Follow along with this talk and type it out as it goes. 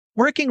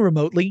Working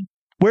remotely,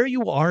 where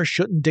you are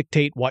shouldn't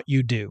dictate what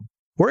you do.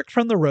 Work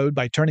from the road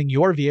by turning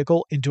your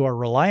vehicle into a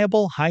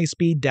reliable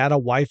high-speed data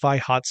Wi-Fi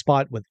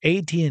hotspot with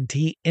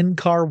AT&T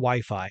in-car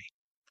Wi-Fi.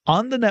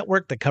 On the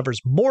network that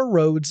covers more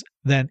roads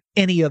than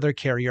any other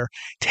carrier,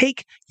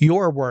 take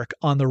your work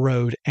on the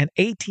road and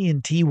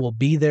AT&T will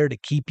be there to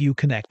keep you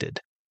connected.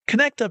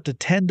 Connect up to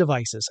 10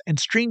 devices and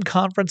stream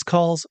conference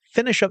calls,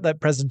 finish up that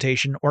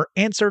presentation, or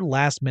answer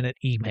last-minute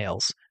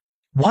emails.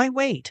 Why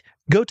wait?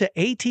 Go to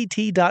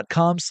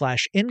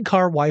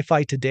att.com/in-car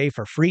Wi-Fi today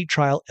for free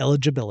trial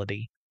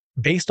eligibility.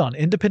 Based on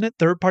independent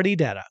third-party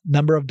data,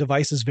 number of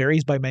devices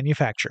varies by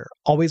manufacturer.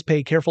 Always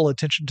pay careful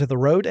attention to the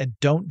road and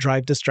don't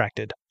drive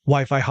distracted.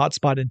 Wi-Fi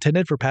hotspot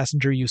intended for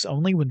passenger use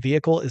only when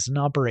vehicle is in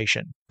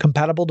operation.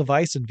 Compatible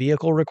device and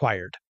vehicle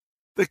required.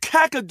 The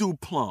Kakadu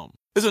plum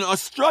is an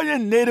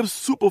Australian native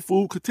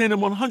superfood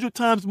containing 100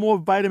 times more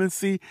vitamin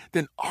C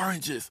than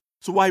oranges.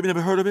 So why have you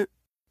never heard of it?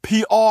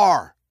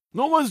 PR.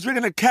 No one's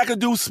drinking a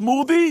Kakadu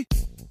smoothie?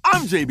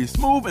 I'm JB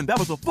Smoove, and that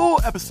was a full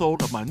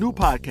episode of my new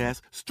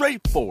podcast,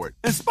 Straightforward,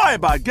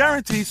 inspired by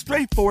guaranteed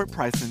straightforward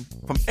pricing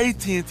from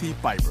AT&T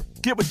Fiber.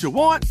 Get what you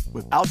want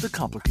without the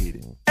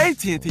complicated.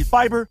 AT&T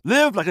Fiber,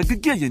 live like a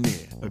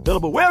gigillionaire.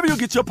 Available wherever you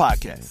get your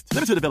podcasts.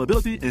 Limited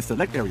availability in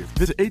select areas.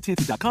 Visit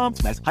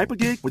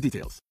AT&T.com/hypergig for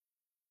details.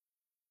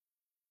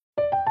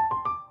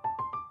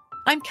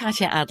 I'm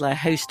Katya Adler,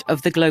 host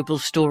of The Global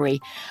Story.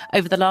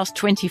 Over the last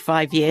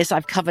 25 years,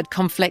 I've covered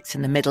conflicts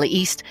in the Middle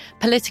East,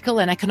 political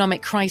and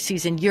economic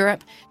crises in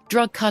Europe,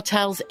 drug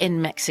cartels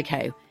in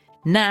Mexico.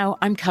 Now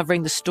I'm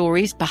covering the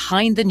stories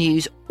behind the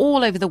news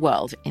all over the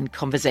world in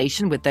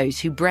conversation with those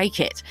who break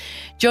it.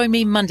 Join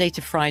me Monday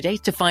to Friday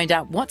to find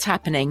out what's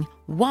happening,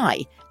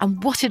 why,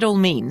 and what it all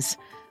means.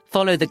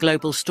 Follow The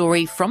Global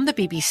Story from the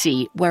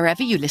BBC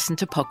wherever you listen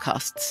to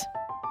podcasts.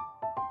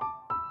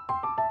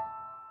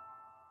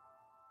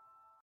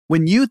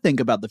 When you think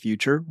about the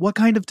future, what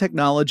kind of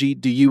technology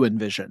do you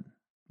envision?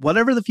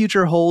 Whatever the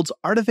future holds,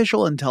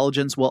 artificial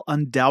intelligence will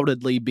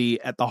undoubtedly be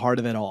at the heart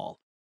of it all.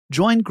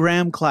 Join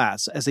Graham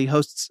Class as he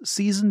hosts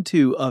Season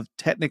 2 of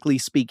Technically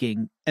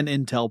Speaking, an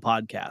Intel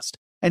podcast,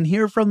 and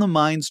hear from the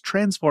minds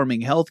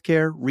transforming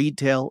healthcare,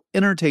 retail,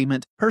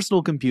 entertainment,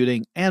 personal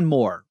computing, and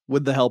more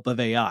with the help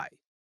of AI.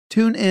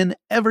 Tune in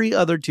every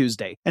other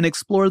Tuesday and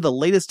explore the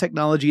latest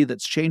technology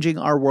that's changing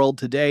our world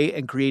today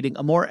and creating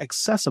a more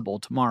accessible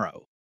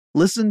tomorrow.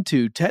 Listen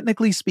to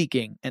Technically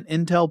Speaking, an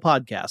Intel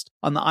podcast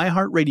on the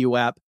iHeartRadio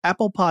app,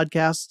 Apple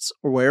Podcasts,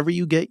 or wherever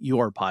you get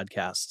your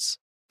podcasts.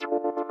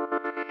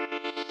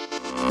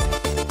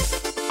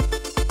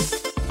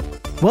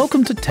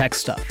 Welcome to Tech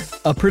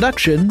Stuff, a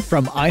production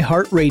from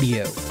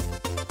iHeartRadio.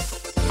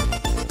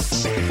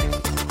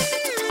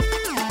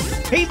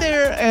 Hey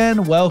there,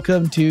 and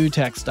welcome to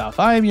Tech Stuff.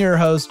 I'm your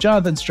host,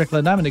 Jonathan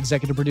Strickland. I'm an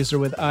executive producer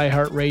with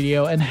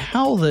iHeartRadio, and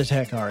how the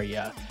heck are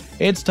ya?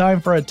 It's time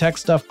for a Tech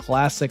Stuff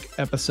Classic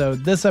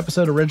episode. This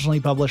episode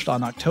originally published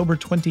on October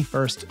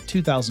 21st,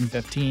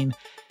 2015.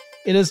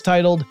 It is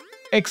titled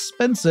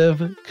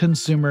Expensive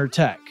Consumer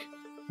Tech.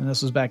 And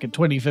this was back in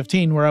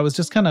 2015, where I was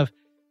just kind of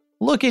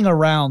looking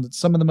around at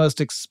some of the most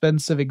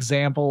expensive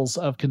examples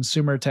of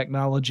consumer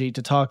technology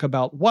to talk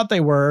about what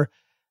they were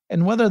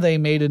and whether they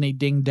made any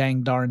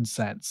ding-dang-darn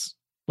sense.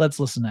 Let's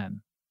listen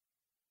in.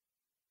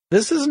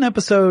 This is an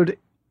episode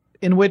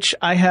in which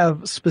I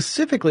have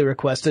specifically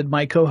requested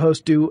my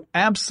co-host do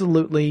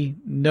absolutely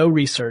no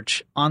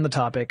research on the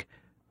topic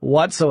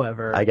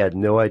whatsoever. I got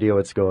no idea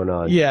what's going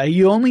on. Yeah,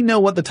 you only know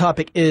what the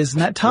topic is,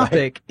 and that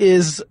topic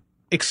is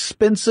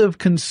expensive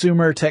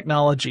consumer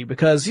technology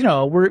because, you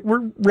know,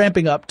 we're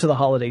ramping up to the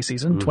holiday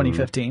season,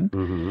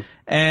 2015.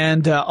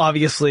 And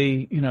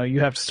obviously, you know,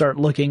 you have to start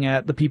looking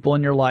at the people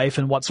in your life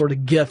and what sort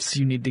of gifts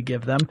you need to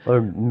give them. Or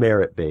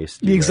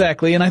merit-based.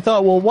 Exactly. And I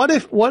thought, well, what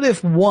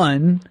if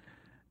one,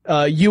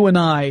 you and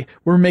I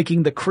were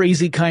making the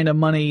crazy kind of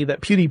money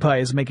that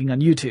PewDiePie is making on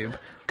YouTube.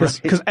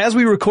 Because as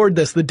we record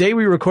this, the day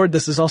we record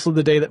this is also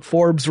the day that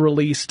Forbes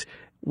released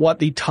what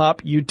the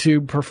top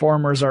YouTube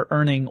performers are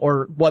earning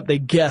or what they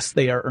guess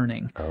they are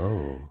earning.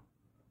 Oh.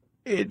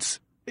 It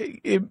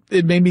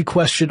made me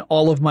question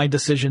all of my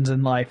decisions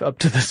in life up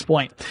to this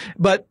point.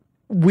 But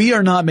we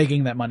are not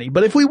making that money.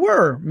 But if we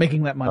were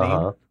making that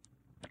money,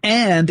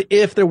 and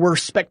if there were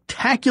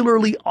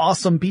spectacularly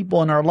awesome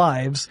people in our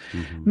lives,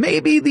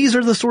 maybe these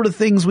are the sort of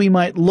things we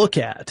might look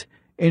at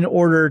in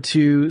order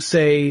to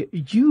say,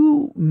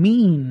 you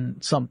mean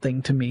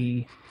something to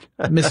me,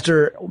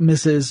 Mr.,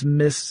 Mrs.,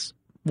 Miss,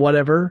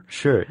 whatever.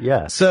 Sure,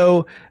 yeah.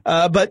 So,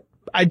 but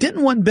I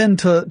didn't want Ben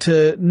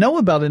to know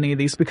about any of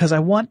these because I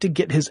want to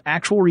get his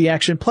actual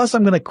reaction. Plus,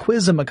 I'm going to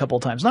quiz him a couple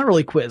times. Not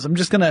really quiz. I'm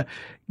just going to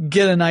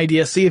get an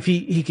idea, see if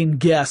he can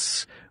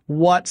guess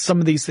what some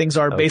of these things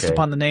are based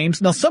upon the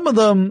names. Now, some of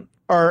them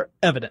are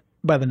evident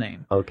by the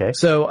name. Okay.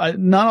 So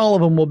not all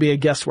of them will be a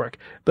guesswork,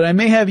 but I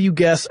may have you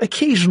guess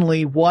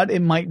occasionally what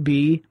it might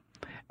be.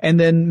 And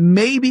then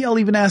maybe I'll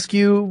even ask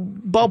you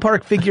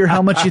ballpark figure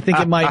how much you think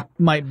it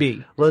might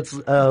be. Let's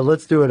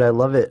do it. I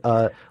love it.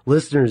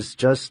 Listeners,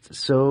 just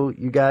so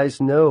you guys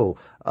know,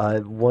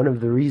 One of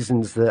the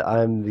reasons that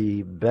I'm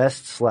the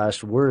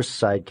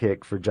best/worst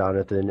sidekick for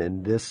Jonathan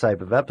in this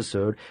type of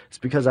episode is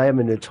because I am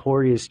a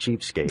notorious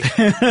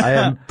cheapskate. I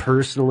am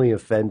personally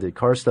offended.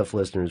 Car Stuff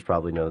listeners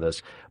probably know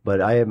this,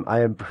 but I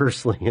am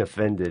personally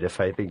offended if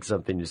I think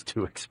something is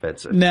too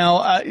expensive.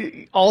 Now,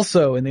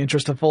 also, in the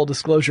interest of full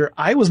disclosure,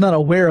 I was not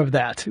aware of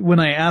that when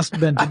I asked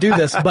Ben to do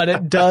this, but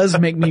it does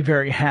make me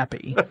very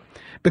happy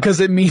because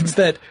it means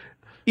that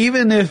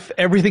even if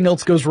everything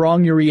else goes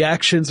wrong, your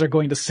reactions are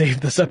going to save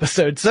this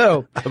episode.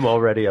 So I'm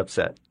already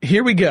upset.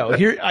 Here we go.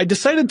 Here, I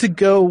decided to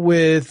go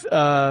with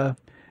a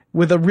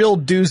real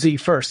doozy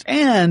first.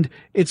 And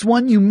it's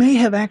one you may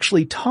have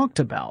actually talked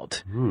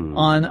about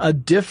on a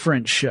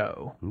different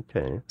show.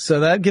 Okay. So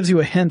that gives you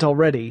a hint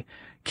already.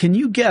 Can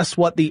you guess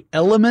what the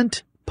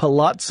Element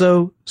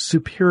Palazzo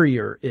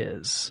Superior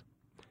is?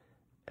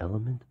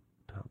 Element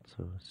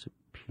Palazzo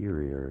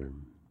Superior.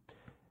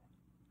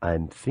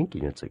 I'm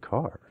thinking it's a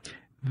car.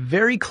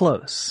 Very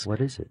close. What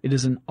is it? It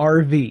is an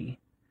RV.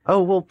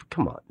 Oh, well,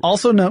 come on.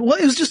 Also known, well,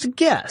 it was just a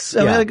guess.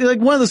 I mean, like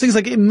one of those things,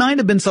 like it might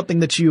have been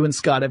something that you and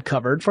Scott have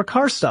covered for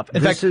Car Stuff.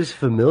 In fact, this is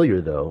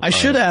familiar, though. I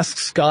should ask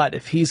Scott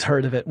if he's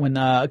heard of it when,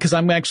 cause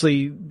I'm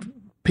actually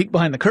peek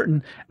behind the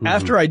curtain.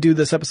 After I do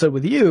this episode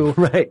with you,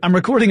 Right. I'm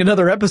recording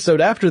another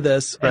episode after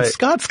this, and Right.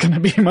 Scott's going to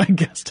be my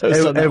guest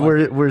host on that And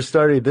one. we're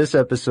starting this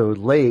episode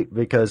late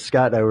because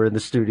Scott and I were in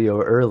the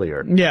studio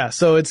earlier. Yeah,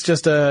 so it's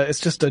just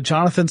a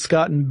Jonathan,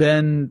 Scott, and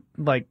Ben,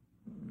 like,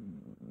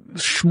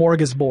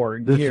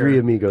 smorgasbord The here. three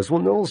amigos.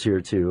 Well, Noel's here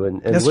too,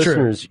 and That's true.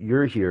 listeners,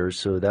 you're here,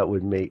 so that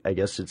would make. I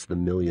guess it's the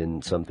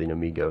million something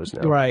amigos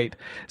now. Right.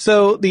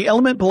 So the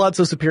Element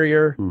Palazzo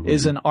Superior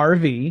is an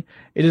RV.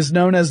 It is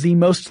known as the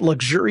most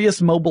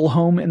luxurious mobile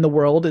home in the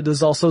world. It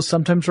is also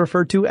sometimes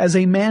referred to as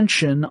a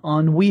mansion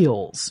on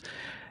wheels.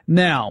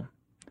 Now,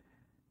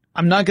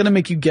 I'm not going to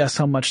make you guess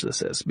how much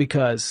this is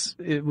because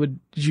it would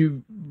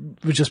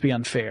just be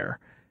unfair.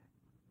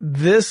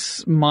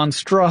 This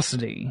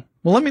monstrosity.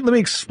 Well, let me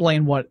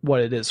explain what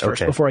it is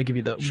first Okay. before I give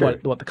you Sure.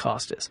 what the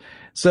cost is.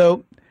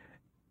 So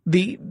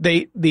the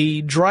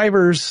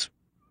driver's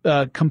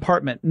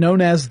compartment,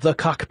 known as the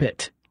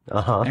cockpit,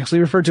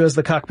 actually referred to as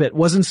the cockpit,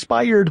 was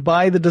inspired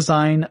by the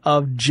design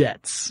of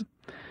jets.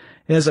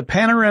 It has a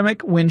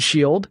panoramic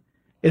windshield.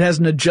 It has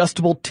an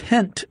adjustable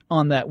tint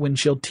on that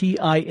windshield,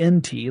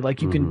 T-I-N-T,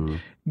 like you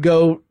can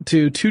go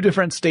to two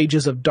different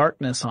stages of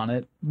darkness on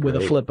it with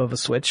a flip of a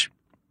switch.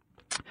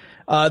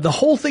 The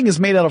whole thing is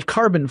made out of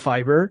carbon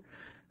fiber.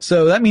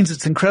 So that means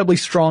it's incredibly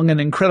strong and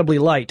incredibly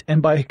light.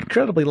 And by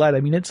incredibly light, I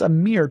mean it's a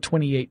mere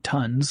 28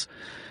 tons.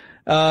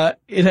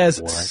 It has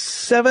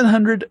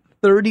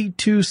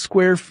 732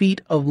 square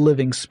feet of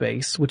living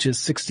space, which is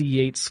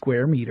 68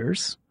 square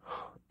meters.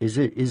 Is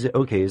it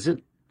okay? Is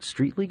it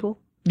street legal?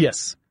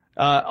 Yes.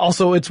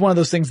 Also, it's one of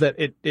those things that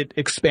it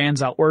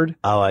expands outward.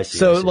 Oh, I see.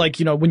 So I see. like,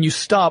 when you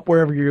stop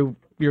wherever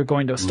you're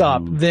going to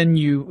stop, then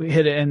you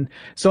hit it. And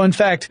so in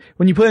fact,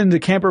 when you put it into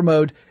camper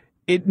mode,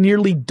 it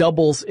nearly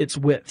doubles its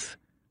width.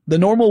 The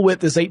normal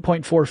width is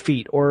 8.4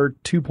 feet or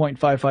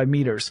 2.55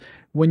 meters.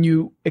 When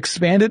you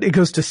expand it, it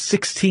goes to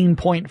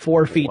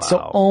 16.4 feet. So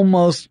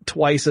almost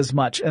twice as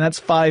much. And that's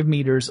 5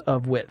 meters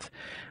of width.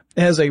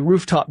 It has a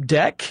rooftop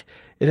deck.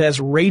 It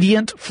has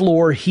radiant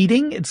floor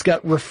heating. It's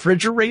got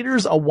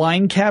refrigerators, a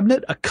wine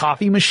cabinet, a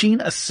coffee machine,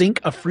 a sink,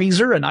 a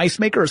freezer, an ice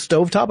maker, a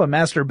stovetop, a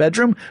master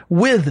bedroom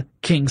with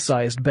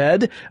king-sized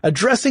bed, a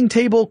dressing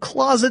table,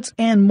 closets,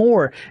 and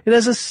more. It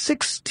has a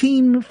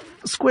 16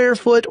 square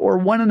foot or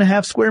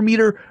 1.5 square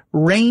meter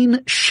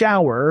rain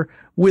shower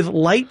with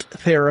light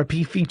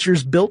therapy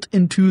features built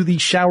into the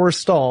shower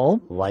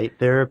stall. Light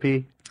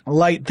therapy?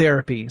 Light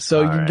therapy.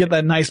 So you can get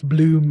that nice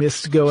blue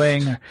mist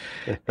going.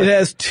 It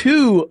has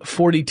two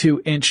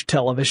 42-inch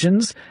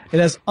televisions. It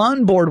has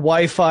onboard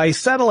Wi-Fi,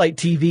 satellite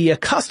TV, a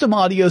custom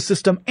audio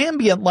system,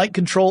 ambient light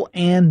control,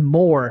 and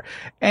more.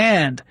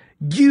 And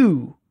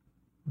you,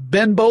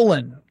 Ben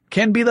Bolin,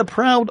 can be the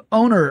proud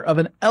owner of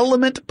an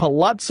Element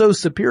Palazzo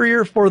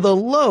Superior for the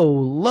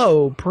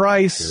low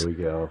price Here we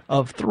go.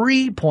 of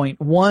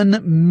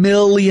 $3.1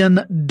 million.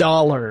 For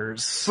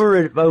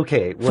an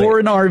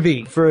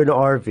RV. For an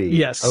RV.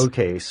 Yes.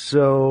 Okay,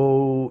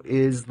 so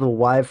is the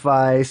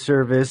Wi-Fi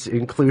service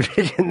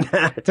included in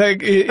that?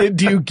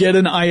 Do you get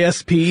an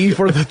ISP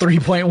for the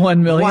 $3.1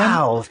 million?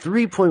 Wow,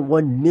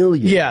 $3.1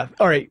 million. Yeah.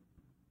 All right.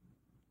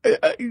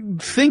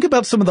 Think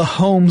about some of the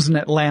homes in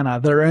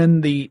Atlanta that are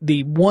in the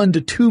 $1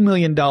 to $2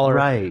 million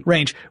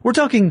range. We're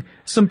talking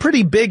some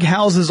pretty big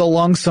houses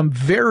along some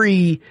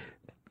very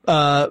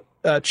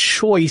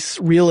choice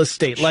real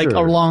estate, like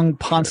along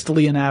Ponce de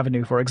Leon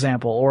Avenue, for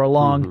example, or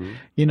along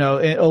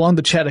along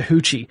the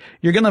Chattahoochee.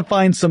 You're going to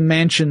find some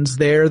mansions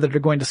there that are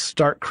going to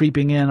start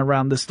creeping in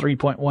around this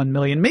 3.1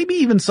 million, maybe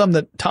even some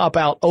that top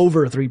out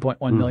over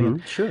 3.1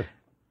 million. Sure.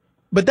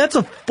 But that's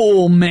a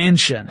full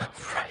mansion.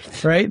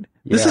 Right?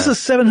 This is a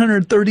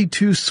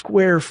 732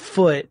 square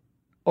foot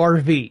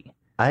RV.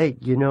 I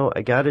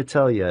gotta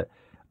tell you,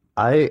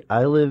 I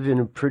live in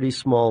a pretty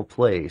small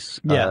place.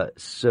 Yeah.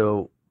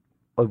 So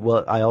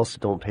I also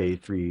don't pay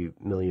 $3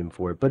 million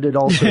for it, but it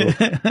also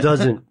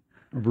doesn't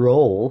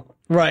roll.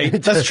 Right.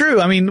 That's true.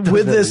 I mean,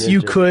 with this,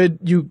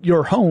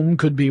 your home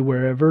could be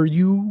wherever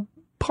you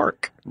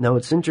park. Now,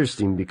 it's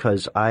interesting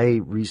because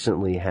I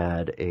recently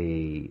had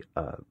a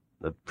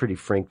pretty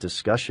frank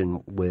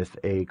discussion with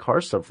a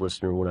Car Stuff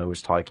listener when I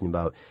was talking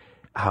about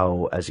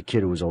how, as a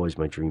kid, it was always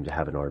my dream to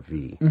have an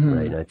RV,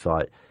 right? And I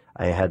thought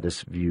I had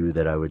this view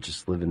that I would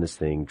just live in this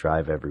thing,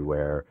 drive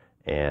everywhere,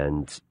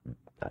 and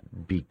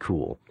be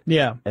cool.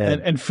 Yeah,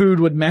 and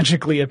food would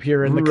magically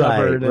appear in the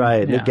cupboard.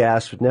 Right, yeah. The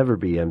gas would never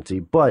be empty.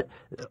 But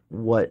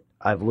what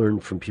I've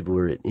learned from people who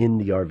are in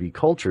the RV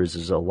cultures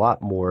is a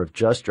lot more of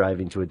just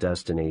driving to a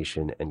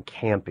destination and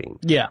camping.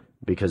 Yeah.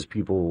 Because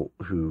people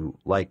who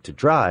like to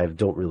drive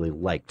don't really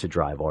like to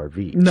drive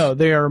RVs. No,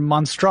 they are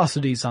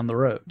monstrosities on the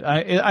road.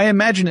 I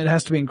imagine it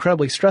has to be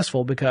incredibly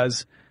stressful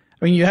because,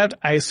 I mean,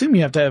 I assume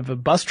you have to have a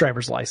bus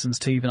driver's license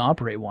to even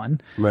operate one.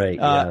 Right.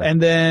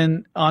 And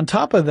then on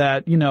top of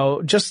that,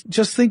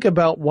 just think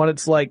about what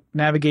it's like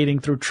navigating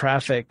through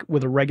traffic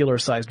with a regular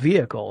sized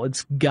vehicle.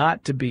 It's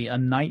got to be a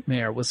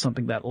nightmare with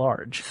something that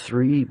large.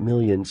 3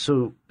 million.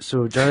 So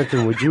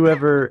Jonathan, would you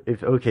ever,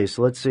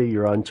 so let's say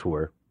you're on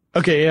tour.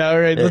 Okay, yeah, all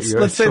right.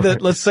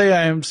 Let's say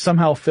I am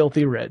somehow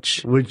filthy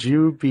rich. Would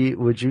you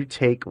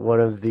take one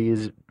of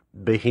these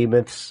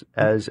behemoths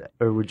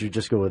or would you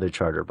just go with a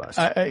charter bus?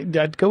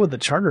 I'd go with the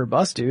charter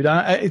bus, dude.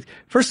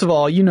 First of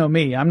all, you know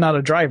me, I'm not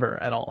a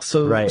driver at all.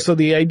 So, right. So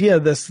the idea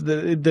of this,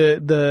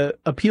 the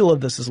appeal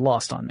of this is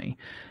lost on me.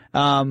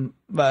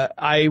 But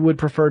I would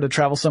prefer to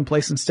travel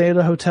someplace and stay at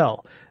a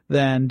hotel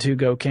than to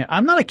go camp.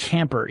 I'm not a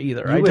camper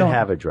either. You would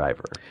have a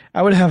driver.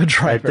 I would have a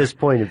driver. At this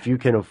point, if you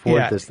can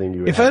afford this thing, you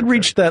would if I'd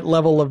reached that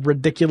level of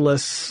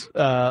ridiculous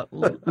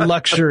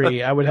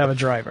luxury, I would have a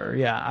driver.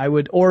 Yeah, I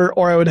would,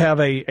 or I would have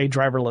a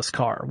driverless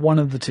car. One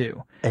of the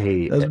two.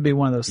 Those would be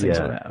one of those things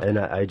I would have. And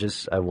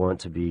I want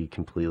to be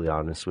completely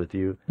honest with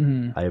you.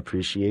 Mm-hmm. I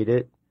appreciate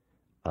it.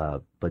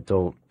 But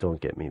don't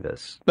get me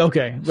this.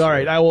 Okay. All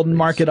right. I will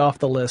mark it off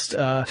the list.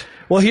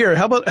 Well, here,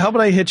 how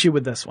about I hit you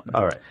with this one?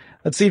 All right.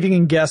 Let's see if you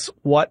can guess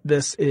what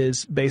this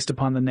is based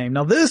upon the name.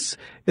 Now, this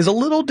is a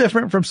little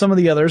different from some of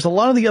the others. A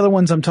lot of the other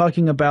ones I'm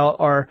talking about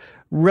are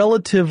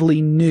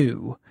relatively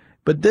new,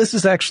 but this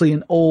is actually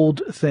an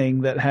old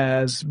thing that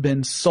has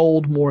been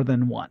sold more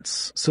than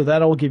once. So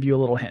that'll give you a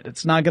little hint.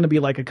 It's not going to be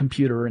like a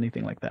computer or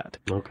anything like that.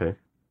 Okay.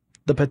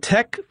 The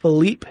Patek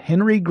Philippe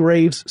Henry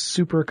Graves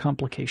Super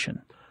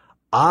Complication.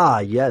 Ah,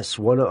 yes,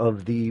 one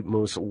of the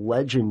most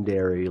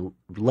legendarily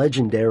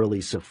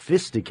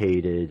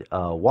sophisticated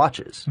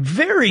watches.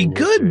 Very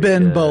good,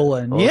 Ben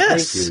Bolin.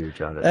 Yes. Thank you,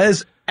 Jonathan. That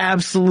is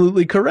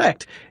absolutely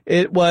correct.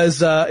 It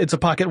was, it's a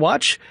pocket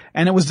watch,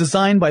 and it was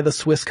designed by the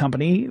Swiss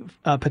company,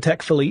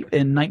 Patek Philippe,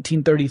 in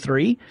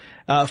 1933,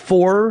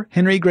 for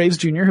Henry Graves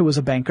Jr., who was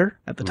a banker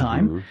at the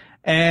time.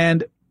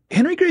 And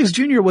Henry Graves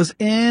Jr. was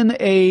in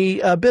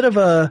a bit of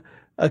a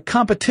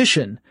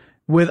competition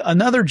with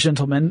another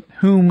gentleman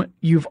whom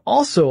you've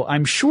also,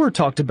 I'm sure,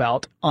 talked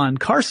about on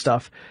Car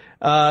Stuff,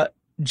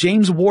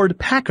 James Ward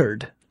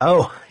Packard.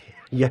 Oh,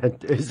 yeah.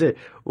 Is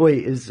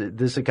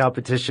this a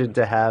competition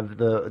to have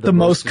the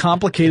most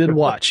complicated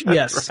watch?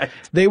 Yes. Right.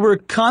 They were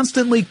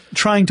constantly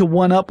trying to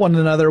one up one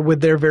another with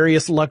their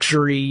various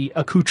luxury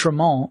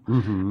accoutrements,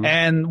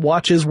 and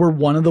watches were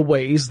one of the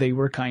ways they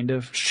were kind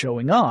of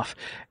showing off.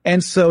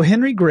 And so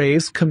Henry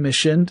Graves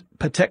commissioned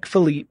Patek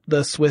Philippe,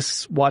 the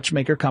Swiss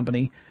watchmaker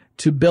company,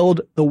 to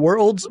build the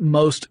world's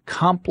most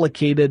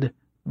complicated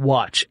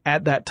watch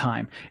at that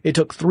time. It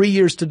took 3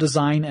 years to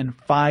design and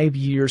 5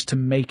 years to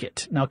make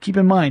it. Now keep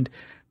in mind,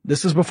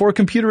 this is before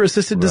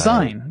computer-assisted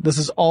design. This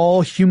is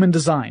all human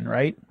design,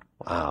 right?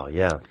 Wow,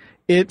 yeah.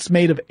 It's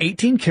made of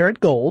 18-karat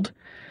gold,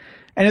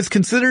 and it's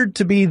considered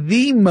to be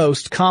the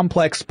most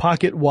complex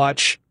pocket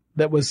watch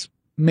that was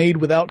made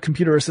without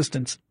computer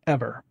assistance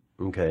ever.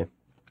 Okay.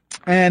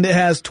 And it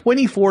has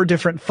 24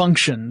 different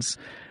functions.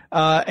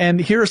 And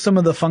here are some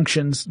of the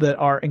functions that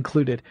are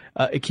included.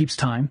 It keeps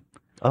time.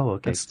 Oh,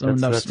 okay. That's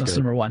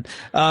number one.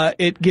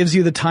 It gives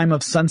you the time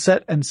of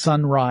sunset and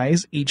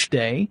sunrise each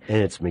day.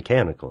 And it's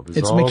mechanical. This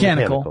is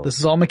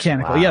all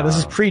mechanical. Wow. Yeah, this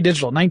is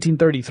pre-digital,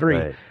 1933.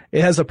 Right.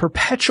 It has a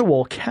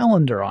perpetual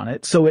calendar on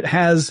it, so it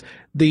has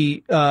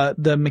the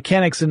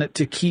mechanics in it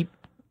to keep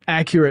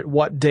accurate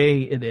what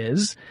day it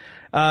is.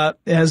 It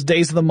has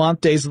days of the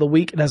month, days of the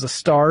week. It has a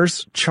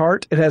stars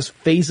chart. It has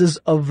phases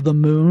of the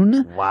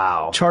moon.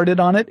 Wow. Charted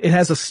on it. It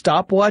has a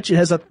stopwatch. It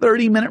has a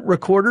 30-minute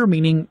recorder,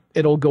 meaning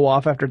it'll go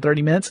off after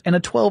 30 minutes, and a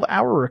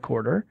 12-hour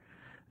recorder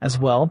as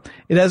well.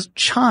 It has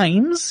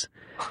chimes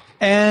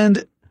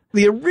and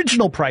the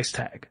original price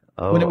tag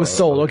when it was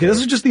sold. Okay, this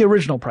is just the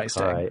original price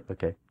tag. All right,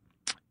 okay.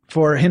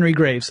 For Henry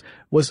Graves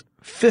was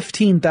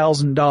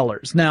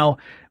 $15,000. Now,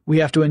 we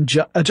have to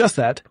adjust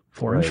that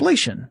for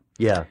inflation.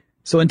 Yeah.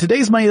 So in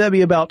today's money, that'd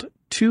be about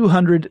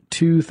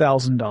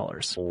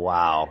 $202,000.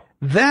 Wow.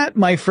 That,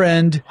 my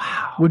friend,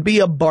 would be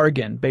a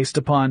bargain based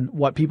upon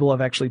what people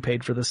have actually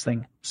paid for this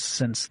thing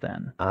since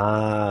then.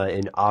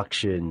 In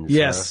auctions.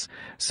 Yes.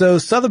 So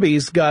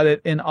Sotheby's got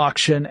it in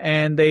auction,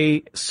 and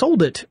they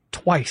sold it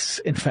twice,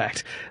 in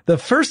fact. The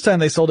first time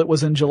they sold it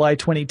was in July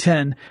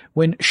 2010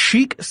 when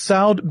Sheikh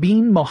Saud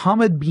bin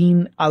Mohammed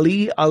bin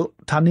Ali Al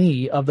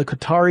Thani of the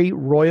Qatari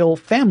royal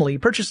family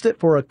purchased it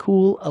for a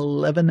cool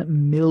 $11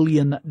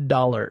 million.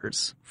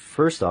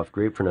 First off,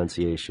 great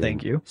pronunciation.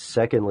 Thank you.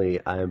 Secondly,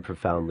 I am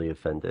profoundly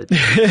offended.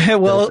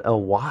 Well, That's a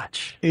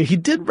watch. he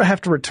did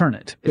have to return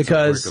it It's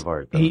because a work of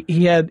art, though.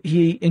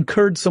 he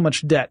incurred so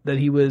much debt that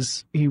he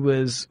was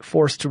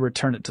forced to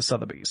return it to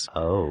Sotheby's.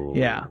 Oh.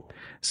 Yeah.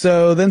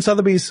 So then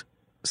Sotheby's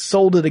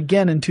sold it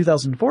again in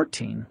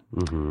 2014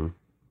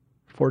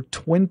 for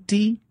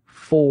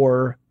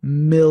 $24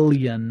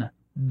 million.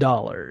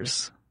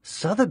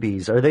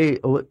 Sotheby's, are they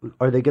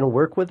going to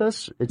work with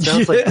us? It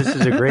sounds like this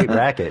is a great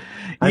racket.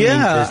 I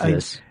mean,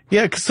 business.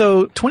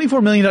 So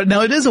 $24 million.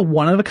 Now it is a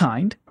one of a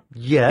kind.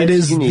 Yeah, It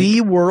is unique.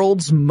 the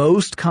world's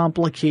most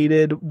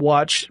complicated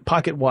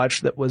pocket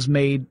watch that was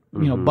made,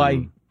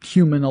 by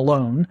human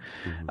alone.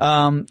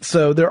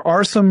 So there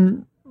are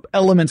some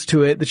elements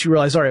to it that you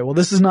realize, all right, well,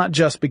 this is not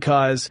just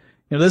because,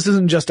 this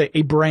isn't just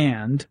a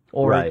brand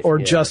or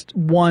just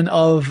one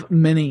of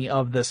many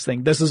of this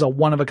thing. This is a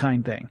one of a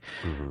kind thing.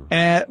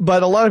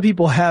 But a lot of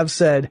people have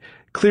said,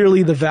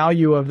 clearly the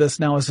value of this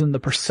now is in the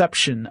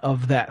perception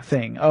of that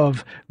thing,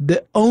 of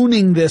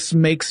owning this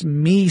makes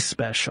me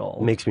special.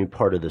 Makes me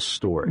part of the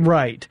story.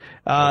 Right.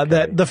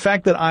 That the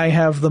fact that I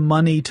have the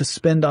money to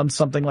spend on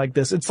something like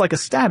this, it's like a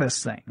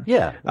status thing.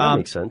 Yeah, that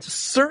makes sense.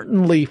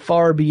 Certainly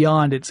far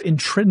beyond its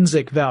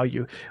intrinsic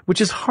value,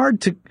 which is hard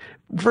to,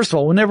 first of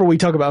all, whenever we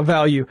talk about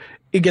value,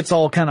 it gets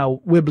all kind of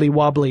wibbly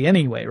wobbly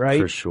anyway,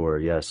 right? For sure,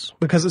 yes.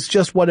 Because it's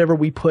just whatever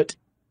we put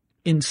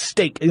in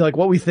stake, like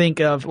what we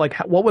think of, like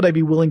what would I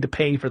be willing to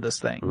pay for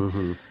this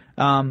thing?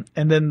 And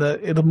then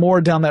the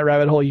more down that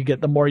rabbit hole you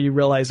get, the more you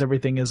realize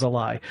everything is a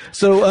lie.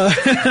 So, It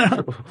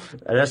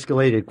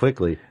escalated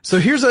quickly. so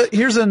here's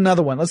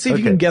another one. Let's see if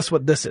you Okay. can guess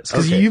what this is.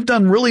 Cause Okay. you've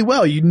done really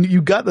well.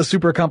 You got the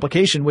super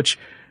complication, which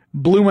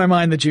blew my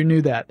mind that you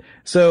knew that.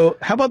 So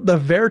how about the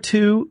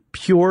Vertu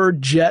Pure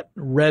Jet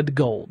Red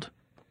Gold?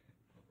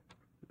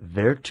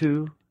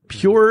 Vertu?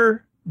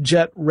 Pure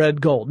Jet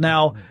Red Gold.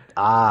 Now,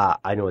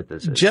 I know what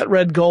this is. Jet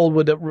Red Gold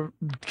would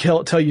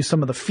tell you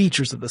some of the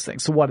features of this thing.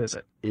 So what is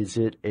it? Is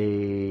it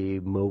a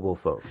mobile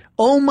phone?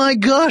 Oh my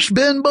gosh,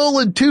 Ben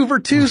Bolin, 2 for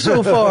 2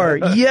 so far.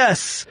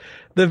 Yes.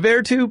 The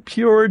Vertu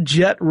Pure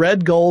Jet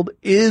Red Gold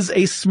is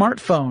a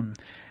smartphone.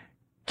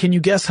 Can you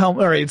guess all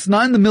right, it's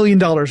not in the $1 million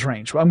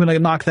range. I'm going to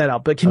knock that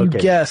out, but can you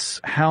guess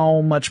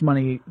how much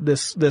money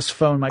this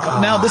phone might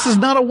cost? Now, this is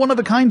not a one of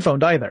a kind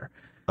phone either.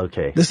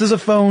 Okay. This is a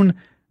phone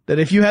that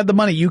if you had the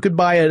money, you could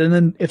buy it, and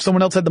then if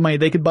someone else had the money,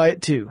 they could buy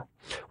it too.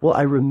 Well,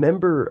 I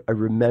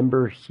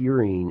remember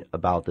hearing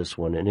about this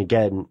one, and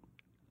again,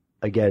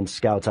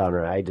 Scout's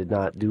honor, I did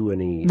not do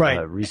any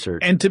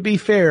research. And to be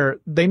fair,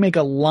 they make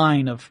a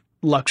line of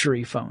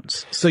luxury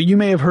phones. So you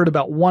may have heard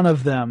about one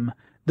of them.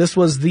 This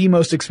was the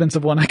most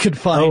expensive one I could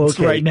find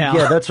right now.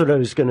 Yeah, that's what I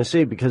was going to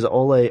say, because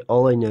all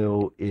I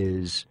know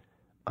is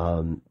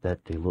that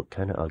they look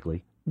kind of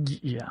ugly.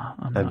 Yeah,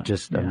 I'm not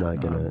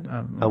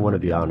gonna. I want to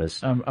be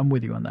honest. I'm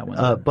with you on that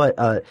one. But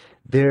I'm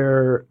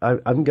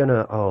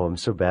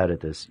so bad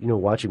at this.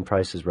 Watching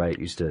Price is Right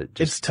used to just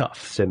it's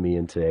tough. Send me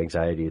into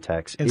anxiety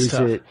attacks. It's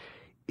tough.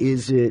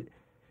 Is it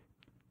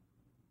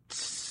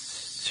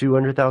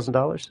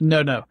 $200,000?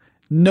 No,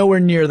 nowhere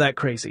near that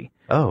crazy.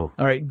 Oh,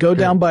 all right. Go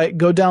down by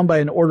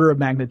an order of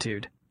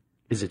magnitude.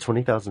 Is it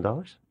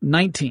 $20,000?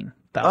 19,000.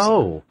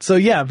 Oh, so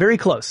yeah, very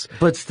close.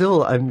 But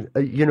still, I'm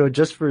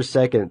just for a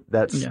second,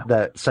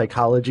 that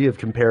psychology of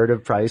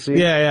comparative pricing.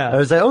 Yeah. I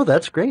was like, oh,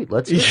 that's great.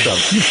 Let's get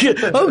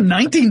some. Oh,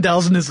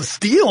 19,000 is a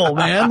steal,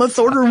 man. Let's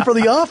order them for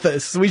the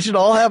office. We should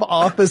all have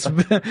office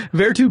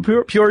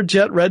Vertu Pure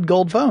Jet Red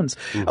Gold phones.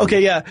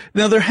 Okay, yeah.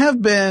 Now there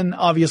have been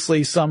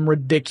obviously some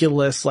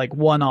ridiculous like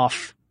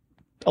one-off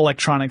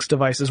electronics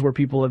devices where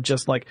people have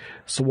just like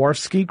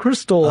Swarovski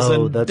crystals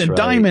and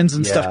diamonds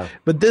and stuff.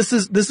 But this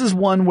is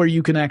one where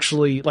you can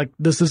actually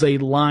this is a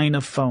line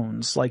of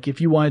phones. Like if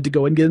you wanted to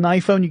go and get an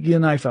iPhone, you can get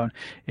an iPhone.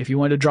 If you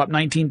wanted to drop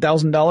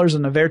 $19,000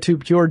 in a Vertu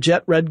Pure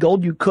Jet Red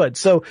Gold, you could.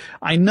 So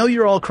I know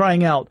you're all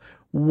crying out,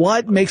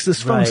 what makes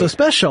this phone so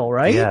special,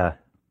 right? Yeah.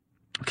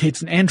 Okay,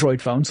 it's an Android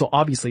phone, so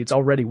obviously it's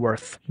already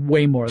worth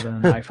way more than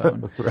an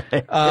iPhone.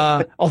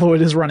 Right. Although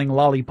it is running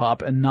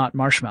Lollipop and not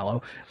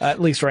Marshmallow,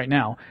 at least right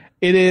now.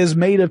 It is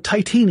made of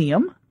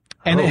titanium,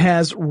 and it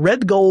has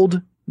red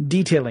gold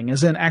detailing,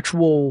 as in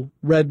actual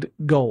red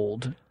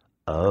gold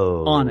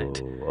on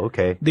it.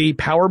 Okay. The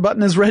power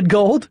button is red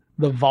gold.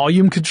 The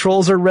volume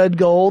controls are red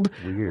gold.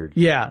 Weird.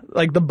 Yeah,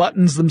 like the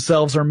buttons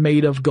themselves are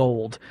made of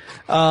gold.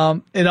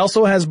 It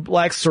also has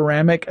black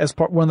ceramic as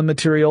one of the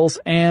materials,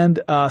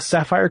 and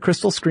sapphire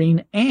crystal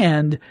screen,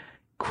 and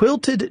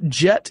quilted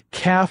jet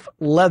calf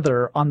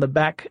leather on the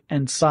back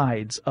and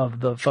sides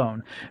of the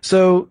phone.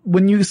 So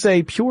when you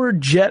say pure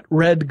jet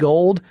red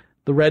gold,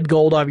 the red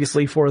gold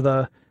obviously for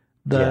the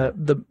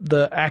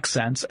the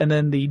accents, and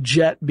then the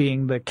jet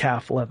being the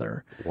calf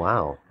leather.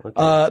 Wow.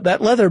 Okay.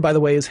 That leather, by the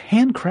way, is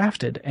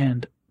handcrafted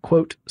and,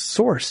 quote,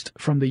 sourced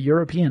from the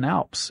European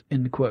Alps,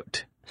 end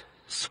quote.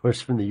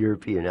 Sourced from the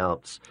European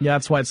Alps. Yeah,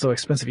 that's why it's so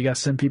expensive. You got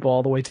to send people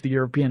all the way to the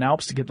European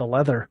Alps to get the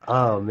leather.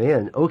 Oh,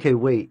 man. Okay,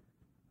 wait.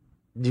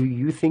 Do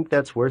you think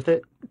that's worth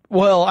it?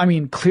 Well, I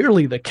mean,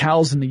 clearly the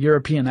cows in the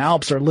European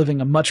Alps are living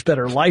a much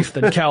better life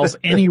than cows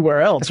anywhere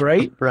else,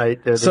 right? Right.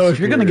 So if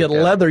you're going to get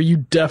leather, you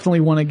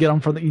definitely want to get them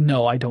from the,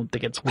 no, I don't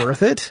think it's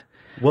worth it.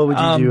 What would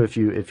you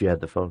do if you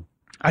had the phone?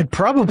 I'd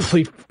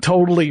probably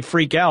totally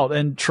freak out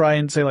and try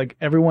and say, like,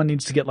 everyone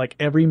needs to get, like,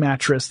 every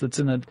mattress that's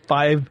in a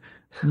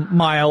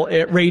 5-mile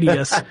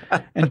radius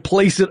and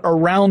place it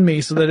around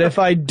me so that if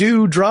I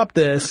do drop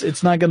this,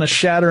 it's not going to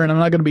shatter and I'm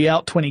not going to be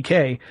out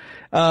 $20K.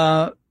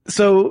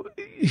 So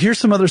here's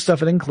some other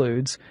stuff it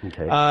includes.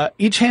 Okay.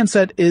 Each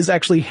handset is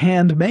actually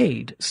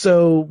handmade.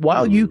 So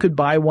while you could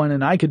buy one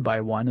and I could buy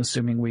one,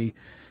 assuming we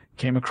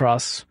came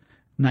across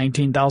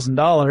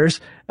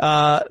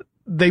 $19,000,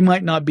 they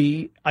might not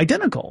be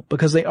identical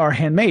because they are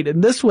handmade.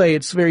 And this way,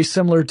 it's very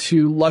similar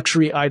to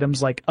luxury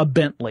items like a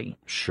Bentley.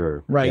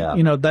 Sure. Right. Yeah.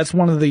 You know, that's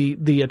one of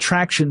the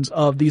attractions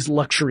of these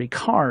luxury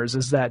cars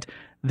is that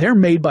they're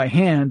made by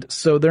hand.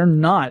 So they're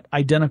not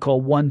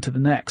identical one to the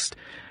next.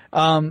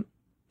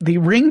 The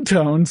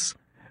ringtones,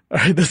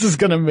 this is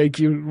going to make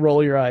you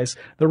roll your eyes.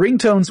 The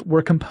ringtones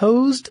were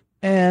composed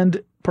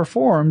and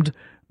performed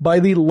by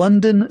the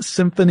London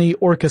Symphony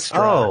Orchestra.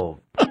 Oh,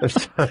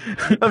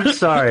 I'm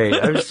sorry.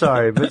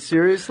 But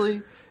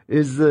seriously?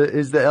 Is the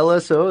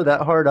LSO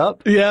that hard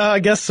up? Yeah, I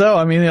guess so.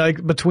 I mean,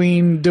 like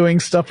between doing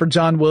stuff for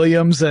John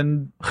Williams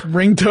and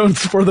ringtones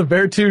for the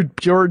Vertu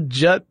Pure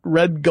Jet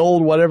Red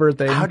Gold whatever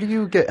thing. How do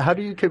you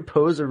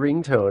compose a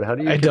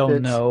ringtone? I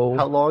don't know.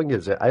 How long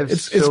is it? I have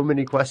so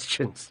many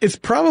questions. It's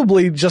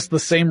probably just the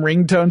same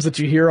ringtones that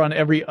you hear on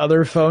every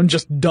other phone,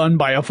 just done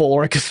by a full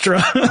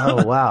orchestra.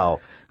 Oh wow.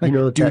 You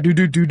know, do do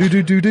do do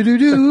do do do do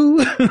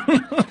do.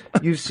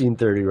 You've seen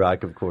 30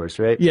 Rock, of course,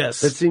 right?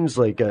 Yes. That seems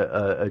like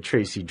a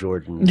Tracy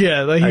Jordan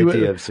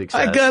idea of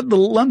success. I got the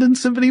London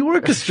Symphony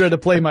Orchestra to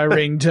play my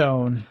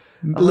ringtone.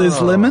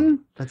 Liz Lemon?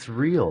 That's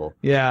real.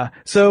 Yeah.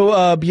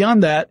 So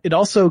beyond that, it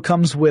also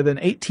comes with an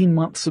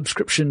 18-month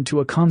subscription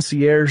to a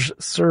concierge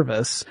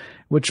service,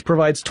 which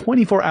provides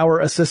 24-hour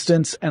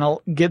assistance and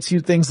gets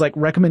you things like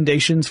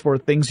recommendations for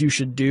things you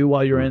should do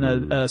while you're in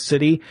a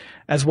city,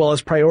 as well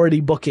as priority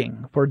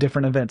booking for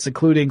different events,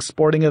 including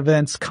sporting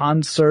events,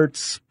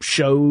 concerts,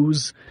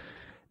 shows.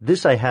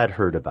 This I had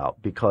heard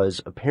about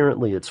because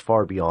apparently it's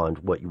far beyond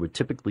what you would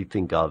typically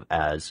think of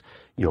as,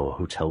 you know, a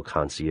hotel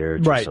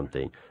concierge or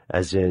something.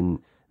 As in,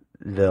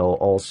 they'll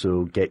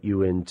also get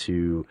you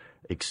into,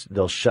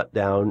 they'll shut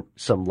down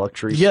some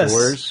luxury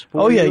stores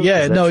for you?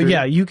 Yeah. No, true?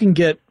 Yeah. You can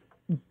get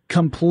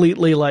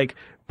completely like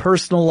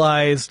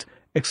personalized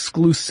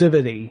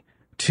exclusivity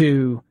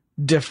to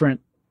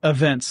different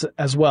events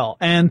as well.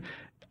 And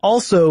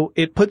also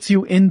it puts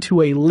you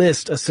into a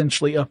list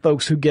essentially of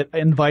folks who get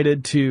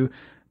invited to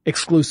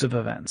exclusive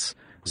events.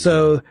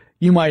 So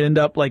you might end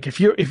up like, if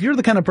you're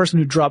the kind of person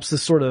who drops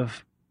this sort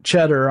of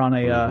cheddar on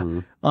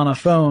a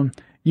phone,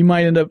 you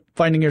might end up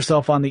finding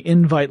yourself on the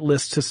invite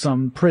list to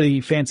some pretty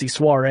fancy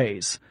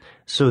soirees.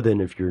 So then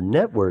if you're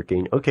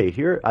networking, okay,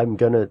 here I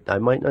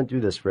might not do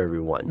this for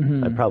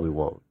everyone. I probably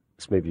won't.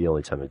 It's maybe the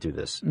only time I do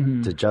this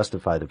to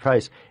justify the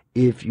price.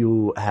 If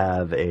you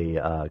have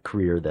a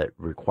career that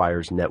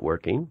requires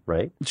networking,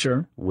 right?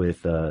 Sure.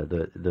 With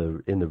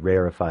in the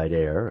rarefied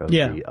air of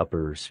the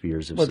upper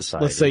spheres of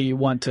society. Let's say you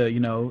want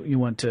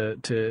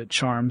to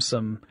charm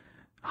some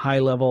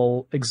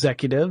high-level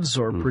executives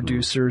or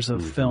producers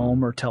of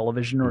film or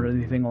television or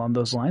anything along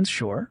those lines,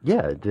 sure.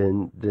 Yeah,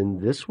 then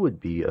this would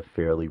be a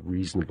fairly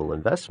reasonable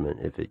investment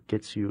if it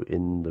gets you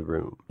in the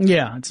room.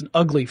 Yeah, it's an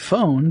ugly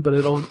phone, but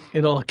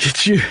it'll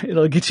get you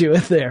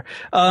in there.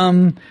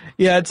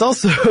 Yeah, it's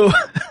also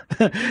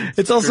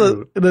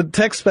the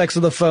tech specs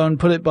of the phone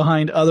put it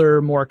behind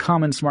other more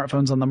common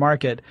smartphones on the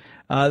market.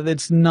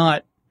 It's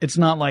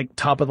not like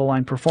top of the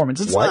line performance.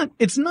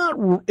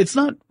 It's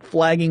not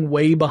flagging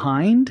way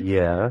behind.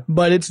 Yeah.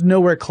 But it's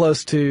nowhere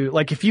close to,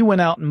 like, if you went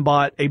out and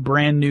bought a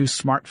brand new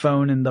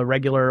smartphone in the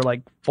regular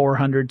like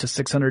 $400 to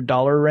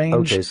 $600 range.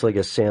 Okay, it's like a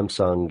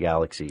Samsung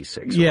Galaxy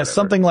 6. Yeah,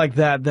 something like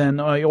that then,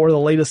 or the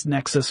latest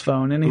Nexus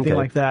phone, anything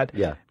like that.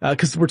 Yeah.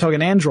 'Cause we're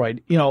talking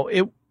Android,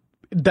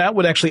 that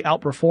would actually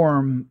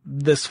outperform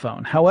this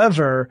phone.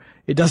 However,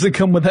 it doesn't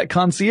come with that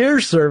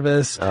concierge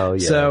service. Oh,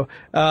 yeah. So,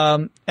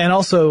 and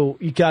also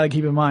you gotta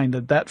keep in mind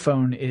that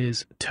phone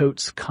is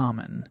totes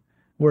common,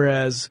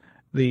 whereas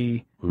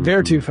the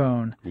Vertu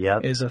phone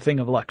is a thing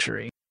of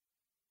luxury.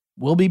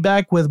 We'll be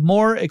back with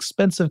more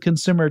expensive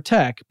consumer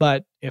tech,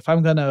 but if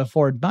I'm going to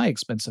afford my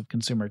expensive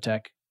consumer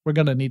tech, we're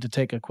going to need to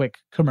take a quick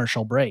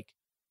commercial break.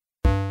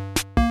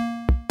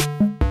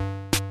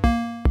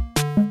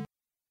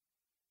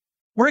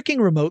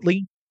 Working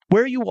remotely,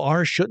 where you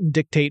are shouldn't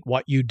dictate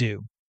what you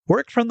do.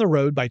 Work from the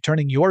road by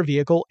turning your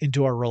vehicle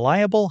into a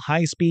reliable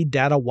high-speed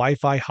data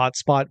Wi-Fi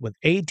hotspot with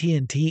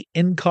AT&T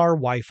in-car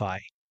Wi-Fi.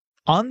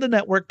 on the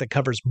network that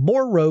covers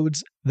more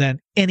roads than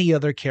any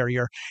other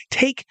carrier.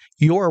 Take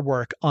your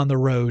work on the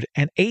road,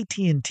 and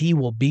AT&T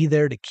will be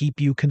there to keep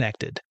you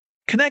connected.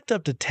 Connect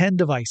up to 10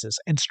 devices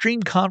and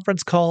stream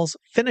conference calls,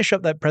 finish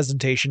up that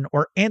presentation,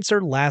 or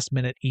answer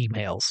last-minute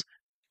emails.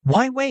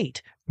 Why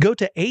wait? Go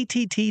to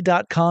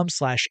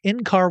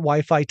att.com/in-car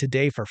Wi-Fi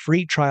today for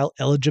free trial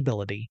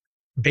eligibility.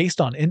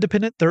 Based on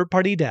independent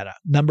third-party data,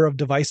 number of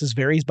devices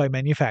varies by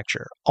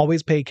manufacturer.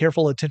 Always pay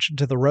careful attention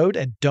to the road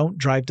and don't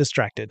drive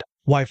distracted.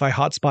 Wi-Fi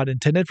hotspot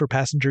intended for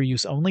passenger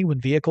use only when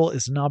vehicle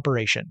is in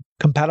operation.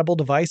 Compatible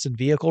device and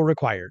vehicle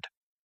required.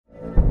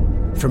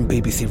 From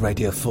BBC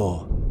Radio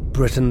 4,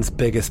 Britain's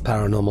biggest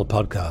paranormal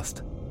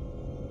podcast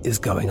is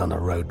going on a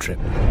road trip.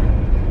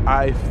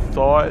 I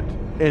thought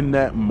in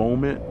that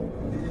moment,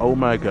 oh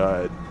my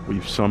God,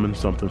 we've summoned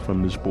something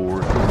from this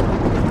board.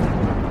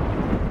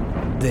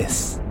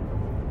 This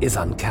is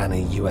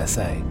Uncanny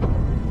USA.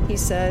 He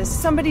says,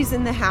 somebody's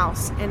in the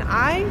house, and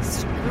I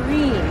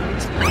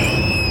screamed.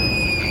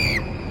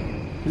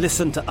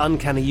 Listen to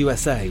Uncanny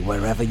USA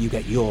wherever you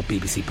get your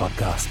BBC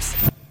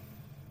podcasts,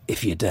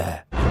 if you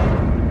dare.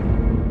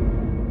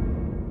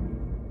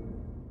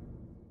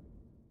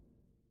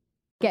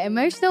 Get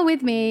emotional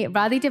with me,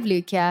 Radhi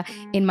Devlukia,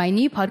 in my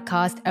new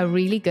podcast, A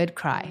Really Good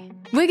Cry.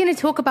 We're going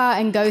to talk about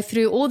and go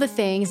through all the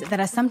things that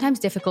are sometimes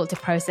difficult to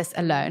process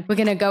alone. We're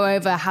going to go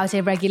over how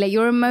to regulate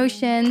your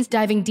emotions,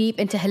 diving deep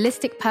into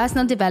holistic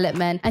personal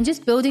development, and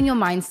just building your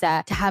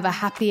mindset to have a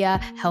happier,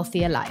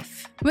 healthier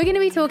life. We're going to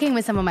be talking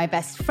with some of my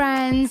best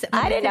friends.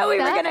 I didn't know we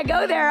were going to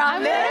go there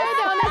on this.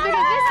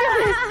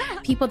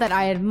 People that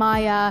I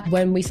admire.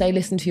 When we say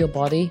listen to your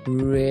body,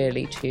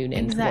 really tune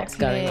into what's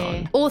going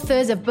on.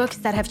 Authors of books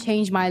that have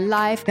changed my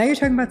life. Now you're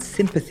talking about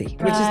sympathy,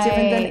 which is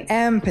different than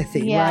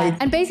empathy, right?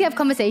 And basically have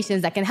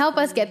conversations that can help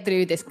us get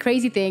through this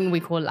crazy thing we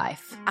call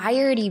life. I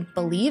already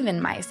believe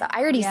in myself.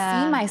 I already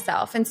see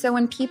myself. And so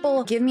when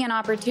people give me an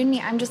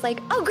opportunity, I'm just like,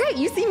 oh, great,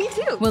 you see me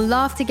too. We'll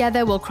laugh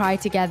together, we'll cry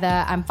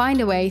together, and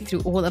find a way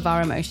through all of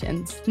our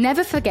emotions.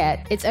 Never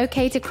forget, it's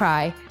okay to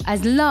cry,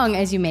 as long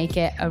as you make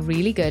it a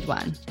really good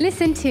one.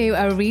 Listen to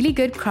A Really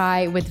Good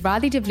Cry with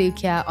Radhi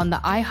Devlukia on the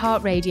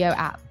iHeartRadio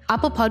app,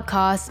 Apple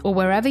Podcasts, or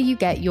wherever you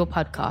get your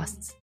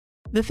podcasts.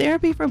 The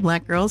Therapy for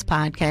Black Girls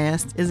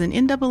podcast is an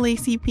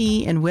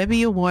NAACP and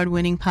Webby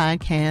Award-winning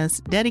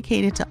podcast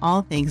dedicated to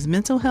all things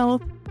mental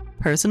health,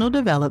 personal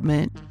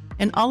development,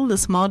 and all of the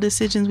small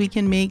decisions we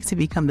can make to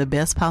become the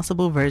best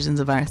possible versions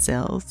of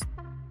ourselves.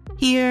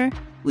 Here,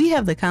 we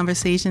have the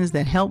conversations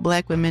that help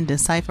Black women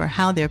decipher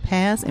how their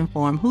past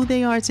inform who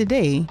they are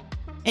today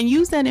and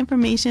use that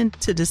information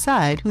to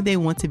decide who they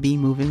want to be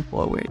moving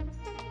forward.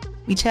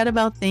 We chat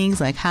about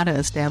things like how to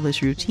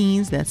establish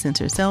routines that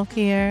center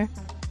self-care,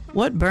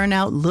 what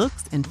burnout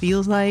looks and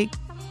feels like,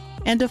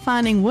 and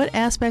defining what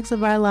aspects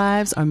of our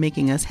lives are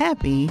making us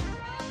happy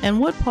and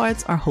what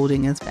parts are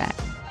holding us back.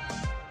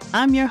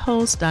 I'm your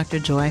host, Dr.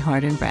 Joy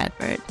Harden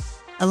Bradford,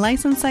 a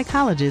licensed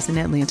psychologist in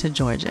Atlanta,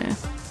 Georgia,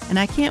 and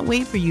I can't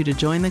wait for you to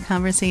join the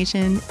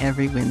conversation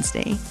every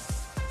Wednesday.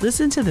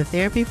 Listen to the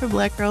Therapy for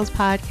Black Girls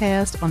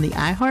podcast on the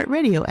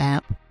iHeartRadio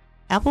app,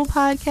 Apple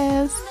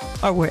Podcasts,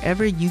 or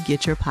wherever you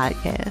get your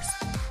podcasts.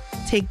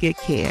 Take good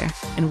care,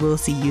 and we'll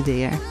see you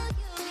there.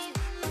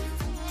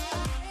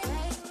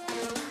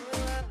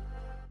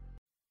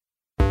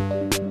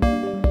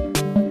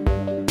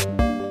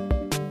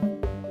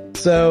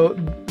 So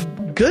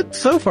good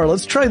so far.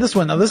 Let's try this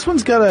one. Now, this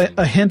one's got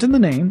a hint in the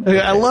name.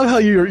 I love how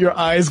your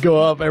eyes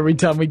go up every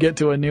time we get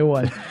to a new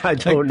one. I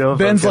don't know. If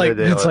Ben's like,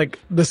 it's like,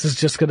 this is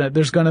just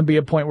there's gonna be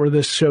a point where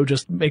this show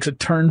just makes a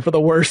turn for the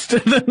worst.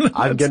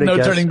 I'm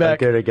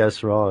gonna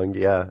guess wrong.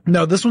 Yeah.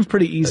 No, this one's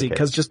pretty easy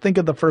because just think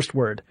of the first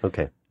word.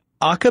 Okay.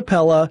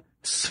 Acapella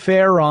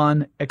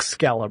Spheron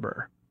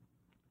Excalibur.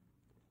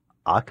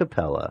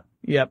 Acapella.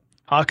 Yep.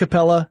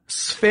 Acapella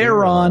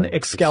Spheron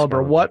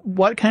Excalibur.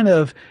 What kind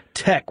of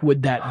tech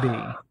would that be?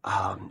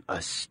 A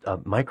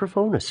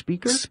microphone, a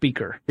speaker?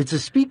 Speaker. It's a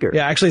speaker.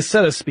 Yeah, actually a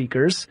set of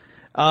speakers.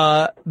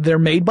 They're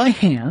made by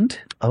hand.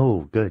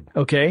 Oh, good.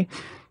 Okay.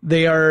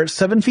 They are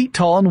 7 feet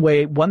tall and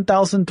weigh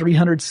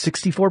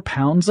 1,364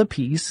 pounds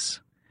apiece.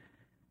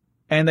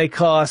 And they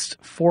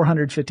cost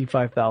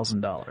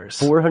 $455,000.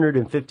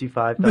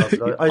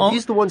 $455,000. Are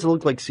these the ones that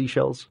look like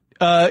seashells?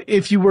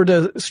 If you were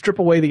to strip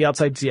away the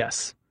outsides,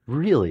 yes.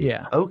 Really?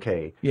 Yeah.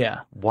 Okay.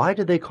 Yeah. Why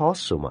do they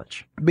cost so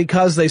much?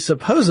 Because they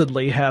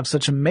supposedly have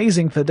such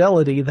amazing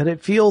fidelity that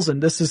it feels,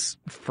 and this is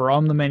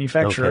from the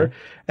manufacturer,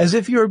 as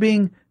if you're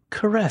being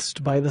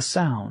caressed by the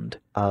sound.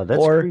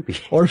 That's creepy.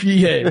 Or if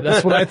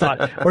that's what I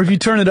thought. Or if you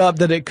turn it up,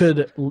 that it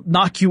could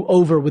knock you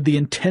over with the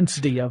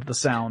intensity of the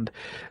sound.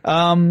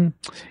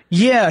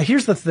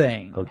 Here's the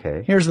thing.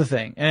 Okay. Here's the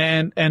thing.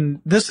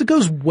 And this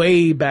goes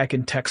way back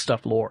in tech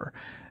stuff lore.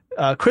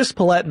 Chris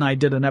Paulette and I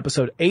did an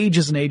episode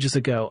ages and ages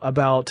ago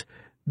about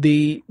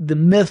the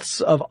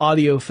myths of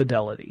audio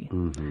fidelity.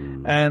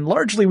 Mm-hmm. And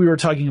largely we were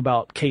talking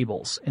about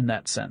cables in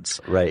that sense.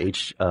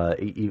 Right.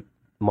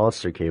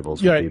 monster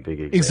cables would be a big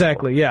example.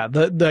 Exactly, yeah.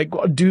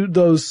 Do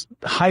those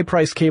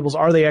high-priced cables,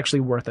 are they actually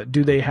worth it?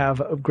 Do they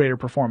have a greater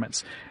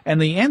performance?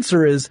 And the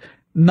answer is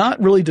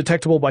not really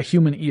detectable by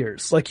human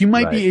ears. Like, you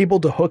might be able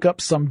to hook up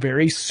some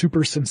very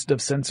super sensitive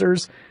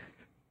sensors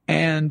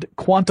and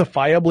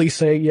quantifiably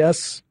say,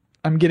 yes,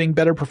 I'm getting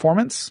better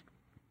performance,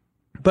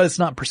 but it's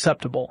not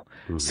perceptible.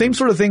 Mm-hmm. Same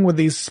sort of thing with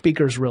these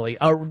speakers, really.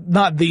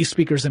 Not these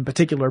speakers in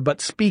particular,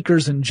 but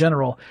speakers in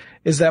general,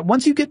 is that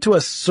once you get to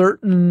a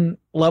certain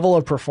level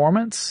of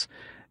performance,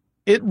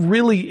 it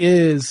really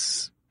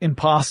is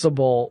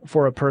impossible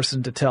for a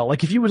person to tell.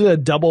 Like, if you did a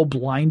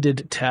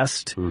double-blinded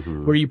test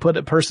where you put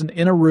a person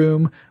in a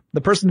room,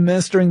 the person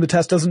administering the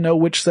test doesn't know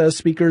which set of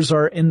speakers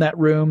are in that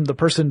room. The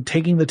person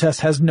taking the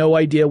test has no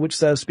idea which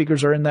set of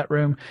speakers are in that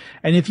room.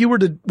 And if you were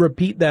to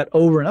repeat that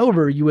over and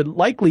over, you would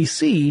likely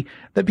see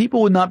that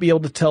people would not be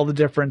able to tell the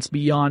difference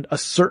beyond a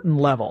certain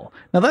level.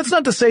 Now, that's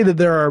not to say that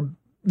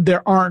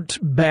there aren't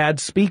bad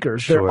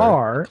speakers. There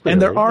are, clearly,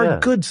 and there are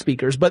good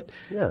speakers, but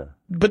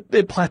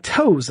it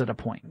plateaus at a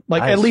point,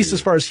 like at least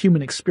as far as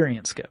human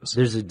experience goes.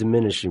 There's a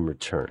diminishing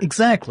return.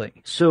 Exactly.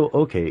 So,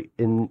 okay,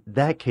 in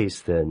that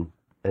case then,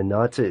 and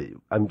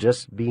I'm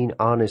just being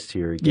honest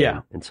here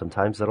again, and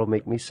sometimes that'll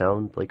make me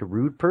sound like a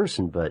rude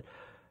person, but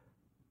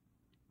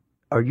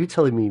are you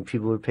telling me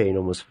people are paying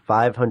almost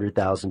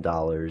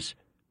 $500,000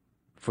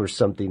 for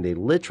something they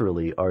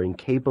literally are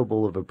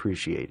incapable of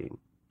appreciating?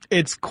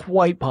 It's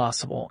quite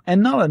possible,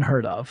 and not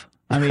unheard of.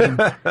 I mean,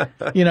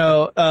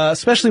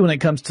 especially when it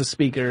comes to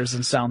speakers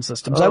and sound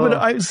systems.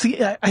 I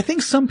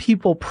think some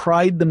people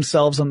pride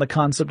themselves on the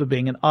concept of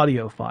being an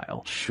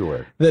audiophile.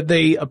 Sure. That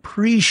they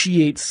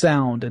appreciate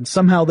sound, and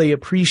somehow they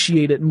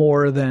appreciate it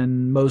more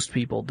than most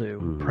people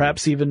do.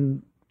 Perhaps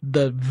even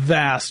the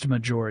vast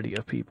majority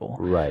of people.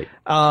 Right.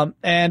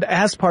 And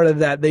as part of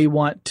that, they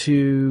want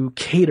to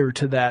cater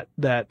to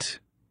that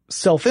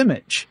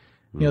self-image.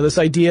 This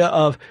idea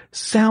of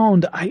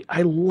sound,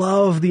 I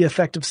love the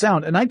effect of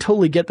sound. And I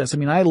totally get this. I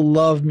mean, I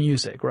love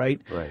music,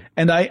 right? Right.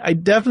 And I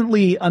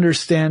definitely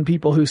understand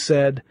people who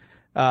said,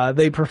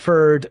 they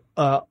preferred,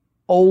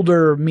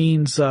 older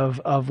means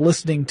of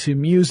listening to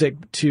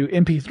music to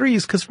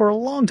MP3s, because for a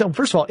long time,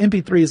 first of all,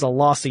 MP3 is a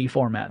lossy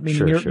format,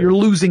 meaning you're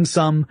losing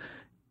some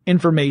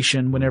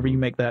information whenever you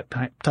make that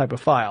type of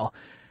file.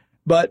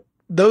 But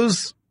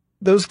those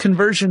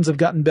conversions have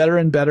gotten better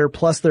and better,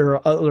 plus there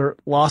are other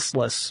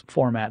lossless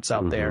formats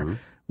out there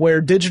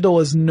where digital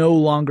is no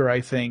longer,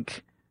 I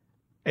think,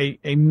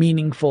 a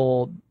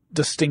meaningful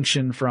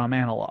distinction from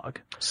analog.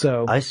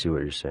 So I see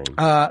what you're saying.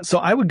 So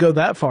I would go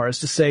that far as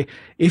to say,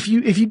 if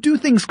you do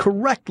things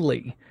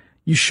correctly,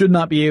 you should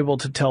not be able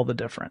to tell the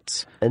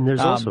difference. And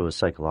there's also a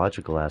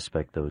psychological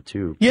aspect though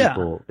too.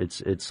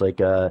 It's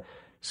like,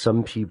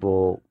 some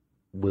people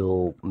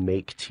will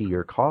make tea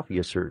or coffee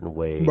a certain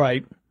way.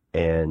 Right.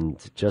 And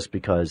just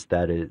because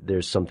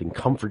there's something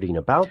comforting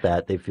about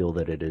that, they feel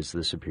that it is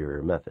the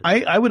superior method.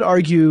 I would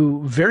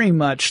argue very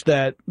much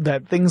that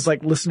things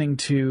like listening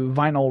to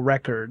vinyl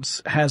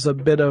records has a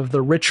bit of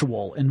the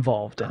ritual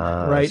involved in it,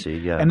 right? I see,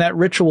 yeah. And that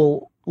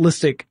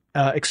ritualistic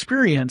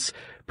experience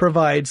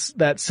provides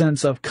that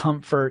sense of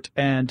comfort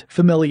and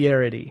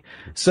familiarity.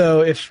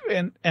 So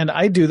and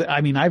I do that.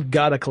 I mean, I've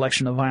got a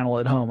collection of vinyl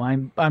at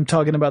home. I'm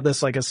talking about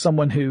this like as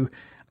someone who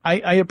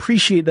I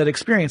appreciate that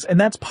experience, and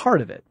that's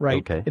part of it,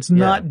 right? Okay. It's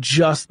not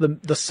just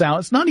the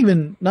sound. It's not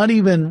even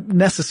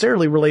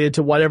necessarily related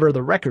to whatever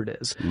the record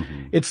is.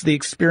 It's the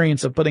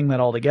experience of putting that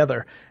all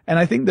together. And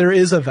I think there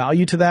is a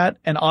value to that.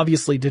 And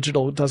obviously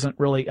digital doesn't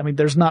really, I mean,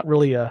 there's not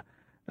really a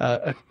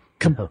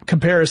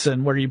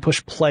comparison where you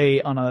push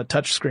play on a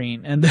touch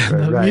screen and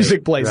then the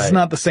music plays. It's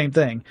not the same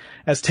thing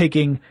as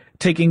taking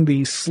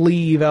the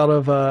sleeve out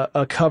of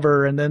a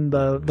cover and then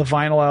the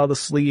vinyl out of the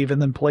sleeve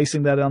and then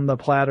placing that on the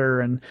platter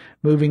and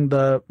moving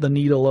the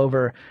needle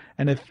over.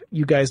 And if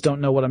you guys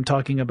don't know what I'm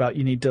talking about,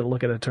 you need to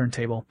look at a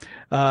turntable.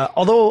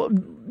 Although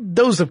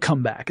those have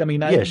come back. I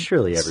mean,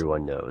 surely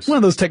everyone knows. One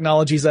of those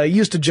technologies I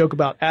used to joke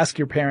about, ask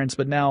your parents,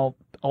 but now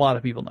a lot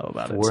of people know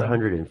about it.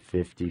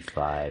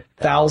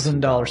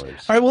 $455,000. All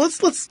right. Well,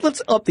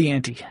 let's up the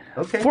ante.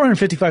 Okay.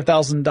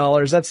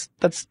 $455,000.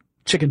 That's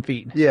chicken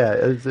feed. Yeah,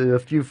 it's a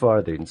few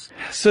farthings.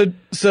 So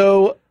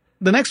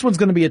the next one's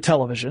going to be a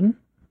television.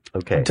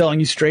 Okay. I'm telling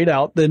you straight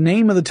out. The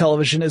name of the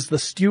television is the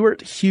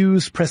Stuart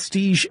Hughes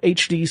Prestige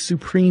HD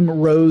Supreme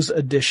Rose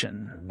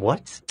Edition.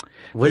 What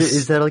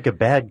is that, like a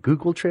bad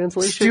Google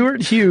translation?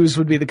 Stuart Hughes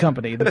would be the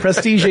company. The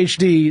Prestige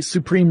HD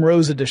Supreme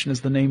Rose Edition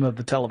is the name of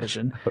the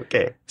television.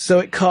 Okay. So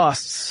it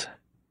costs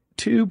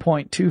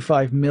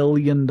 $2.25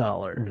 million.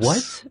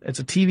 What? It's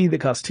a TV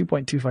that costs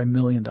 $2.25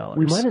 million.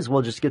 We might as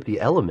well just get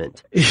the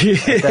Element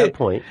at that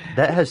point.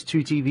 That has 2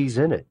 TVs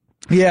in it.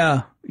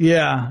 Yeah,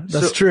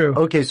 that's true.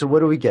 Okay, so what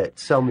do we get?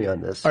 Sell me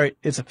on this. All right,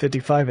 it's a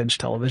 55-inch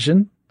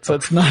television. So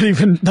it's not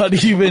even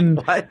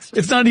what?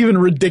 It's not even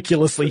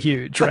ridiculously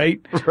huge,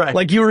 right? Right.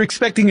 Like you were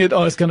expecting it,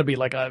 it's going to be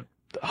like a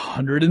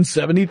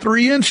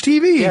 173-inch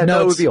TV. Yeah,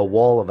 no, it would be a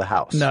wall of a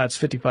house. No, it's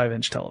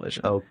 55-inch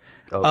television. Oh,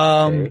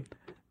 okay.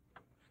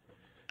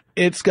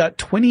 it's got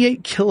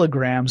 28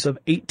 kilograms of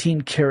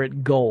 18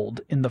 karat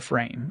gold in the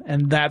frame.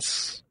 And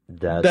that's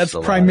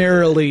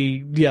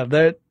primarily,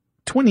 that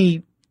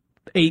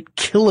 28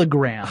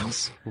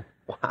 kilograms.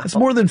 Wow. It's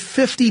more than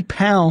 50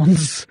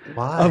 pounds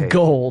of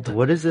gold.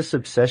 What is this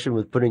obsession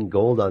with putting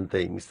gold on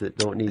things that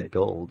don't need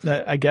gold?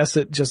 I guess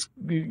it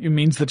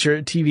means that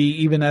your TV,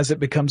 even as it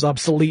becomes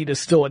obsolete, is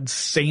still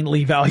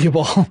insanely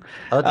valuable.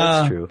 Oh,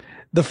 that's true.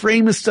 The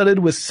frame is studded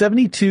with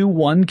 72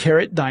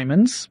 1-carat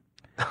diamonds.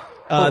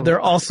 There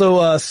are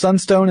also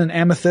sunstone and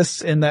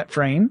amethysts in that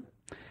frame.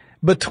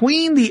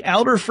 Between the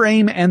outer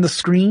frame and the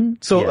screen,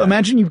 so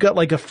imagine you've got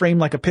like a frame,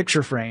 like a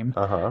picture frame.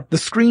 The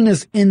screen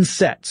is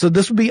inset, so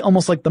this would be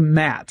almost like the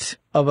mat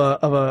of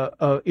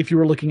a if you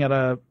were looking at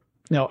a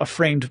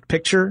framed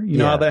picture. You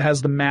know how that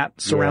has the mat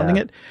surrounding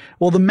it.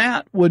 Well, the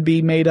mat would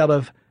be made out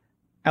of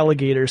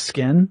alligator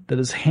skin that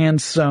is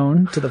hand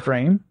sewn to the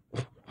frame.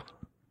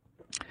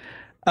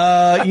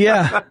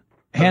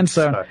 Hand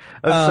sewn.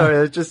 I'm sorry.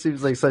 That just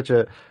seems like such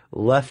a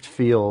left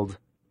field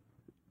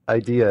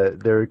idea.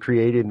 They're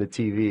creating the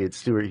TV at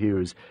Stuart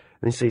Hughes,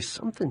 and they say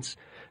something's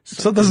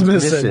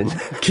missing.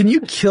 Can you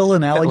kill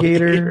an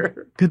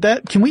alligator?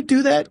 Can we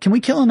do that? Can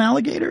we kill an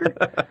alligator?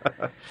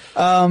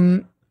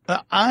 My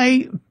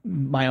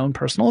own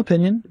personal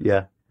opinion.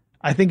 Yeah.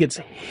 I think it's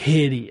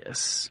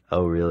hideous.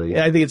 Oh, really?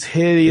 Yeah, I think it's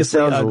hideous. It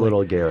sounds a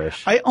little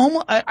garish.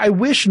 I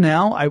wish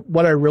now,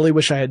 what I really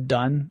wish I had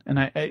done,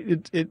 and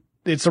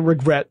it's a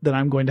regret that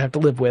I'm going to have to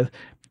live with.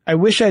 I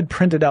wish I had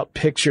printed out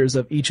pictures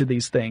of each of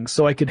these things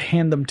so I could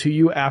hand them to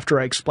you after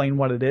I explain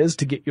what it is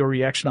to get your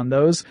reaction on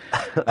those.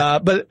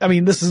 But I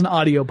mean, this is an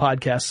audio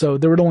podcast, so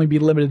there would only be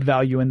limited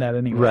value in that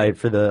anyway. Right,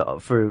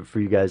 for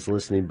you guys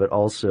listening, but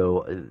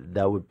also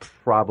that would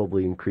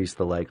probably increase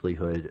the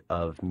likelihood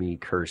of me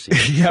cursing.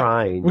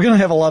 Trying. We're going to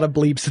have a lot of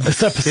bleeps in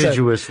this episode.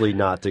 Assiduously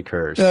not to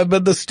curse.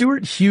 But the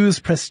Stuart Hughes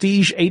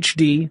Prestige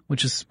HD,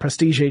 which is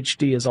Prestige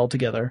HD is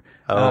altogether.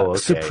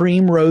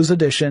 Supreme Rose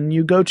Edition.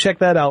 You go check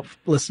that out,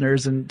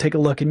 listeners, and take a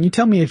look, and you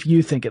tell me if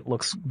you think it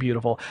looks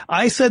beautiful.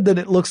 I said that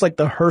it looks like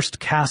the Hearst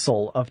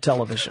Castle of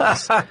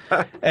televisions.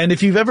 And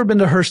if you've ever been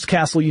to Hearst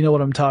Castle, you know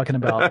what I'm talking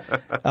about.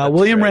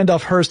 William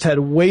Randolph Hearst had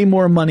way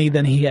more money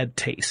than he had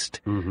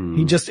taste.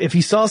 He if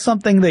he saw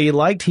something that he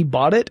liked, he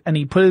bought it, and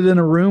he put it in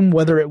a room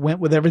whether it went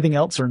with everything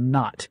else or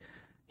not.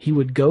 He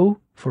would go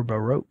for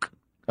Baroque.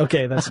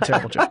 Okay, that's a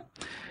terrible joke.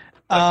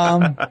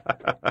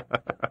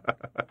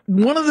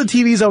 One of the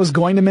TVs I was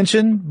going to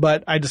mention,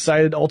 but I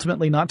decided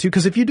ultimately not to,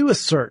 because if you do a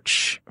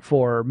search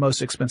for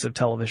most expensive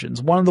televisions,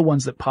 one of the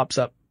ones that pops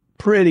up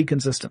pretty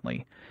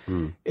consistently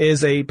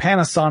is a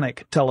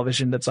Panasonic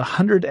television that's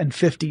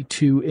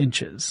 152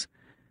 inches.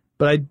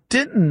 But I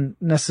didn't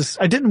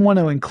want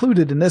to include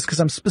it in this because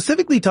I'm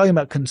specifically talking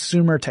about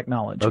consumer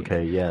technology.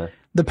 Okay, yeah.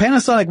 The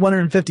Panasonic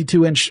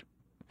 152-inch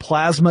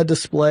plasma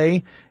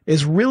display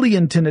is really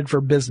intended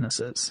for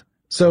businesses.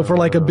 So for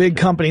like a big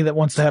company that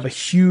wants to have a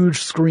huge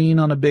screen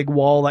on a big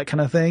wall, that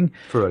kind of thing.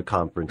 For a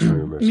conference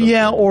room or something.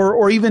 Yeah,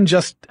 or even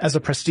just as a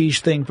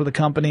prestige thing for the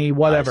company,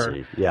 whatever. I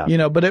see. Yeah. You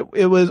know, but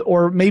it was,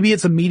 or maybe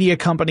it's a media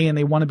company and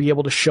they want to be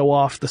able to show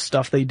off the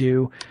stuff they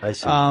do. I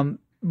see.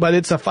 But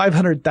it's a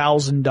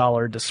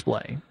 $500,000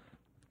 display.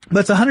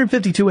 That's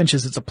 152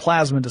 inches. It's a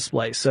plasma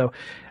display. So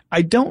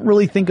I don't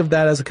really think of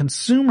that as a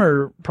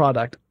consumer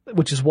product,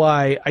 which is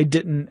why I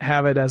didn't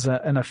have it as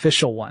an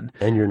official one.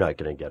 And you're not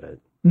going to get it.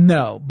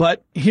 No,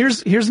 but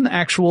here's an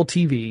actual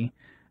TV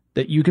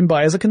that you can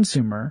buy as a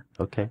consumer.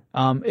 Okay.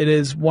 It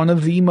is one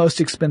of the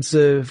most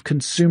expensive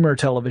consumer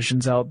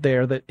televisions out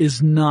there that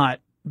is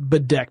not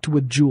bedecked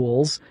with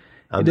jewels.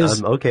 I'm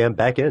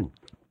back in.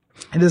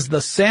 It is the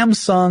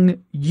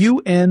Samsung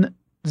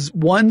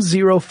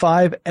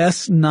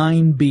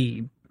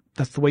UN105S9B.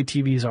 That's the way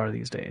TVs are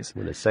these days.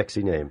 What a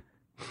sexy name.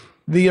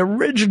 The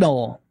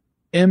original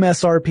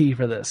MSRP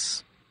for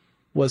this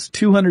was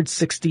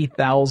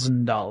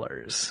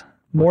 $260,000.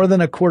 More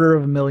than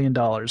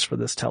 $250,000 for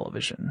this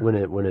television. When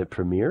it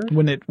premiered?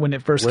 When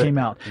it first came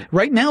out.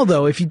 Right now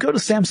though, if you go to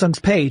Samsung's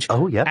page,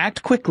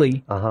 act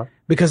quickly,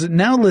 because it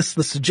now lists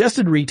the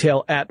suggested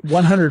retail at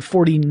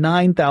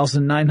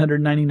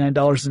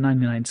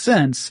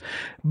 $149,999.99,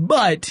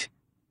 but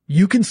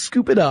you can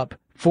scoop it up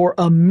for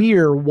a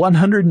mere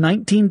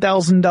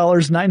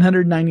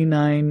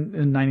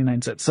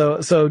 $119,999.99.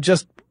 So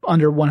just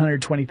under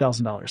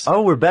 $120,000.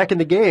 Oh, we're back in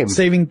the game.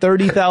 Saving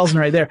 $30,000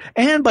 right there.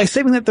 And by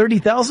saving that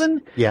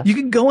 $30,000, you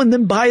can go and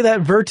then buy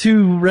that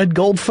Vertu red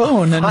gold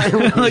phone and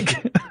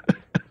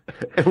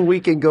and we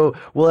can go,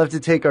 we'll have to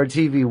take our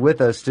TV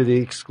with us to the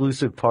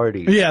exclusive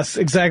party. Yes,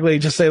 exactly.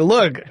 Just say,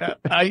 look,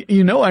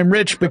 I'm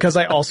rich because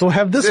I also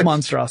have this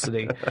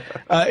monstrosity.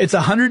 It's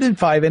a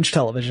 105-inch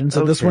television,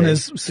 so this one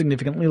is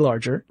significantly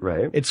larger.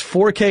 Right. It's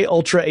 4K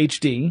Ultra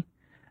HD.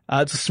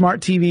 It's a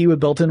smart TV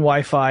with built-in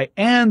Wi-Fi,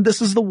 and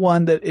this is the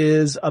one that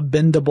is a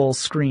bendable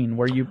screen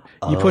where you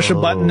push a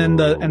button and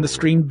the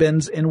screen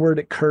bends inward,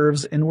 it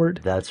curves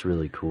inward. That's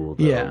really cool,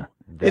 though. Yeah.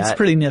 It's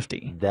pretty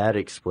nifty. That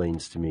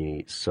explains to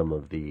me some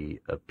of the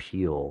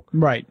appeal.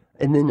 Right.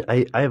 And then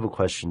I have a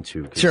question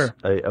too. Sure.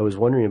 I was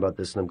wondering about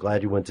this, and I'm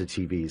glad you went to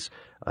TVs.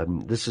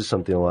 This is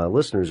something a lot of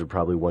listeners are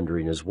probably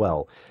wondering as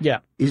well. Yeah.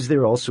 Is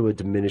there also a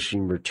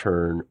diminishing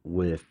return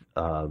with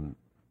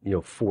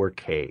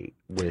 4K,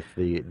 with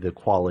the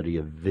quality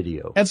of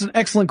video? That's an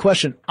excellent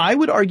question. I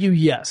would argue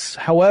yes.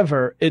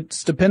 However,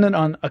 it's dependent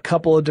on a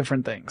couple of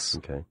different things.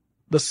 Okay.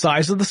 The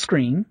size of the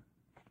screen,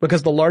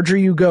 because the larger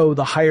you go,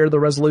 the higher the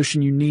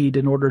resolution you need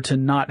in order to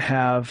not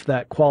have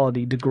that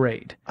quality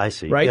degrade. I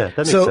see. Right? Yeah, that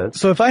makes sense.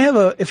 So if I have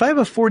a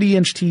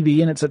 40-inch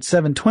TV and it's at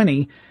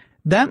 720,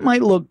 that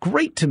might look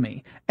great to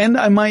me. And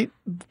I might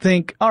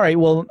think, all right,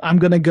 well, I'm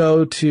going to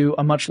go to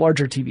a much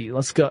larger TV.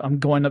 I'm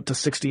going up to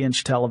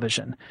 60-inch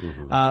television.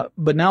 Mm-hmm.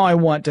 But now I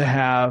want to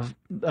have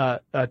a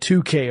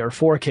 2K or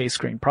 4K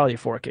screen, probably a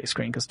 4K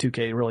screen because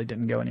 2K really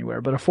didn't go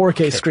anywhere, but a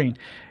 4K screen.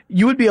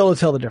 You would be able to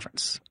tell the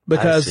difference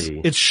because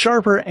it's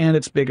sharper and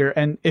it's bigger.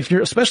 And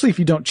especially if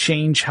you don't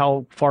change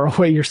how far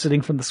away you're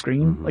sitting from the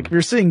screen, like if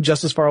you're sitting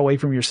just as far away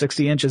from your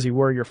 60-inch as you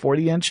were your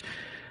 40-inch,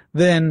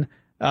 then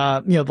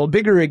the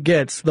bigger it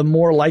gets, the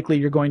more likely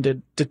you're going to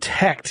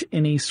detect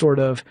any sort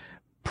of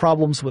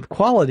problems with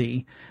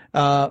quality.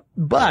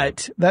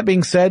 But that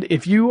being said,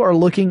 if you are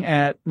looking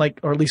at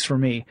or at least for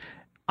me,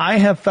 I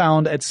have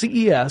found at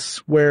CES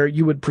where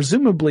you would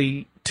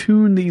presumably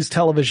tune these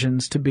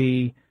televisions to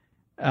be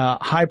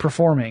high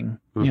performing,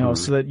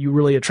 so that you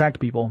really attract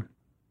people.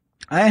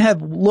 I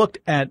have looked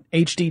at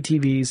HD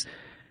TVs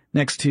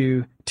next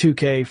to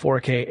 2K,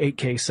 4K,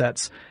 8K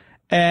sets.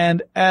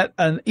 And at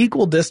an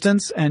equal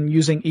distance and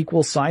using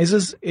equal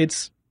sizes,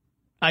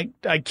 I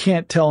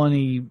can't tell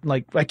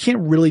I can't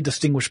really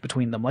distinguish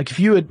between them. Like if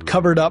you had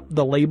covered up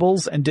the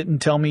labels and didn't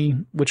tell me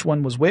which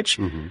one was which,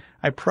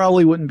 I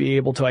probably wouldn't be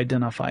able to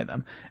identify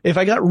them. If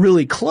I got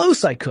really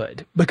close, I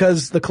could,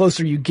 because the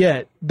closer you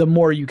get, the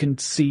more you can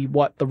see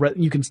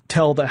you can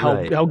tell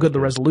how good the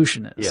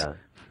resolution is. Yeah.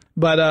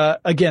 But,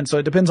 again, so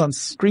it depends on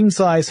screen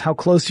size, how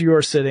close you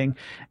are sitting,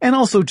 and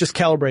also just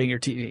calibrating your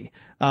TV.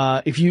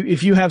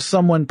 If you have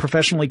someone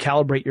professionally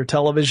calibrate your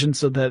television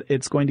so that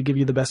it's going to give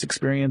you the best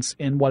experience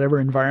in whatever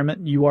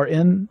environment you are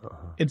in,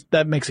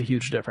 that makes a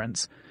huge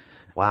difference.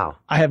 Wow.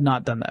 I have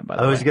not done that, by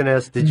the way. I was going to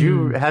ask, did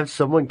you have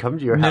someone come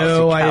to your house?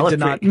 No, I did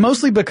not.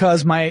 Mostly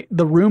because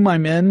the room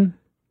I'm in,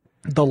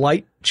 the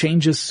light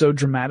changes so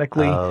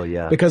dramatically. Oh,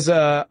 yeah. Because,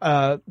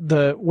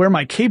 where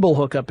my cable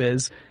hookup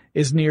is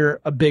near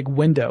a big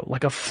window,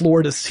 like a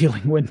floor to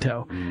ceiling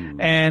window.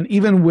 And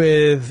even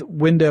with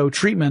window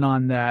treatment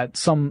on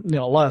that, a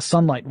lot of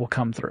sunlight will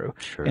come through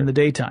in the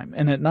daytime,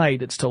 and at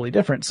night it's totally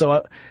different.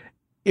 So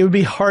it would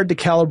be hard to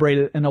calibrate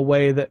it in a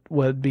way that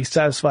would be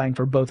satisfying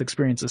for both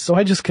experiences. So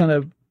I just kind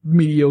of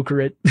mediocre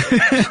it.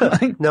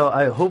 No,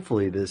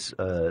 hopefully this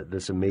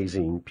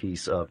amazing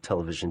piece of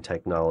television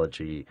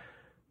technology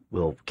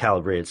will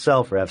calibrate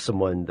itself, or have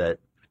someone that,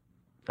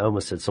 I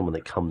almost said someone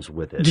that comes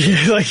with it.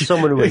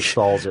 Someone who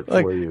installs it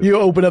for you. You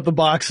open up the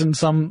box and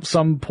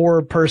some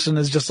poor person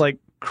is just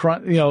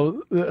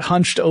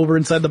hunched over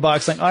inside the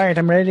box saying, all right,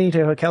 I'm ready to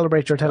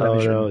calibrate your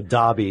television. Oh no,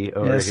 Dobby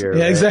over here.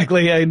 Yeah, right?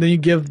 Exactly. And then you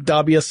give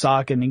Dobby a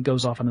sock and he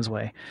goes off on his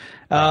way.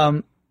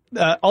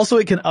 Also,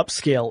 it can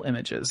upscale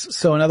images.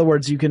 So in other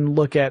words, you can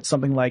look at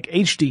something like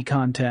HD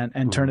content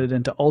and turn it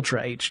into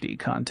Ultra HD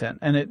content.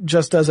 And it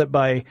just does it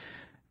by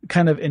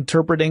kind of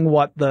interpreting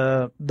what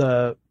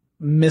the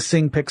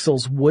missing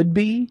pixels would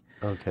be.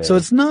 Okay. So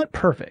it's not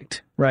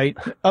perfect, right?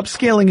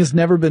 Upscaling has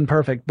never been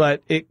perfect,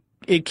 but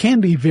it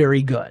can be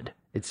very good.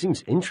 It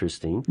seems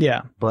interesting.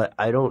 Yeah. But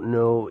I don't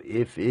know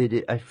if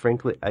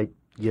frankly,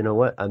 you know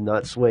what? I'm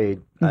not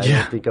swayed. I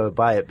don't think I would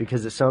buy it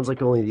because it sounds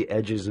like only the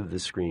edges of the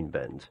screen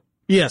bend.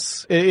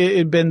 Yes.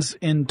 It bends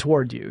in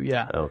toward you.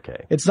 Yeah.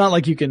 Okay. It's not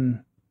like you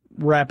can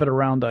wrap it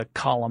around a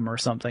column or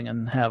something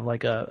and have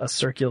like a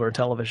circular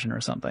television or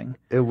something.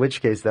 In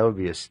which case that would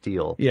be a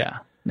steal. Yeah.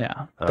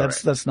 Yeah.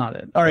 That's not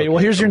it. All right. Well,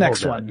 here's your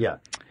next one. Yeah.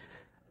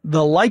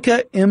 The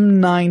Leica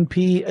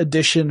M9P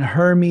edition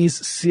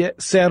Hermes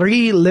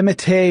Série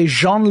Limitée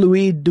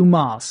Jean-Louis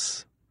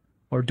Dumas,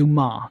 or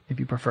Dumas if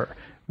you prefer.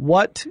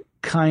 What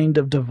kind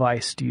of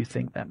device do you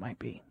think that might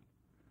be?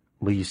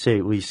 Will you say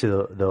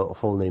the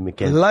whole name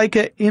again?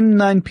 Leica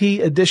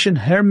M9P edition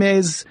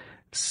Hermes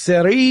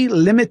Série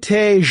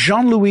Limitée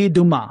Jean-Louis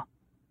Dumas.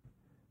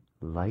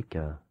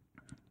 Leica.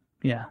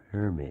 Yeah.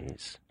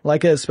 Hermes.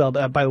 Leica is spelled,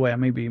 by the way, I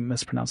may be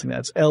mispronouncing that.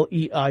 It's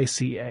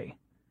Leica.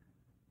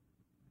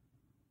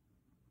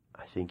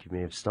 I think you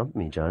may have stumped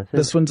me, Jonathan.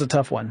 This one's a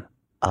tough one.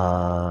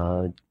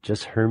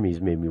 Just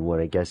Hermes made me want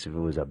to guess if it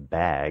was a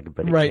bag,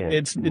 but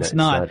it's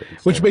not.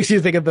 Which makes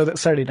you think of the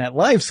Saturday Night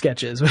Live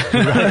sketches.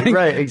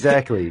 right,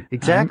 exactly.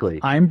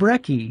 I'm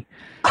Brecky.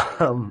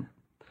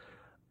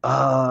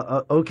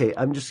 Okay,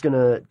 I'm just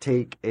gonna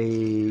take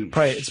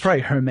it's probably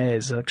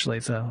Hermes,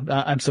 actually, so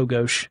I'm so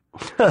gauche.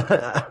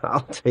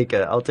 I'll take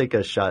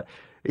a shot.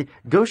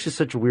 Gauche is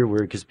such a weird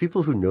word because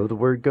people who know the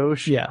word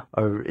gauche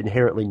are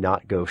inherently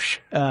not gauche.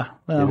 Well,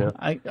 you know?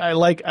 I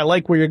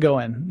like where you're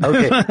going.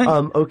 Okay.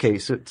 Okay.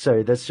 So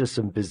sorry, that's just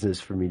some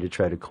business for me to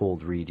try to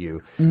cold read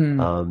you.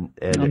 And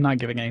I'm not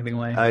giving anything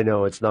away. I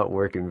know it's not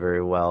working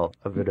very well.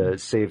 I'm gonna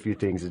say a few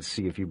things and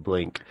see if you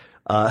blink.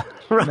 No,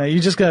 you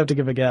just gotta have to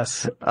give a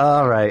guess.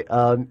 All right.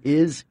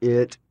 Is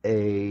it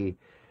a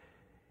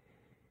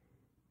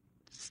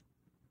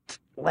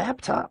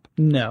laptop?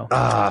 No.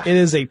 It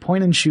is a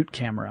point and shoot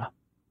camera.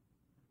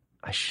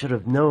 I should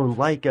have known.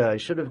 Leica. I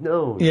should have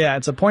known. Yeah,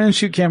 it's a point and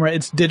shoot camera.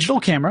 It's digital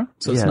camera,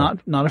 so it's not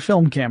a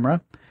film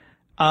camera.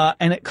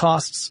 And it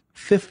costs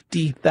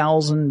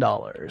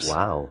 $50,000.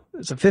 Wow.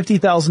 It's a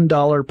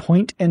 $50,000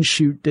 point and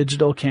shoot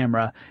digital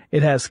camera.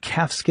 It has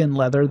calfskin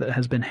leather that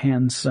has been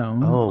hand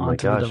sewn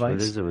onto the device.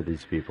 What is it with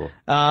these people?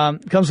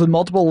 It comes with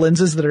multiple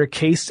lenses that are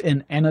cased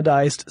in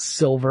anodized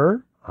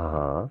silver.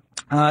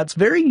 It's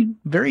very,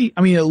 very,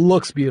 I mean, it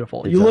looks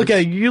beautiful. You look at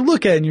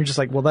it and you're just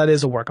like, well, that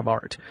is a work of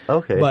art.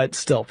 Okay. But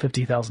still,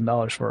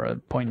 $50,000 for a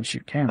point and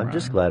shoot camera. I'm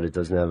just glad it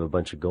doesn't have a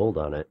bunch of gold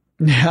on it.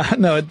 Yeah,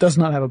 no, it does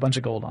not have a bunch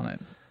of gold on it.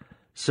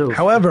 So,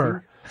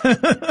 however,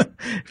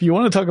 if you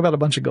want to talk about a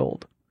bunch of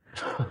gold,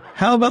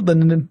 how about the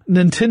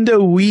Nintendo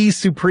Wii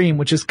Supreme,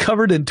 which is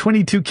covered in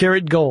 22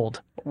 karat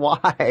gold?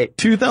 Why?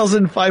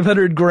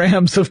 2,500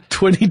 grams of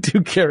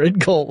 22 karat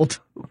gold.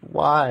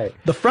 Why?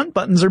 The front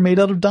buttons are made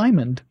out of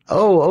diamond.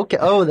 Oh, okay.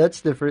 Oh,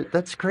 that's different.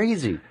 That's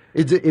crazy.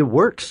 It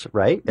works,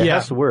 right? It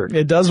has to work.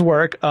 It does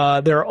work.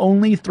 There are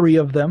only 3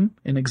 of them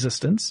in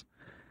existence.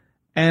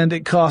 And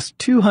it costs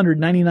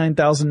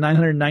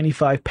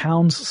 299,995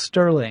 pounds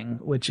sterling,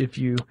 which if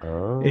you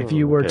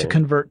were to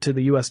convert to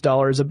the US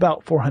dollar is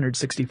about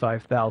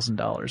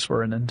 $465,000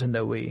 for a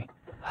Nintendo Wii.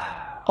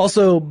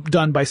 Also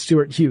done by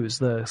Stuart Hughes,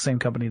 the same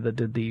company that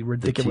did the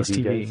ridiculous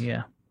TV.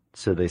 Yeah.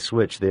 So they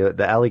switched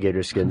the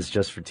alligator skins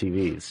just for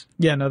TVs.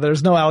 Yeah, no,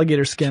 there's no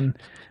alligator skin,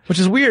 which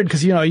is weird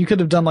because, you could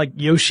have done like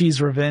Yoshi's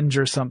Revenge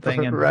or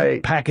something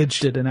and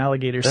packaged it in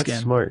alligator skin.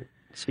 That's smart.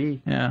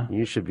 See? Yeah.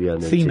 You should be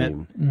on their Theme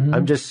team. it. Mm-hmm.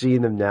 I'm just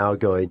seeing them now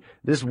going,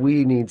 this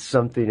Wii needs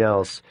something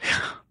else.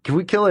 Can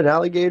we kill an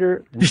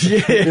alligator? We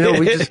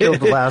just killed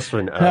the last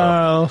one.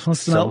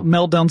 Let's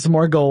melt down some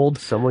more gold.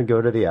 Someone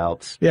go to the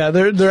Alps. Yeah,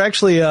 they're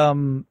actually,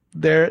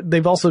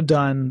 they've also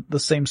done the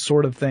same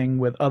sort of thing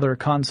with other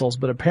consoles,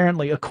 but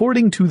apparently,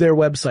 according to their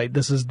website,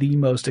 this is the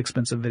most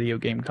expensive video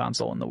game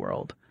console in the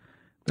world.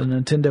 The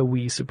Nintendo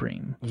Wii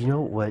Supreme. You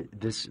know what?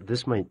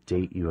 This might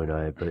date you and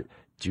I, but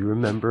do you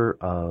remember,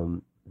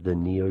 the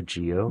Neo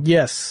Geo?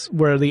 Yes,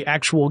 where the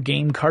actual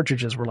game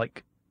cartridges were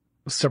like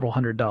several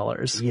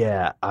 $100s.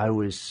 Yeah, I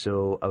was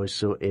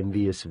so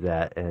envious of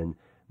that, and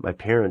my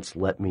parents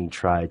let me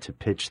try to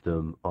pitch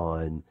them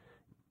on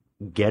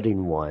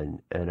getting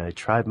one, and I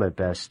tried my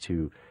best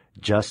to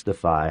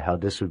justify how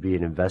this would be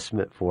an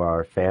investment for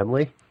our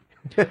family.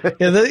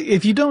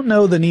 If you don't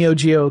know the Neo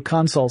Geo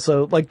console,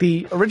 so like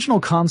the original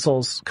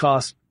consoles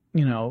cost,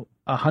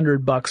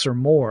 $100 or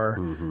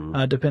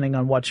more, depending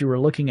on what you were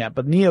looking at.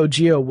 But Neo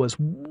Geo was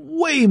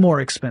way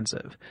more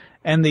expensive,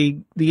 and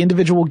the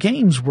individual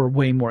games were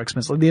way more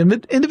expensive. The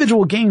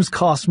individual games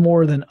cost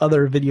more than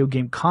other video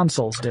game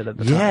consoles did at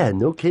the time. Yeah,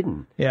 no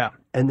kidding. Yeah,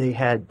 and they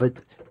had, but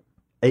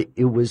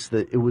it was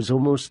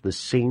almost the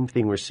same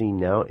thing we're seeing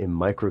now in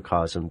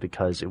Microcosm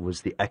because it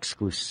was the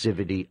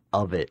exclusivity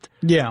of it.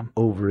 Yeah,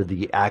 over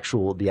the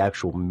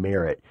actual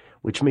merit,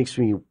 which makes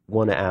me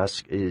want to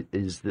ask: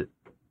 is that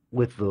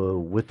with the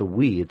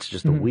Wii, it's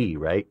just a Wii,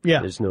 right?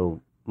 Yeah. There's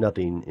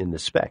nothing in the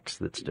specs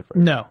that's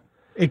different. No,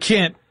 it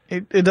can't.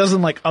 It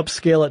doesn't like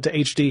upscale it to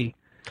HD.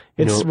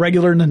 It's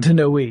regular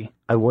Nintendo Wii.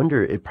 I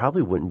wonder, it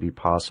probably wouldn't be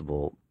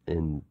possible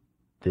in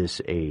this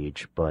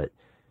age, but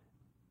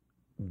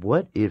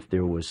what if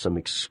there was some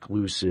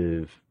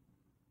exclusive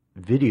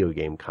video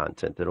game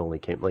content that only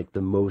came, like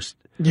the most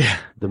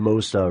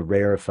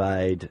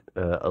rarefied,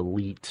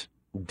 elite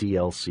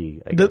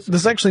DLC, I guess.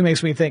 This actually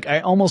makes me think. I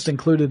almost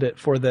included it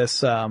for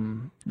this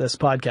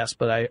podcast,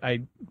 but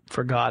I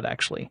forgot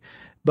actually.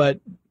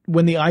 But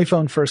when the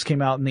iPhone first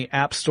came out and the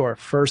App Store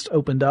first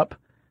opened up,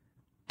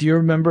 do you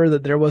remember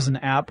that there was an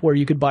app where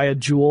you could buy a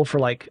Juul for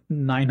like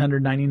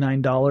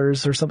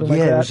 $999 or something like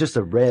that? Yeah, it was just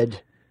a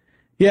red.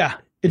 Yeah,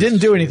 it didn't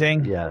do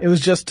anything. Yeah, it was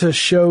just to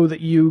show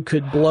that you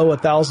could blow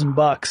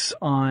 $1,000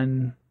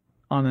 on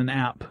an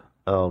app.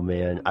 Oh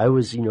man, I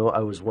was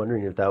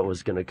wondering if that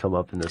was going to come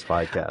up in this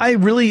podcast.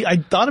 I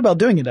thought about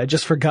doing it. I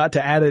just forgot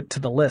to add it to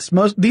the list.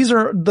 These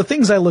are the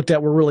things I looked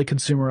at were really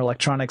consumer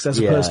electronics as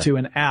opposed to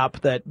an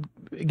app that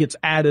gets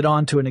added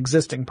onto an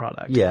existing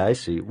product. Yeah, I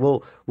see.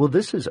 Well,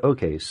 this is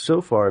okay.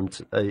 So far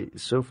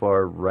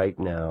right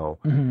now,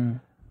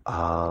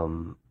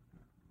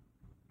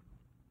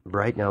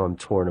 right now I'm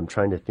torn. I'm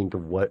trying to think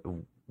of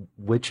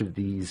which of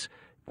these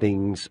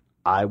things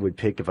I would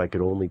pick if I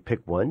could only pick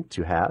one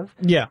to have.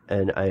 Yeah.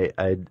 And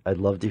I'd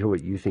love to hear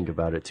what you think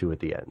about it too at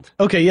the end.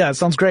 Okay, yeah, it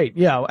sounds great.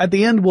 Yeah, at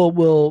the end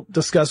we'll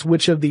discuss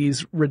which of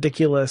these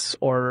ridiculous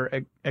or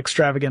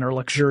extravagant or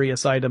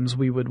luxurious items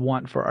we would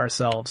want for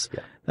ourselves. Yeah.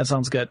 That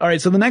sounds good. All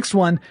right, so the next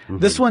one,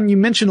 this one you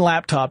mentioned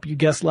laptop. You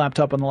guessed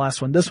laptop on the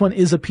last one. This one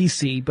is a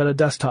PC, but a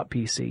desktop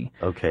PC.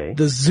 Okay.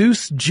 The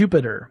Zeus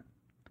Jupiter.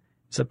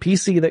 It's a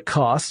PC that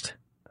cost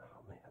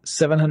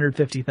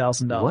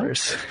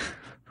 $750,000.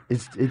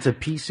 It's a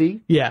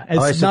PC? Yeah,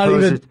 it's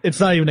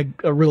not even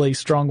a really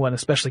strong one,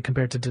 especially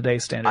compared to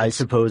today's standards. I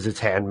suppose it's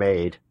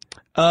handmade.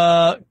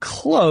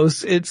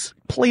 Close. It's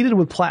plated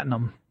with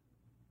platinum.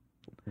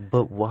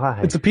 But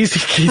why? It's a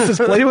PC case that's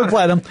plated with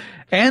platinum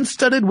and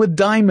studded with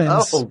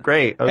diamonds. Oh,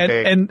 great.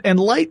 Okay. And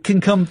light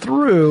can come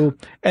through,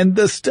 and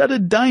the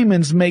studded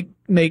diamonds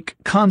make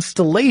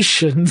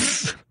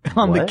constellations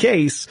on the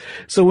case.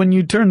 So when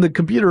you turn the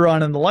computer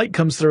on and the light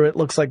comes through, it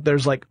looks like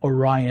there's like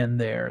Orion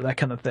there, that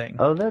kind of thing.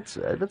 Oh, that's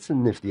a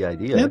nifty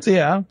idea.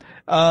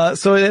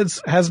 So it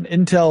has an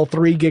Intel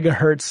 3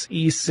 gigahertz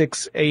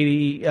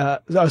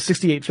E680,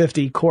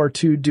 6850 Core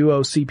 2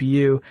 Duo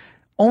CPU.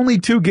 Only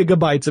 2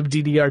 gigabytes of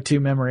DDR2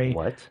 memory.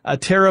 What? A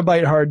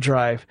terabyte hard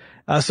drive.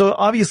 So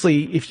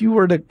obviously, if you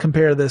were to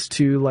compare this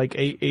to like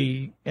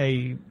even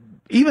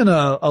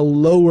a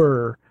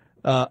lower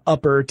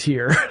upper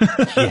tier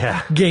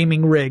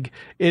gaming rig,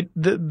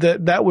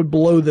 that would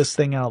blow this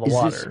thing out of the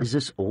water. Is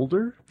this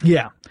older?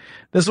 Yeah.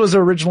 This was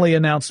originally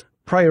announced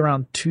probably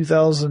around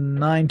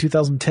 2009,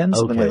 2010,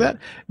 something like that.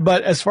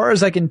 But as far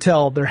as I can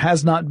tell, there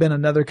has not been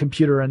another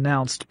computer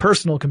announced,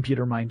 personal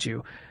computer, mind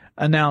you,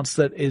 announced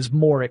that is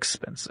more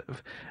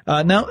expensive.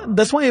 Now,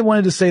 that's why I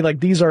wanted to say, like,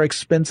 these are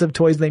expensive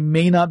toys. They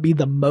may not be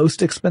the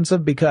most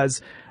expensive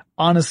because,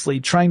 honestly,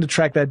 trying to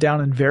track that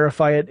down and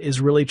verify it is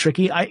really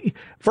tricky.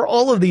 For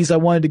all of these, I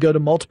wanted to go to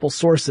multiple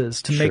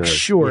sources to make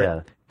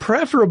sure,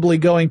 preferably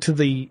going to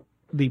the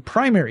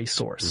primary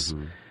source,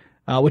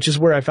 which is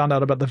where I found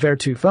out about the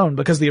Vertu phone,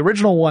 because the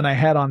original one I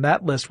had on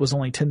that list was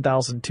only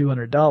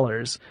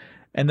 $10,200.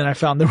 And then I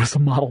found there was a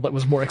model that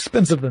was more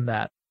expensive than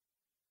that.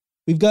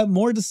 We've got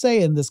more to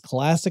say in this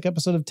classic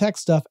episode of Tech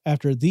Stuff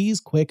after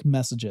these quick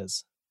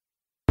messages.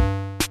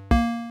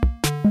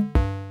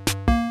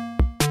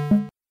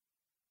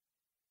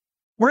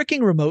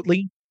 Working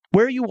remotely,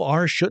 where you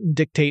are shouldn't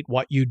dictate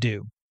what you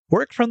do.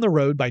 Work from the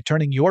road by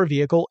turning your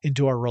vehicle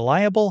into a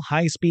reliable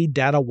high-speed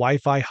data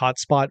Wi-Fi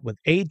hotspot with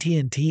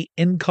AT&T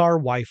in-car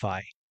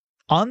Wi-Fi.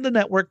 On the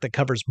network that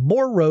covers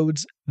more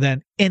roads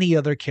than any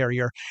other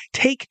carrier,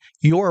 take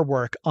your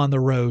work on the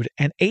road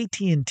and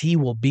AT&T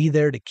will be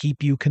there to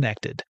keep you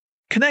connected.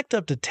 Connect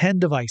up to 10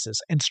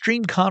 devices and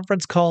stream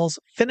conference calls,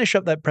 finish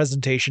up that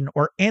presentation,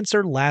 or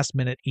answer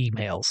last-minute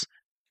emails.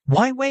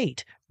 Why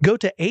wait? Go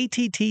to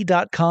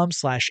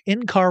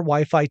att.com/in-car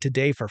Wi-Fi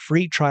today for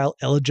free trial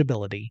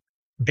eligibility.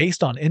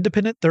 Based on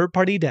independent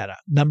third-party data,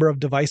 number of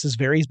devices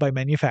varies by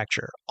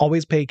manufacturer.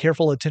 Always pay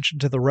careful attention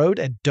to the road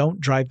and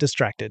don't drive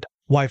distracted.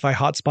 Wi-Fi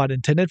hotspot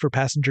intended for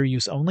passenger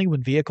use only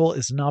when vehicle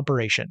is in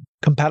operation.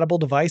 Compatible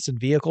device and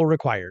vehicle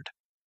required.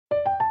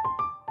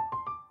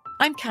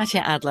 I'm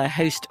Katya Adler,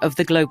 host of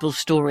The Global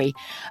Story.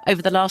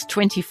 Over the last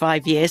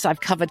 25 years,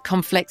 I've covered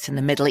conflicts in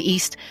the Middle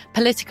East,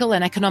 political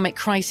and economic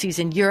crises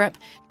in Europe,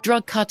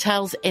 drug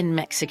cartels in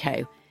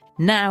Mexico.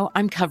 Now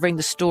I'm covering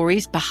the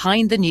stories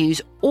behind the news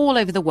all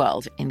over the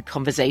world in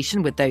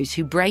conversation with those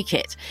who break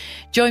it.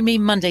 Join me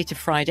Monday to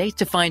Friday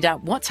to find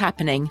out what's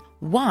happening,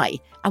 why,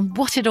 and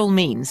what it all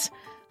means.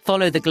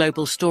 Follow The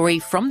Global Story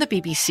from the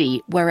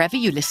BBC wherever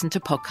you listen to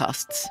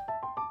podcasts.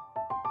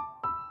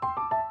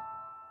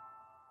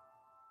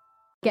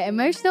 Get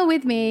emotional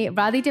with me,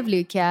 Radhi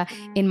Devlukia,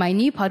 in my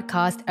new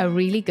podcast, A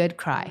Really Good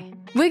Cry.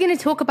 We're going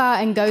to talk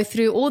about and go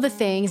through all the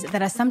things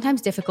that are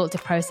sometimes difficult to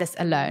process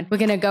alone. We're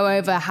going to go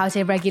over how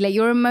to regulate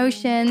your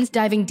emotions,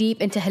 diving deep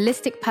into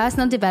holistic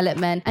personal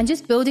development, and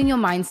just building your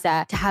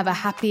mindset to have a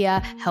happier,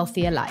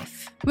 healthier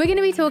life. We're going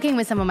to be talking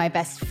with some of my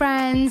best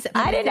friends.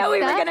 I didn't know we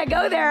were going to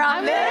go there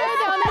on this.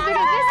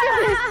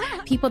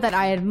 People that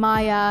I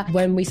admire.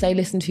 When we say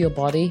listen to your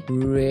body,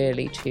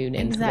 really tune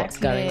into what's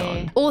going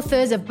on.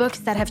 Authors of books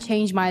that have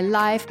changed my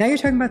life. Now you're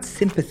talking about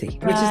sympathy,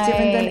 which is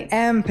different than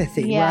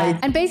empathy, right?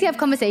 And basically have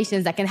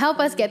conversations that can help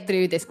us get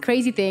through this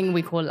crazy thing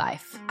we call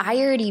life. I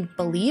already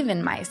believe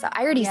in myself.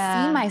 I already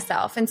see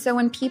myself. And so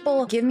when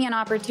people give me an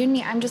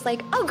opportunity, I'm just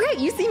like, oh, great,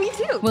 you see me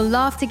too. We'll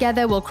laugh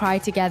together, we'll cry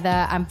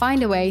together, and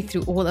find a way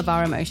through all of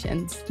our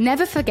emotions.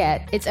 Never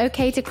forget, it's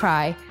okay to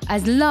cry,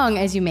 as long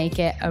as you make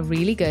it a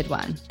really good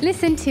one.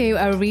 Listen to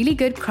A Really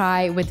Good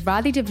Cry with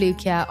Radhi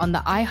Devlukia on the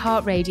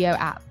iHeartRadio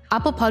app,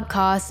 Apple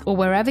Podcasts, or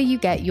wherever you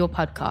get your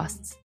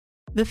podcasts.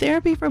 The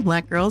Therapy for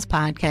Black Girls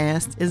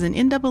podcast is an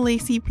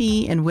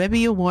NAACP and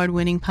Webby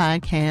Award-winning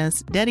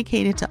podcast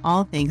dedicated to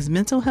all things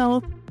mental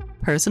health,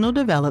 personal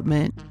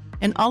development,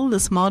 and all of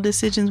the small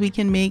decisions we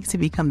can make to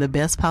become the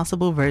best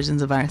possible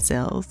versions of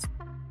ourselves.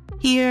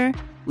 Here,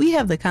 we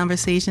have the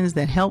conversations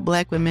that help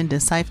Black women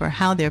decipher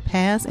how their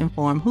past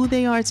inform who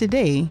they are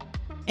today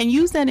and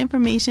use that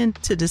information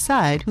to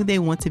decide who they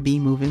want to be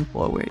moving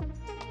forward.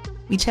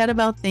 We chat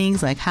about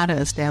things like how to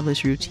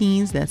establish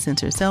routines that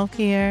center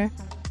self-care,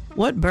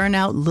 what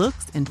burnout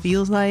looks and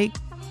feels like,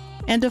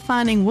 and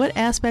defining what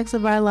aspects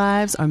of our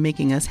lives are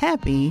making us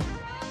happy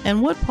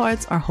and what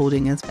parts are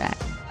holding us back.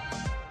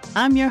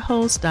 I'm your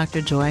host,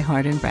 Dr. Joy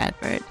Harden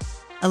Bradford,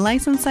 a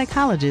licensed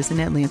psychologist in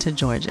Atlanta,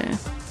 Georgia,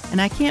 and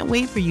I can't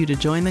wait for you to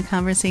join the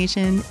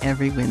conversation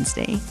every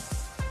Wednesday.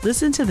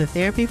 Listen to the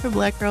Therapy for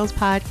Black Girls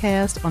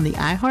podcast on the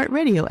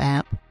iHeartRadio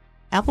app,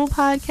 Apple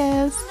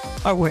Podcasts,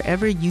 or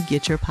wherever you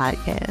get your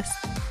podcasts.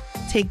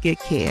 Take good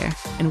care,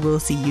 and we'll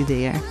see you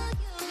there.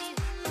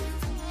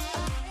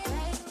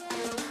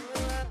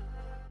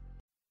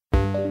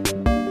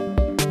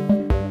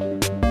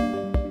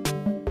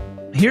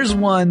 Here's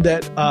one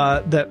that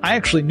I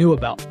actually knew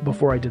about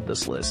before I did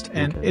this list,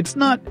 and it's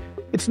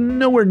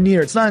nowhere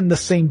near, it's not in the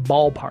same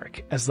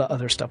ballpark as the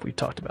other stuff we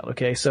talked about,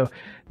 okay? So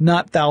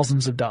not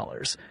thousands of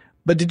dollars.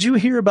 But did you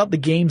hear about the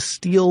game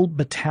Steel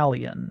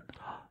Battalion?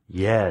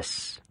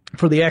 Yes.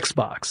 For the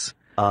Xbox.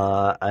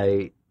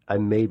 I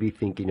may be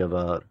thinking of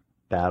a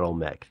battle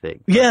mech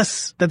thing.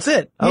 Yes, that's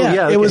it. Oh,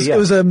 yeah. Okay, it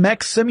was a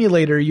mech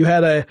simulator. You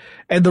had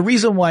and the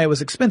reason why it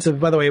was expensive,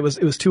 by the way, it was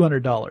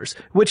 $200,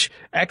 which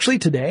actually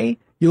today,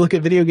 you look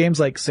at video games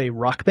like, say,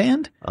 Rock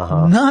Band,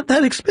 not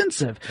that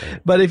expensive.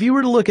 Right. But if you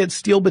were to look at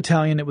Steel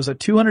Battalion, it was a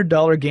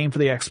 $200 game for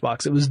the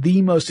Xbox. It was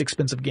the most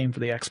expensive game for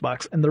the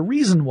Xbox. And the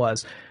reason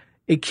was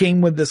it came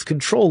with this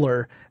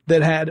controller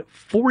that had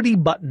 40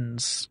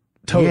 buttons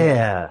total.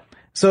 Yeah.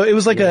 So it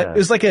was like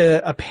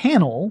a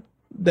panel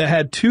that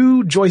had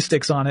 2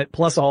 joysticks on it,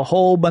 plus a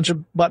whole bunch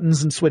of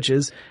buttons and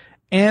switches,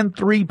 and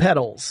 3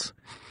 pedals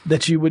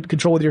that you would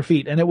control with your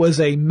feet. And it was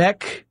a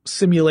mech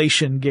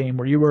simulation game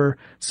where you were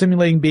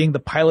simulating being the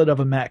pilot of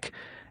a mech.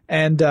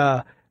 And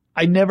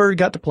I never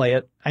got to play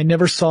it. I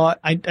never saw it.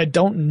 I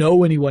don't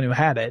know anyone who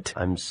had it.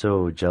 I'm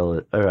so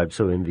jealous, or I'm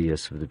so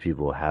envious of the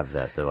people who have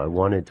that, though. I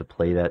wanted to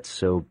play that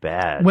so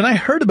bad. When I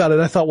heard about it,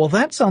 I thought, well,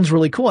 that sounds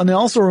really cool. And it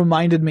also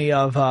reminded me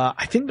of,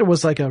 I think there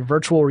was like a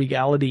virtual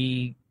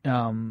reality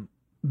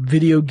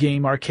video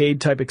game arcade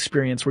type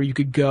experience where you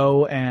could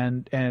go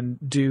and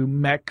do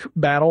mech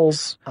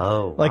battles.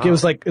 Oh, like wow. it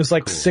was like cool.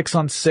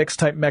 6-on-6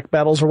 type mech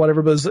battles or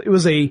whatever, but it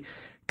was a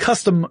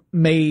custom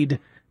made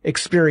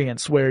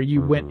experience where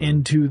you went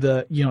into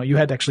you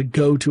had to actually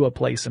go to a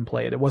place and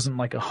play it. It wasn't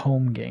like a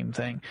home game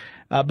thing.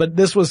 But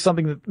this was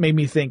something that made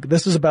me think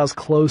this is about as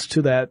close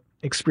to that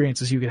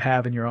experience as you could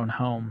have in your own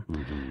home.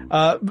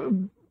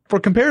 Mm-hmm. For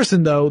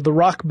comparison, though, the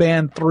Rock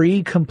Band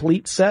 3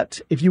 complete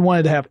set, if you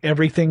wanted to have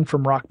everything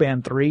from Rock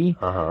Band 3,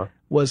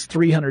 was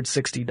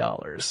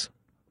 $360.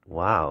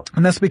 Wow.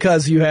 And that's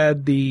because you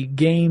had the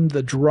game,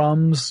 the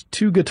drums,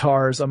 2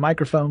 guitars, a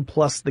microphone,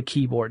 plus the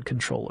keyboard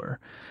controller.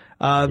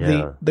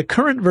 The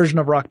current version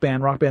of Rock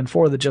Band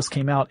 4 that just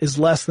came out, is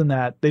less than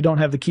that. They don't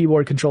have the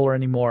keyboard controller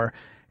anymore.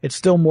 It's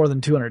still more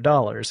than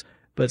 $200,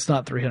 but it's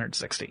not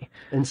 $360.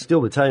 And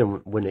Steel Battalion,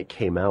 when it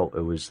came out,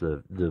 it was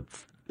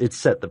it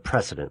set the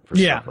precedent for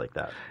stuff like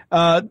that.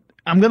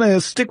 I'm going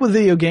to stick with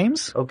video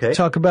games. Okay.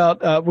 Talk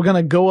about, we're going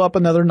to go up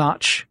another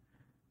notch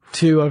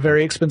to a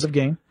very expensive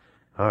game.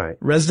 All right.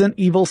 Resident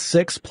Evil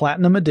 6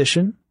 Platinum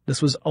Edition. This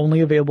was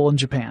only available in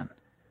Japan.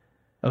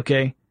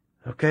 Okay.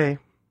 Okay.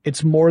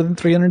 It's more than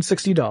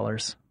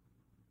 $360.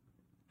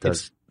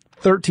 It's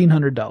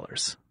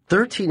 $1,300.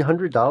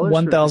 $1,300?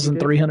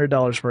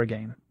 $1,300 for a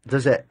game.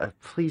 Does it?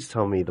 Please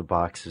tell me the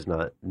box is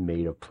not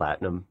made of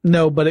platinum.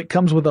 No, but it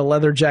comes with a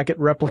leather jacket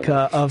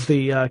replica of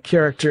the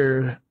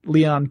character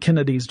Leon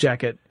Kennedy's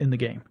jacket in the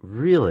game.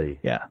 Really?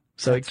 Yeah.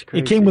 So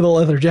it came with a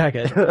leather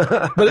jacket.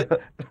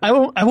 But I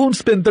won't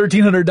spend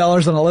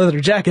 $1,300 on a leather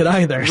jacket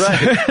either.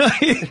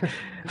 Right.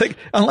 Like,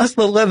 unless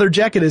the leather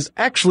jacket is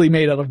actually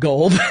made out of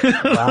gold.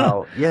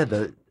 Wow.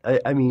 Yeah.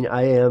 I mean,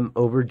 I am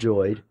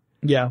overjoyed.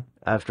 Yeah.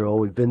 After all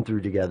we've been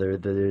through together,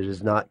 that it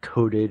is not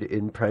coated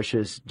in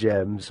precious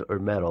gems or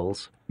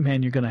metals.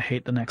 Man, you're going to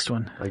hate the next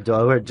one. Like,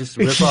 just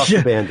rip off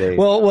the Band-Aid.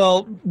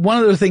 Well, one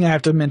other thing I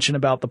have to mention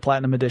about the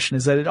Platinum Edition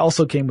is that it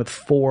also came with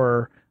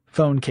 4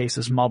 phone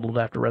cases modeled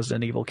after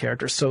Resident Evil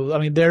characters. So, I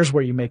mean, there's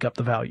where you make up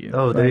the value.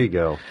 Oh, right? There you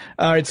go.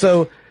 All right,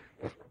 so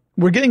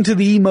we're getting to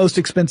the most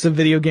expensive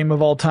video game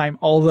of all time,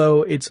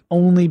 although it's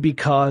only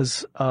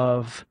because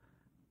of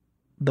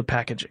the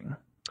packaging.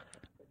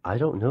 I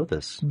don't know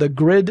this. The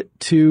Grid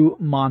 2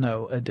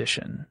 Mono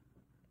Edition.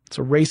 It's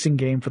a racing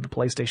game for the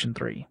PlayStation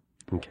 3.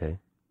 Okay.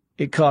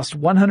 It cost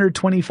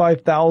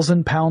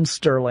 £125,000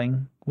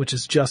 sterling, which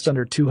is just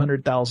under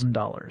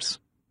 $200,000.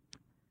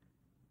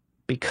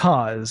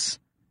 Because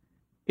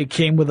it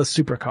came with a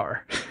supercar.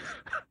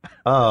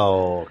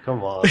 Oh,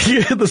 come on.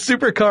 The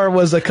supercar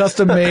was a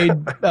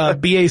custom-made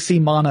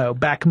BAC mono,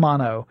 back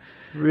mono.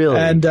 Really?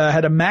 And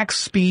had a max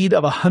speed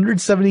of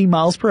 170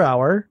 miles per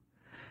hour.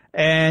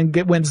 And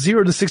went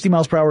 0 to 60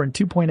 miles per hour in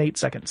 2.8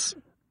 seconds.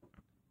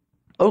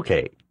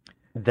 Okay.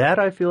 That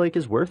I feel like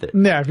is worth it.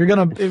 Yeah, if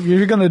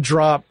you're gonna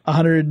drop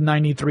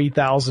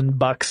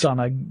 $193,000 on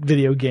a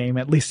video game,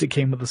 at least it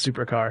came with a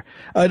supercar.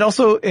 It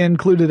also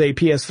included a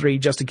PS3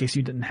 just in case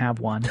you didn't have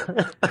one.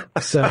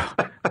 So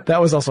that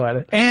was also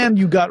added. And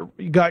you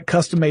got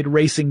custom made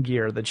racing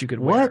gear that you could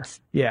wear. What?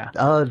 Yeah.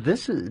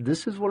 This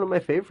is one of my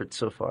favorites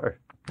so far.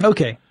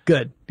 Okay,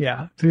 good.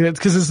 Yeah. It's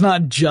 'cause it's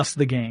not just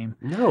the game.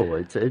 No,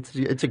 it's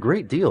a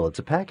great deal. It's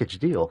a package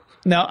deal.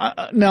 Now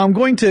I'm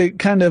going to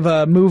kind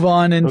of move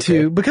on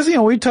into, because,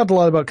 we talked a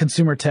lot about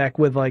consumer tech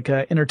with like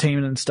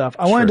entertainment and stuff.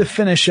 I wanted to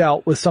finish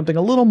out with something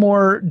a little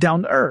more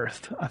down to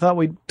earth. I thought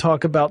we'd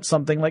talk about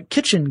something like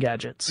kitchen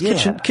gadgets,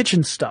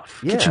 kitchen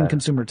stuff, kitchen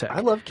consumer tech. I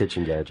love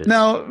kitchen gadgets.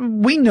 Now,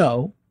 we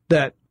know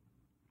that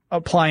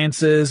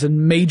appliances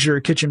and major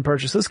kitchen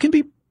purchases can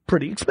be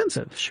pretty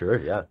expensive. Sure,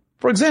 yeah.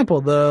 For example,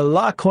 the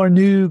La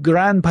Cornue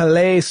Grand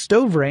Palais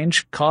stove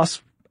range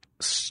costs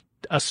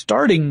a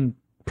starting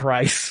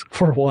price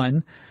for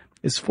one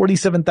is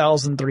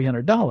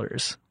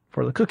 $47,300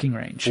 for the cooking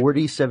range.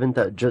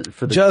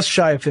 Just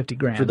shy of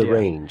 $50,000 for the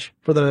range.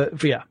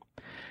 It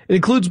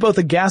includes both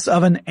a gas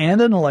oven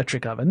and an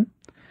electric oven.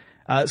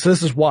 So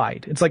this is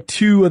wide. It's like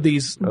two of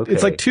these. Okay.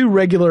 It's like two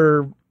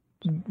regular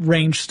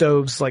range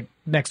stoves like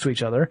next to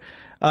each other.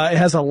 It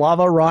has a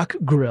lava rock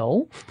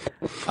grill,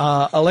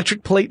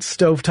 electric plate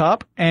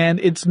stovetop, and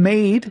it's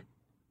made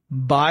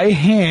by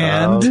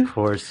hand. Of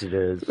course it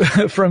is.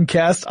 From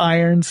cast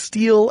iron,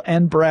 steel,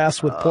 and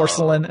brass with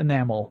porcelain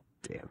enamel.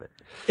 Damn it.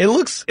 It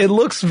looks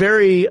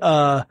very,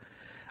 it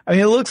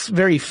looks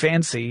very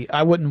fancy.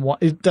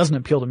 It doesn't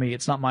appeal to me.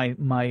 It's not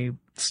my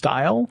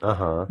style.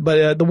 Uh-huh.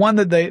 But the one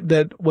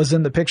that was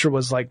in the picture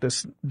was like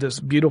this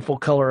beautiful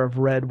color of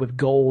red with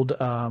gold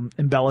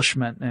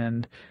embellishment,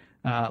 and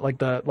like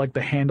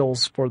the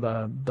handles for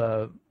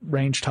the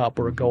range top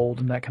were gold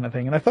and that kind of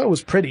thing. And I thought it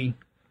was pretty,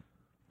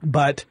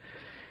 but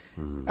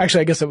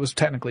actually I guess it was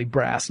technically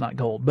brass, not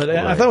gold, but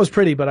I thought it was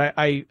pretty, but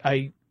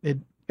it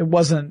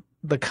wasn't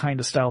the kind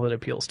of style that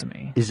appeals to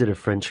me. Is it a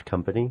French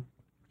company?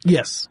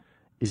 Yes.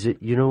 Is it,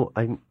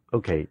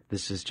 okay,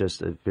 this is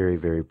just a very,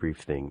 very brief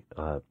thing,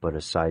 but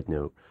a side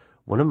note.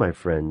 One of my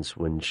friends,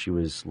 when she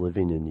was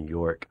living in New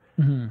York,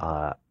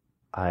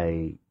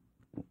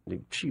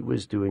 she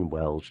was doing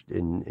well,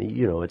 and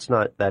it's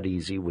not that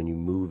easy when you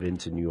move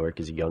into New York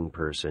as a young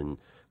person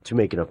to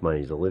make enough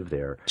money to live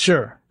there.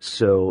 Sure.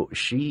 So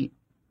she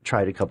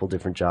tried a couple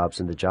different jobs,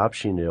 and the job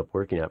she ended up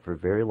working at for a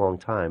very long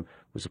time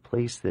was a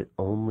place that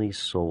only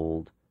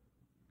sold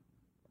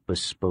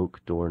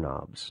bespoke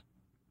doorknobs.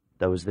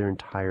 That was their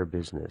entire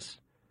business.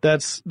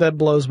 That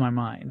blows my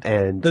mind.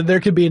 And that there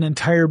could be an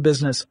entire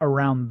business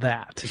around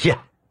that. Yeah.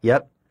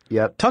 Yep.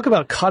 Talk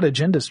about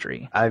cottage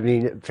industry. I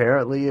mean,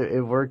 apparently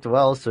it worked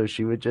well, so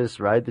she would just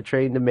ride the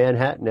train to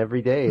Manhattan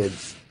every day and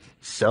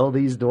sell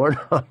these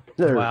doorknobs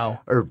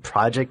or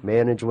project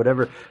manage,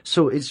 whatever.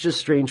 So it's just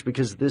strange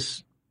because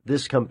this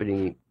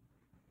company,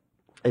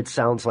 it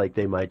sounds like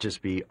they might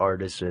just be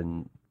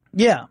artisan.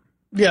 Yeah.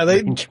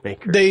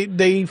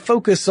 They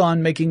focus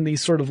on making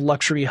these sort of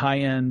luxury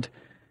high-end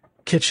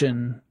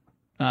kitchen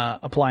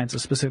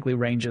appliances, specifically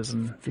ranges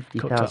and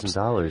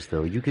 $50,000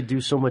 though. You could do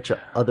so much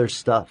other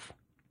stuff.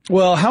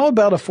 Well, how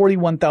about a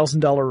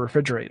 $41,000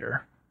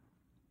 refrigerator?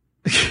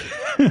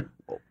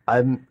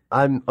 I'm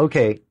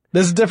okay.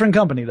 This is a different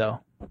company though.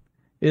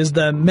 Is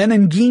the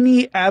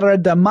Meningini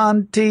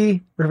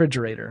Arrediamenti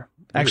refrigerator.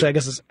 Actually, I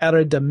guess it's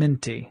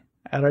Arrediamenti.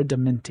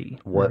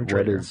 What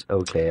is,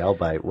 okay, I'll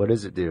bite. What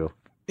does it do?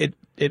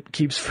 It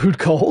keeps food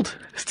cold.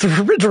 It's a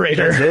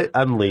refrigerator. Is it?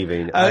 I'm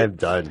leaving. I'm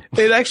done.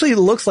 It actually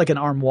looks like an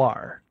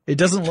armoire. It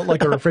doesn't look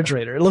like a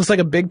refrigerator. It looks like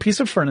a big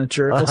piece of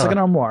furniture. It looks like an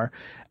armoire.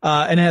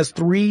 And it has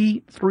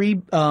three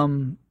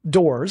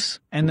doors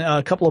and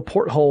a couple of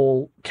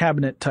porthole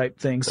cabinet type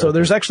things. So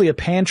there's actually a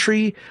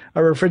pantry,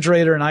 a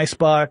refrigerator, an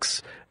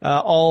icebox,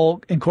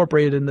 all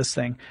incorporated in this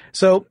thing.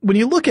 So when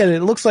you look at it,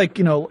 it looks like,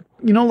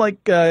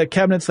 like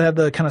cabinets that have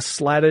the kind of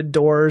slatted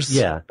doors.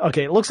 Yeah.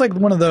 Okay. It looks like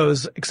one of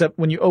those, except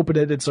when you open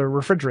it, it's a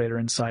refrigerator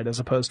inside as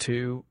opposed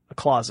to a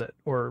closet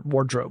or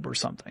wardrobe or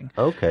something.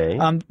 Okay.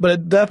 But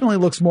it definitely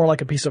looks more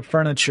like a piece of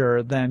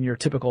furniture than your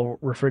typical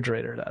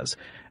refrigerator does.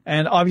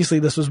 And obviously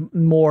this was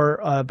more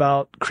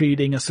about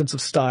creating a sense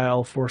of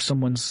style for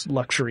someone's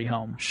luxury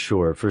home.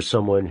 Sure. For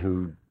someone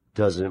who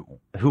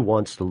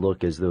wants to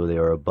look as though they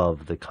are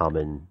above the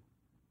common.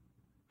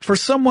 For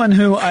someone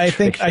who I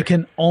think I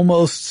can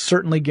almost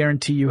certainly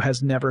guarantee you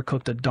has never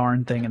cooked a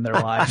darn thing in their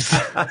lives.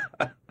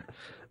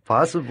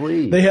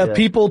 Possibly. They have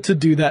people to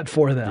do that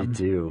for them.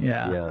 They do.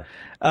 Yeah.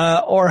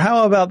 Or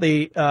how about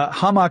the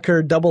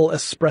Hamaker double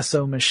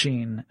espresso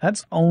machine?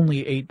 That's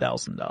only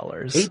 $8,000.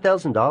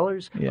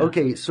 $8,000? Yeah.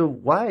 Okay, so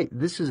why?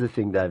 This is the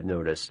thing that I've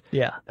noticed.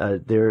 Yeah.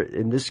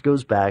 And this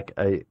goes back.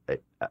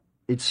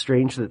 It's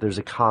strange that there's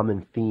a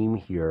common theme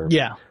here.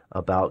 Yeah.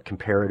 About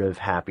comparative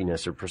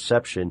happiness or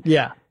perception.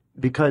 Yeah.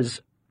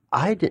 Because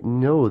I didn't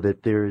know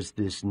that there's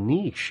this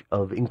niche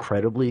of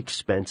incredibly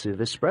expensive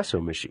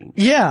espresso machines.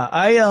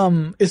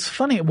 Yeah, it's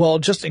funny. Well,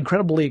 just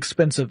incredibly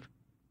expensive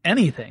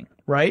anything,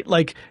 right?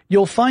 Like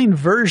you'll find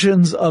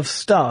versions of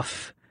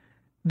stuff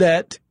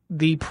that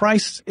the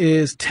price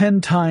is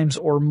 10 times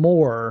or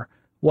more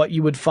what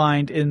you would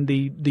find in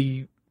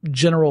the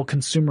general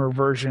consumer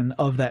version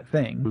of that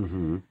thing.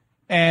 Mm-hmm.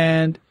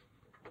 And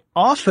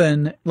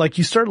often, like,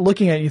 you start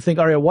looking at it and you think,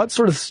 all right, what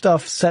sort of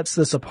stuff sets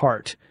this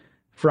apart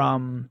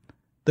from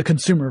the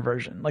consumer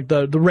version, like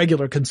the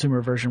regular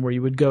consumer version where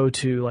you would go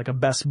to like a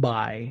Best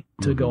Buy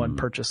to go and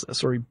purchase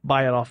this, or you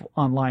buy it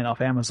online off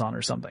Amazon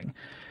or something.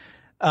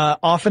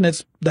 Often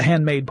it's the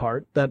handmade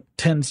part that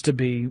tends to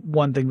be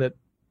one thing that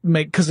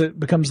because it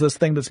becomes this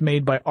thing that's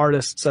made by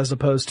artists as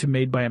opposed to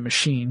made by a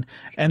machine.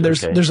 And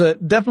there's a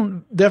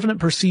definite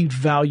perceived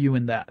value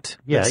in that.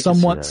 Yeah,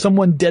 that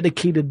someone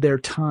dedicated their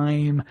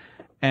time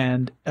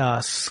and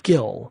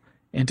skill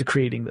into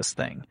creating this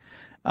thing.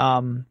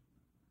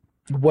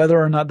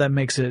 Whether or not that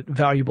makes it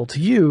valuable to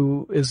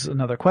you is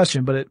another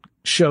question, but it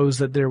shows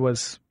that there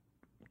was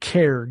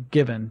care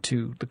given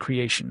to the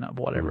creation of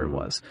whatever it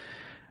was.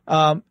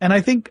 And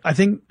I think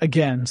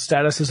again,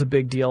 status is a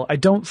big deal. I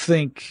don't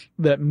think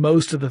that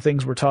most of the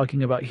things we're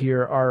talking about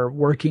here are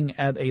working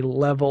at a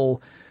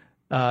level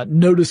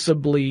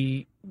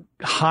noticeably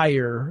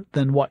higher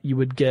than what you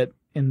would get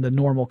in the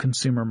normal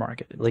consumer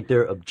market. Like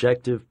their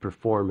objective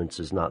performance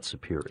is not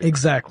superior.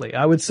 Exactly.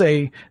 I would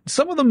say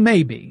some of them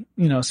may be.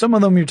 Some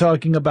of them you're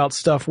talking about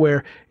stuff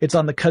where it's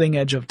on the cutting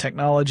edge of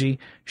technology.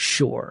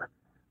 Sure.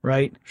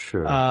 Right?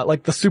 Sure.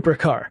 Like the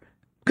supercar.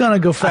 Gonna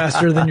go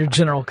faster than your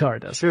general car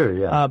does. Sure,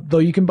 yeah. Though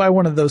you can buy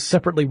one of those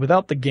separately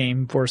without the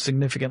game for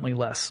significantly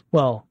less.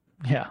 Well,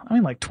 yeah, I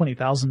mean like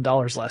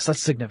 $20,000 less. That's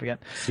significant.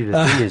 See,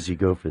 the thing is you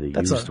go for the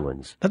used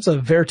ones. That's a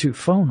Vertu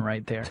phone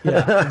right there.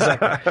 Yeah,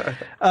 exactly.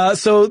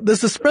 So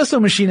this espresso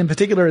machine in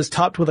particular is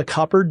topped with a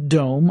copper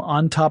dome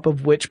on top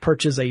of which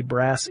perches a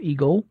brass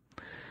eagle.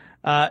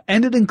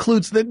 And it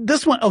includes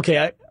this one.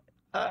 Okay,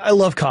 I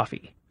love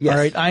coffee. Yes. All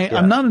right.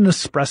 I'm not an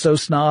espresso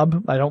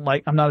snob.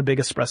 I'm not a big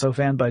espresso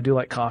fan, but I do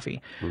like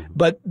coffee. Mm-hmm.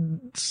 But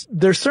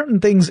there's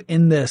certain things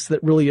in this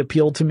that really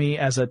appeal to me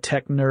as a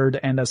tech nerd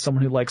and as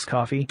someone who likes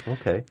coffee.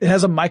 Okay. It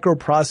has a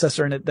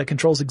microprocessor in it that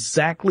controls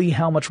exactly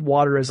how much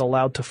water is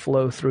allowed to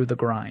flow through the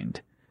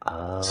grind.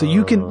 So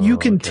you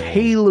can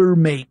tailor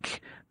make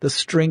the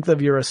strength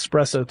of your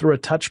espresso through a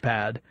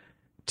touchpad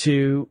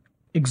to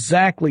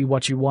exactly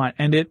what you want,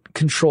 and it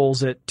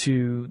controls it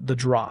to the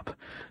drop.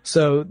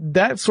 So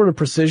that sort of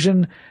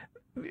precision.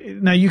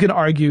 Now you can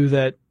argue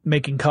that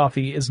making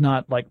coffee is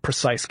not like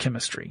precise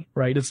chemistry,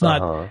 right? It's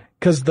not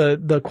because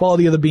the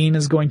quality of the bean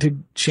is going to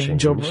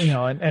change over,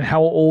 and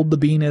how old the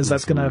bean is,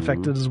 that's going to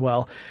affect it as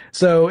well.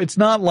 So it's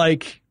not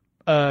like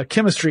a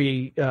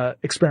chemistry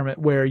experiment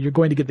where you're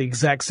going to get the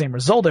exact same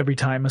result every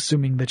time,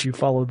 assuming that you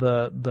follow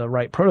the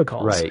right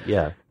protocols. Right.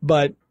 Yeah.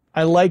 But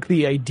I like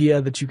the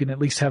idea that you can at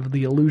least have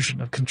the illusion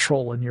of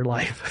control in your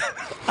life.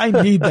 I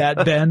need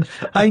that, Ben.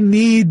 I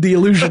need the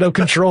illusion of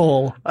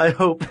control. I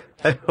hope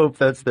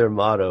that's their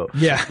motto.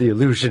 Yeah. The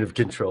illusion of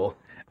control.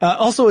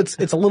 Also, it's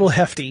a little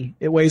hefty.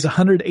 It weighs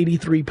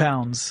 183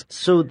 pounds.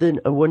 So then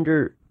I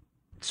wonder,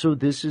 so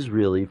this is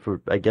really for,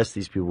 I guess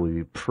these people would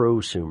be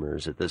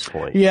prosumers at this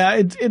point. Yeah,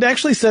 it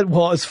actually said,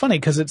 well, it's funny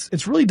because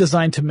it's really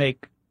designed to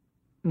make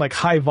like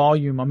high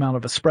volume amount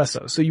of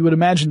espresso. So you would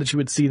imagine that you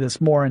would see this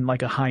more in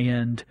like a high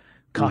end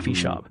coffee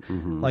shop,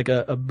 like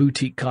a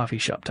boutique coffee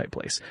shop type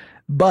place.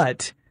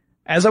 But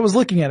as I was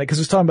looking at it, because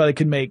it was talking about it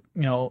could make,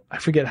 I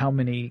forget how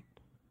many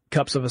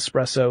cups of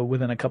espresso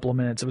within a couple of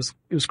minutes. It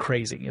was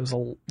crazy. It was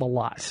a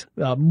lot,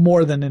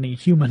 more than any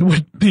human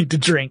would need to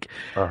drink.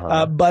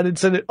 But it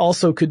said it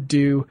also could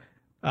do,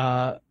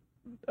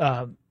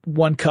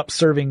 1 cup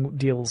serving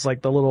deals,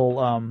 like the little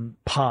like an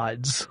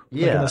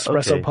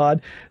espresso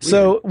pod.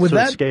 So with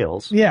that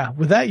scales. Yeah,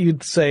 with that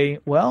you'd say,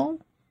 well,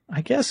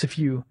 I guess if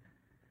you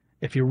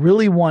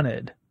really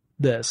wanted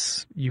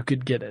this, you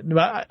could get it.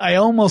 I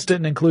almost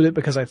didn't include it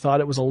because I thought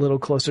it was a little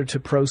closer to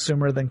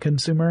prosumer than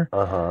consumer.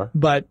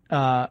 But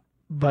as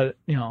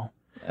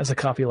a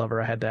coffee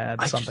lover, I had to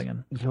add something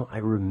in. I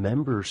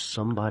remember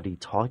somebody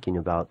talking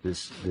about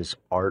this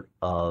art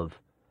of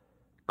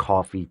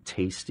coffee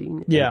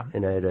tasting. Yeah.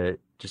 And I had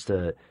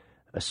a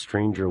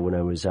stranger when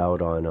I was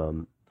out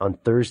on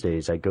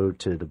Thursdays. I go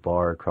to the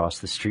bar across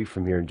the street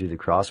from here and do the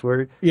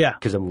crossword. Yeah.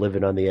 Because I'm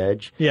living on the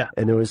edge. Yeah.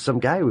 And there was some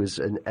guy who was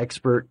an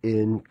expert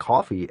in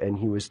coffee, and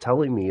he was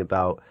telling me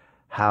about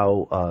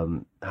how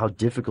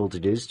difficult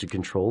it is to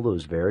control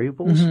those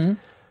variables. Mm-hmm.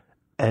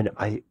 And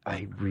I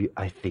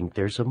think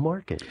there's a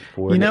market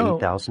for an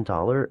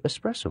 $8,000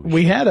 espresso machine.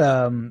 We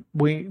had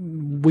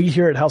we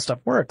here at How Stuff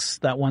Works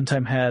that one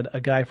time had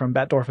a guy from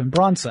Batdorf and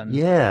Bronson.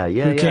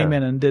 Who came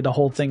in and did a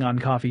whole thing on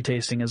coffee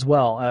tasting as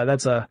well.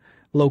 That's a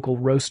local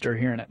roaster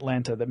here in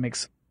Atlanta that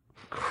makes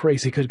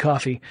crazy good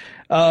coffee.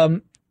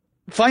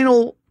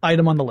 Final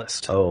item on the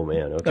list. Oh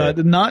man, okay.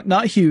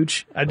 Not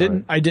huge. I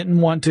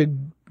didn't want to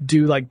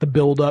do like the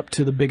build up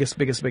to the biggest.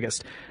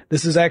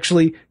 This is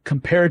actually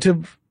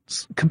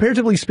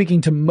comparatively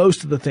speaking to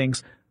most of the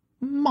things,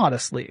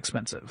 modestly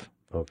expensive.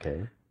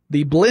 Okay.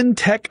 The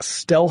Blendtec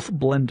Stealth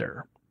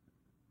Blender.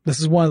 This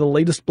is one of the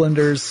latest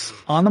blenders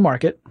on the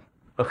market.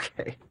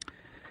 Okay.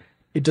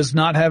 It does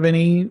not have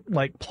any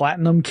like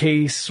platinum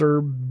case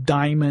or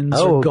diamonds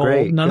or gold.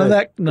 Great, none of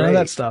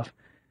that stuff.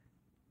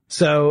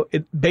 So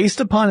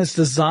based upon its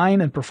design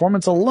and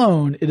performance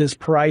alone, it is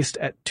priced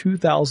at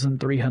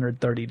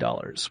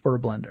 $2,330 for a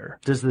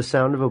blender. Does the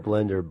sound of a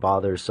blender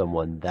bother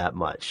someone that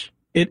much?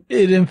 It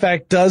in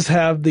fact does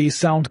have the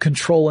sound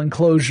control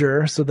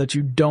enclosure so that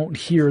you don't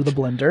hear the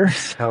blender.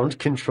 Sound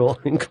control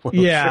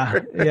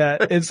enclosure? Yeah.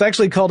 It's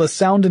actually called a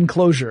sound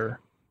enclosure.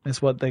 Is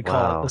what they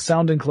call it. The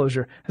sound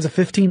enclosure. It has a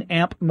 15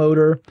 amp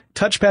motor,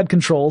 touchpad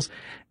controls,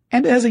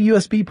 and it has a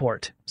USB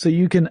port. So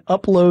you can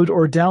upload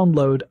or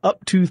download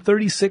up to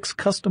 36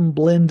 custom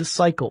blend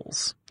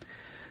cycles.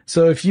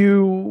 So if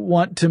you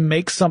want to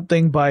make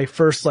something by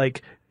first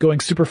like going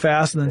super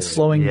fast and then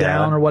slowing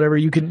down or whatever,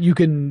 you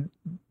can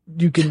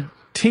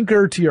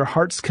tinker to your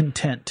heart's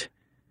content.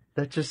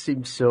 That just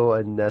seems so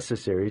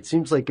unnecessary. It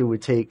seems like it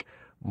would take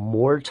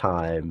more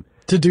time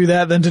to do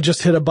that than to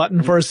just hit a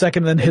button for a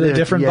second and then hit a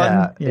different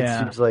button. Yeah. It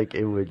seems like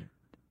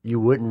you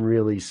wouldn't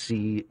really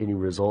see any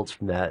results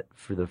from that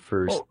for the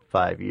first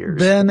 5 years.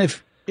 Then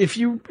if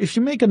you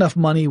make enough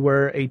money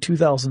where a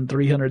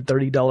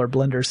 $2,330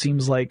 blender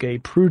seems like a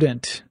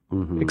prudent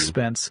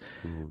expense,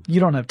 you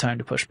don't have time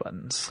to push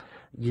buttons.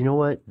 You know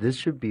what? This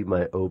should be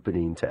my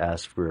opening to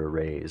ask for a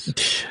raise.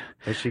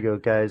 I should go,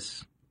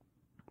 guys,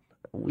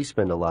 we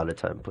spend a lot of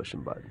time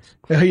pushing buttons.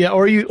 Yeah,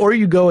 or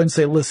you go and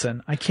say,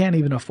 listen, I can't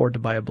even afford to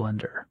buy a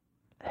blender.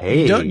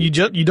 Hey,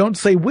 you don't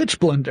say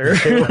which blender.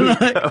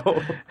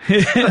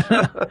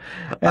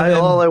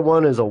 All I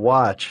want is a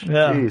watch.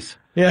 Yeah. Jeez.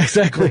 Yeah,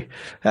 exactly.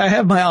 I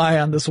have my eye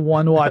on this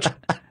one watch.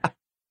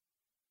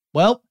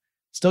 Well,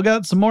 still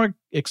got some more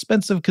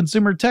expensive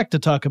consumer tech to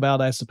talk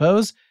about, I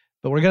suppose,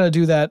 but we're going to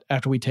do that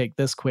after we take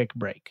this quick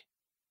break.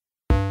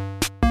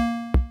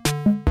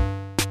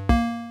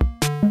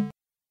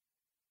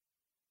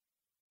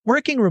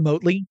 Working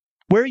remotely,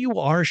 where you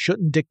are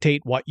shouldn't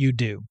dictate what you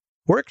do.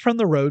 Work from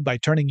the road by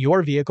turning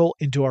your vehicle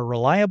into a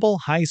reliable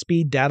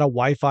high-speed data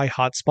Wi-Fi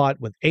hotspot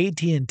with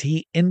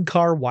AT&T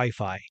in-car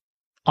Wi-Fi.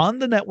 On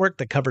the network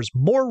that covers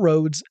more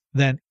roads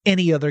than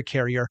any other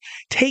carrier,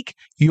 take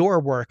your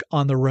work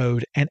on the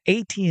road and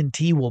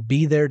AT&T will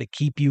be there to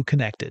keep you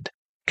connected.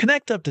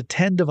 Connect up to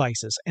 10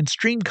 devices and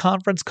stream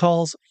conference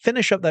calls,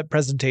 finish up that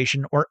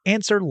presentation, or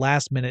answer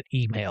last-minute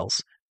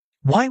emails.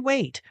 Why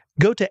wait?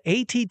 Go to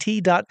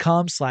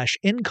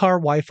att.com/in-car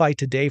Wi-Fi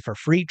today for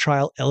free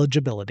trial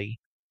eligibility.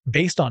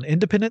 Based on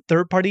independent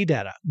third-party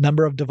data,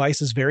 number of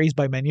devices varies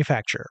by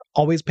manufacturer.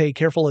 Always pay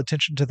careful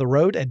attention to the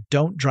road and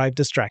don't drive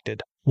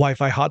distracted.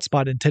 Wi-Fi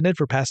hotspot intended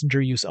for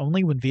passenger use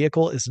only when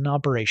vehicle is in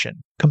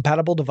operation.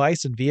 Compatible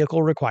device and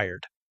vehicle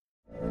required.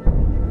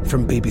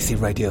 From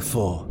BBC Radio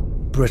 4,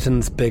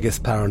 Britain's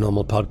biggest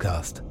paranormal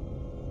podcast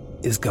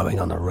is going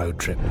on a road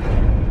trip.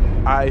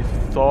 I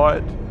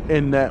thought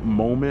in that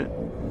moment,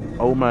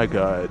 oh my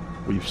God,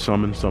 we've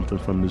summoned something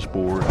from this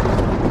board.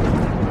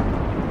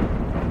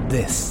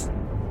 This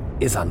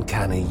is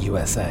Uncanny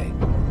USA.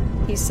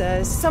 He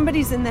says,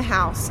 somebody's in the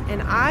house,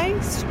 and I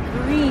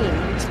screamed.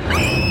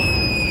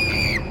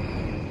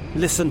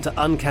 Listen to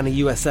Uncanny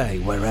USA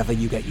wherever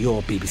you get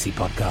your BBC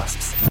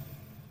podcasts,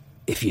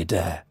 if you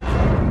dare.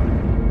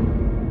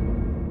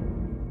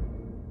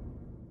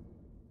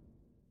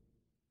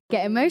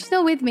 Get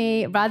emotional with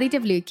me, Radhi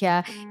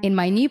Devlukia, in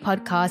my new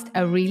podcast,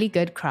 A Really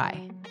Good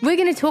Cry. We're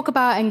going to talk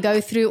about and go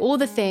through all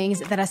the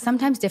things that are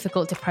sometimes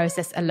difficult to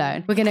process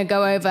alone. We're going to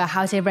go over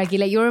how to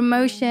regulate your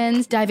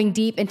emotions, diving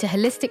deep into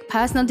holistic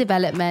personal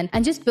development,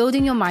 and just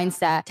building your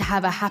mindset to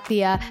have a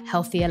happier,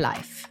 healthier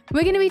life.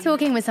 We're going to be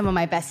talking with some of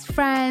my best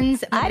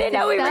friends. I didn't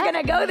know we were going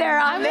to go there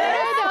on this.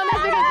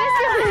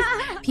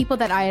 People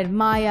that I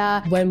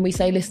admire. When we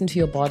say listen to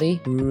your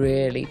body,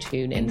 really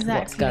tune into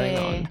what's going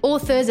on.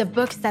 Authors of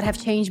books that have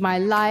changed my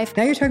life.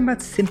 Now you're talking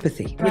about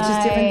sympathy, which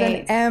is different than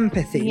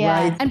empathy,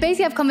 right? And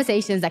basically have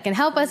conversations that can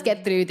help us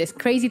get through this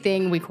crazy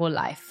thing we call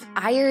life.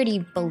 I already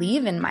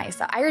believe in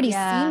myself. I already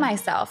see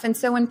myself. And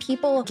so when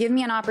people give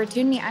me an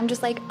opportunity, I'm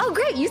just like, oh,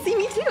 great, you see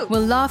me too.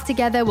 We'll laugh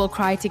together, we'll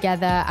cry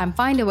together, and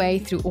find a way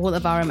through all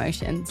of our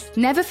emotions.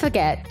 Never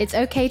forget, it's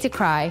okay to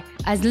cry,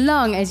 as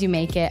long as you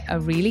make it a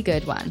really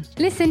good one.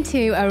 Listen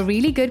to A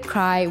Really Good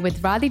Cry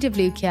with Radhi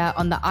Devlukia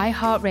on the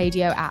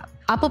iHeartRadio app,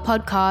 Apple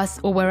Podcasts,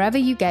 or wherever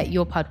you get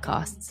your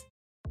podcasts.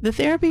 The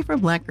Therapy for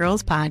Black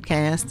Girls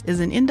podcast is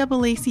an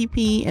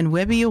NAACP and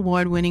Webby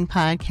Award-winning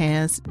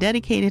podcast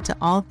dedicated to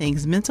all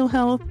things mental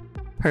health,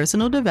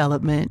 personal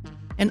development,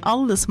 and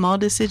all of the small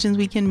decisions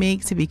we can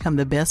make to become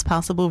the best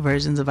possible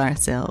versions of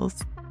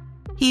ourselves.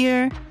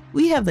 Here,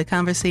 we have the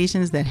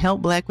conversations that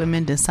help Black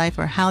women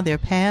decipher how their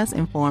past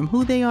inform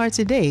who they are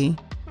today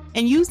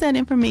and use that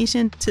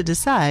information to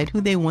decide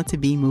who they want to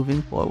be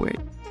moving forward.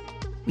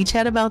 We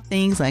chat about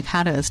things like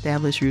how to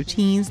establish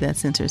routines that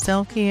center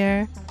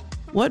self-care,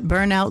 what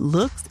burnout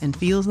looks and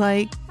feels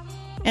like,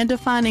 and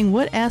defining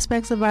what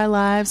aspects of our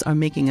lives are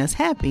making us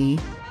happy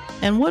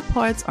and what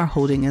parts are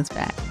holding us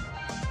back.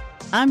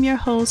 I'm your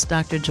host,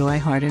 Dr. Joy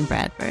Harden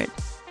Bradford,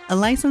 a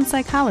licensed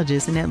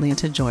psychologist in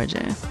Atlanta,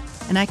 Georgia,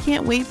 and I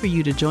can't wait for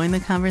you to join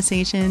the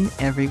conversation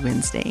every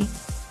Wednesday.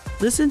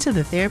 Listen to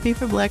the Therapy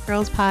for Black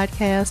Girls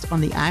podcast on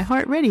the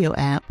iHeartRadio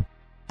app,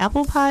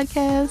 Apple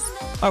Podcasts,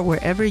 or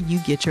wherever you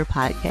get your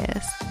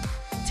podcasts.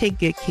 Take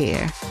good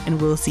care,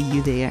 and we'll see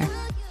you there.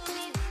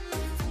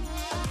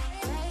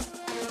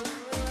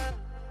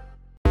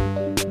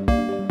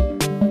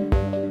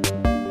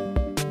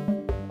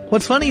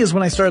 What's funny is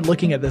when I started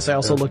looking at this, I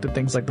also looked at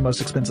things like the most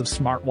expensive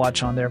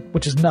smartwatch on there,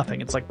 which is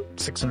nothing. It's like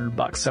 $600,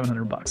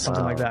 $700,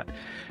 something like that.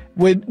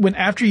 When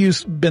after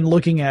you've been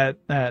looking at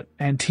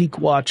antique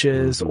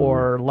watches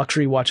or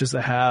luxury watches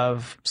that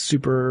have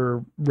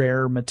super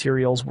rare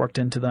materials worked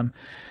into them,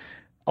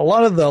 a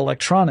lot of the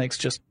electronics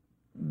just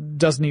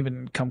doesn't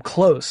even come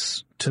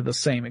close to the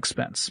same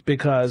expense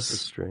because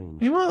That's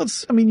strange. Well,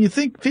 you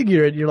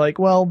figure it, you're like,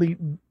 well,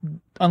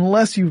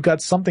 unless you've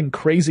got something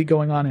crazy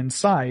going on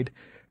inside,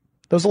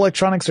 those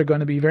electronics are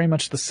going to be very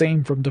much the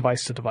same from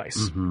device to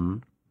device.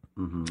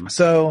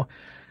 So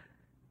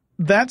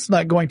that's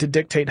not going to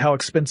dictate how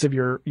expensive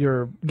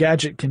your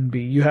gadget can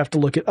be. You have to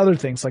look at other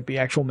things like the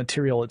actual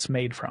material it's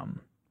made from.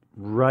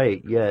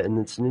 Right, yeah, and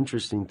it's an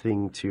interesting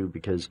thing too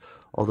because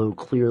although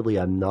clearly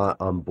I'm not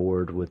on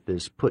board with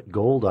this put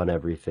gold on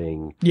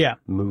everything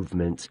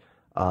movement,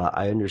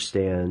 I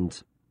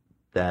understand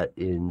that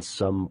in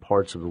some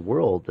parts of the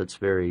world that's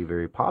very,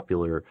 very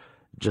popular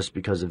just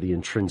because of the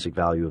intrinsic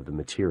value of the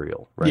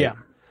material, right?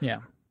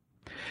 Yeah.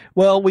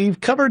 Well, we've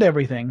covered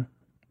everything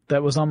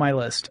that was on my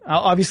list.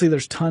 Obviously,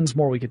 there's tons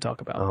more we could talk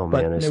about. Oh,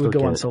 man, it would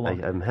go on so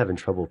long. I'm having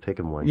trouble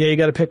picking one. Yeah, you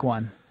got to pick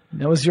one.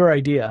 That was your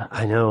idea.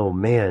 I know,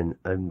 man.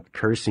 I'm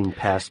cursing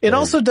past. It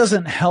also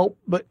doesn't help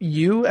but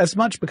you as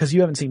much because you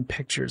haven't seen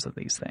pictures of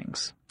these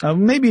things.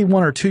 Maybe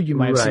one or two you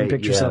might have seen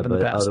pictures of in the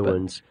past. Other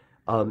ones.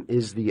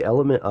 Is the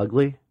Element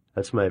ugly?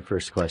 That's my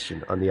first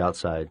question on the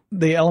outside.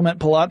 The Element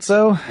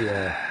Palazzo?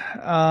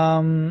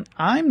 Yeah.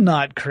 I'm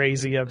not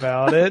crazy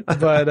about it,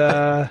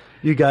 but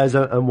you guys,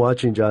 I'm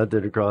watching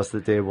Jonathan across the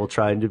table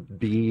trying to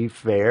be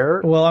fair.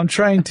 Well, I'm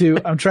trying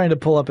to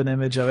pull up an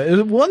image of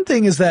it. One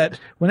thing is that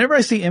whenever I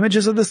see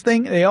images of this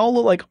thing, they all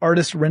look like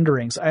artist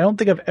renderings. I don't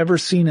think I've ever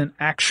seen an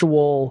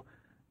actual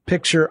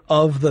picture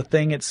of the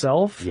thing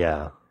itself.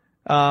 Yeah.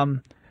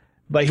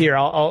 But here,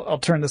 I'll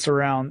turn this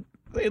around.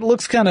 It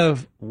looks kind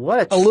of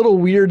a little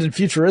weird and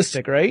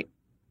futuristic, right?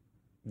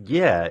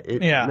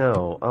 Yeah.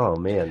 No. Oh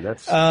man,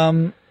 that's.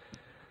 And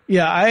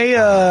like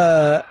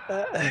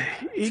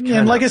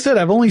I said,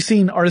 I've only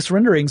seen artist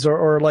renderings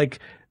or like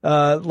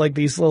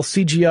these little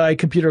CGI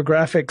computer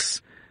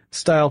graphics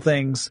style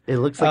things. It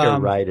looks like a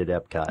ride at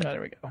Epcot. Oh, there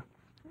we go.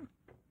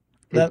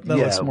 That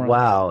looks more.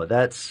 Wow,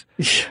 that's.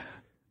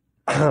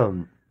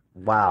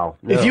 Wow.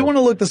 No. If you want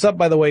to look this up,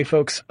 by the way,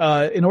 folks,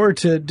 in order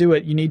to do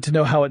it, you need to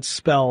know how it's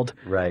spelled.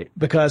 Right.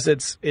 Because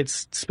it's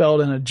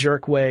spelled in a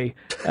jerk way.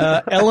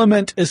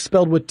 Element is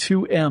spelled with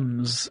two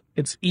M's.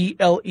 It's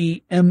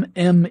ELEMMENT.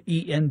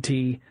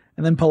 And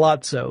then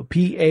Palazzo,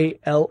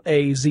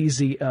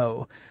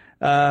 PALAZZO.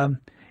 I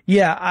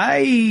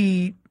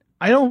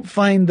don't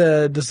find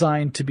the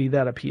design to be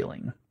that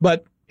appealing.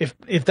 But if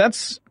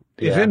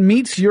it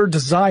meets your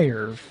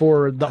desire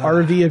for the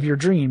RV of your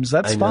dreams,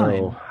 that's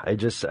fine. I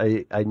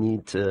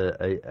need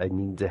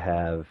to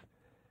have.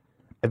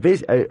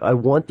 I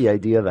want the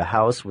idea of a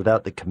house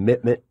without the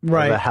commitment of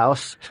a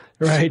house.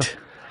 Right.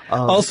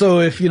 Also,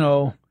 if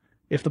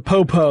the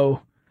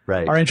Popo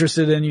are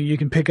interested in you, you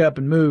can pick up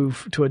and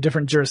move to a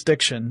different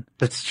jurisdiction.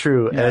 That's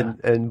true,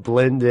 and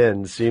blend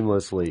in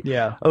seamlessly.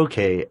 Yeah.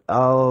 Okay.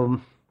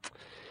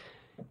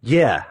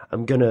 Yeah.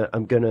 I'm gonna.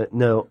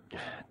 No.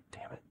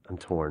 I'm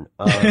torn.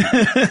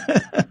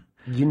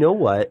 You know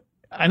what?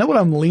 I know what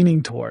I'm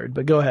leaning toward,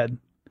 but go ahead.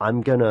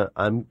 I'm gonna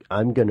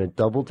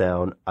double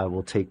down. I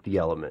will take the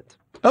Element.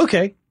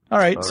 Okay. All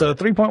right. So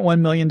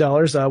 $3.1 million,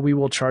 we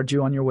will charge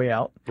you on your way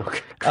out.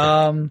 Okay.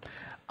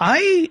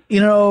 I've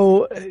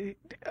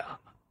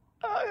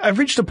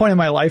reached a point in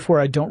my life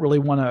where I don't really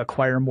want to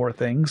acquire more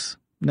things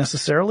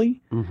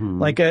necessarily. Mm-hmm.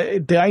 Like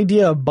the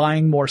idea of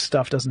buying more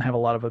stuff doesn't have a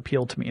lot of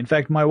appeal to me. In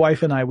fact, my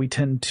wife and I, we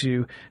tend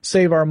to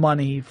save our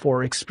money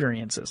for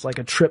experiences, like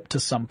a trip to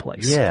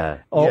someplace.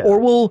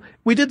 Or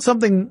we did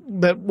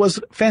something that was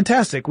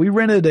fantastic. We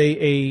rented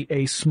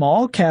a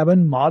small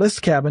cabin,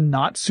 modest cabin,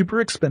 not super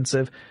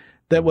expensive,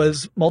 that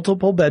was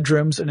multiple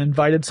bedrooms and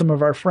invited some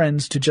of our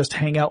friends to just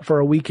hang out for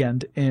a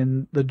weekend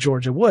in the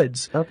Georgia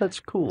woods. Oh, that's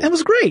cool. It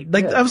was great.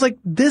 I was like,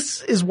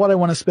 this is what I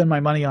want to spend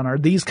my money on, are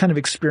these kind of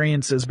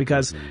experiences,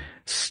 because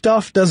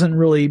stuff doesn't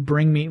really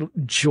bring me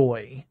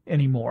joy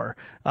anymore.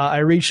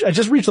 I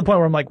just reached the point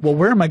where I'm like, well,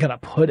 where am I going to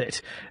put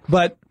it?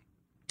 But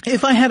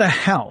if I had a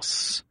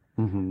house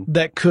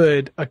that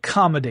could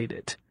accommodate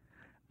it,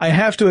 I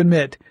have to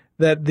admit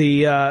that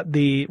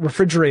the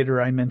refrigerator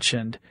I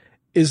mentioned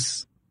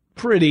is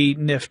pretty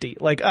nifty.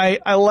 Like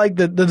I like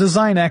that the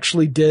design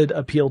actually did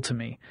appeal to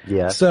me.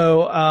 Yeah.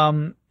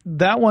 So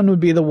that one would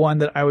be the one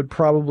that I would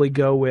probably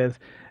go with.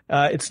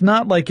 It's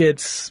not like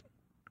it's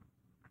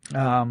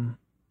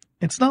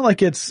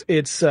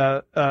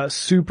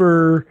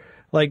super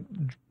like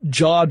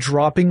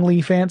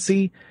jaw-droppingly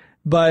fancy,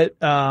 but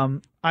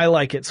I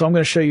like it. So I'm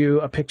going to show you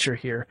a picture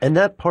here. And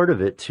that part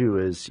of it too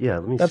is,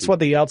 let me That's see. what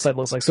the outside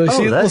looks like. So you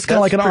see, it looks kind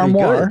of like an pretty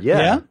armoire. good,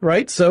 yeah.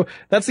 Right? So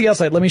that's the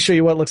outside. Let me show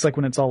you what it looks like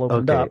when it's all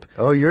opened up.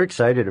 Oh, you're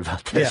excited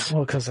about this. Yeah,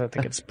 well, because I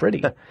think it's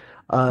pretty.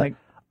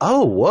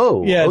 Oh,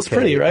 whoa. Yeah, it's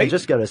pretty, right? I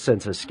just got a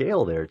sense of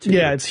scale there, too.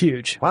 Yeah, it's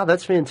huge. Wow,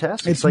 that's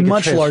fantastic. It's like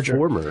much a larger.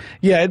 transformer.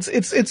 Yeah,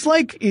 it's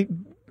like,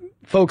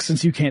 folks,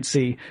 since you can't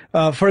see,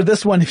 for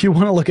this one, if you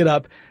want to look it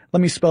up, let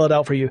me spell it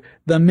out for you.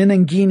 The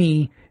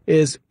Meningini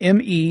is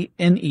Menegghini,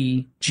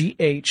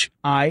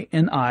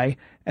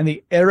 and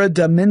the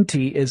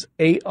Arredamenti is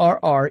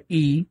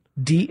Arredamenti.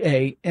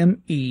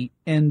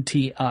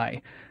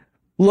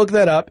 Look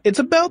that up. It's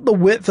about the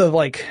width of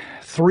like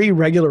 3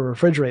 regular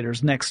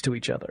refrigerators next to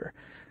each other.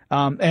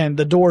 And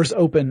the doors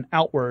open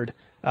outward.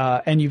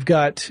 And you've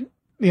got,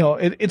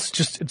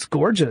 it's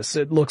gorgeous.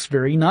 It looks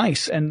very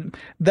nice. And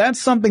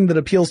that's something that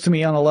appeals to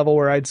me on a level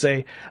where I'd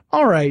say,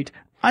 all right,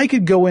 I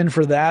could go in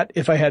for that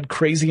if I had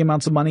crazy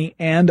amounts of money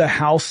and a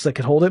house that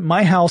could hold it.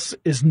 My house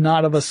is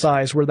not of a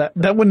size where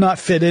that would not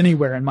fit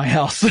anywhere in my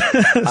house.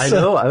 I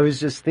know. I was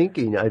just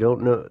thinking, I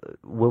don't know.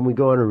 When we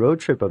go on a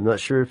road trip, I'm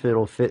not sure if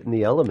it'll fit in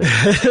the element.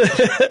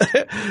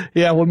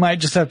 Yeah, we might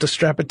just have to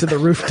strap it to the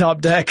rooftop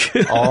deck.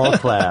 All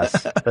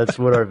class. That's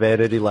what our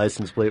vanity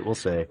license plate will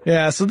say.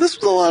 Yeah, so this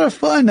was a lot of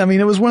fun. I mean,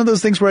 it was one of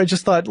those things where I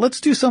just thought,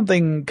 let's do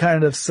something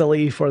kind of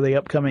silly for the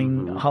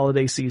upcoming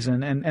holiday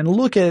season and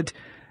look at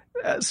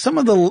some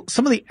of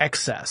the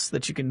excess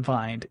that you can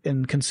find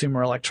in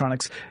consumer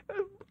electronics.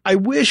 I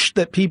wish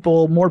that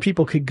more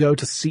people could go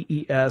to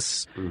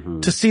CES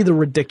to see the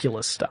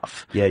ridiculous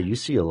stuff. Yeah, you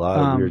see a lot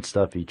of weird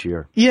stuff each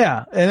year.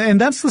 Yeah, and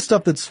that's the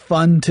stuff that's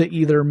fun to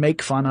either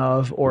make fun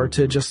of or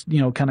to just,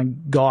 kind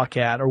of gawk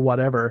at or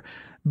whatever.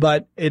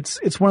 But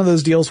it's one of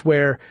those deals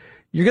where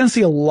you're going to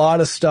see a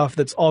lot of stuff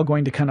that's all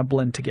going to kind of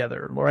blend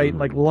together, right?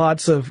 Like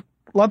lots of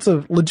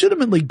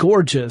legitimately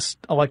gorgeous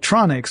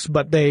electronics,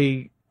 but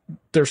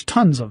there's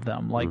tons of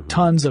them, like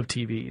tons of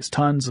TVs,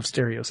 tons of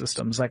stereo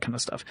systems, that kind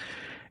of stuff.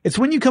 It's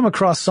when you come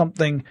across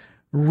something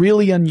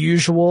really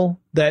unusual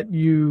that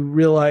you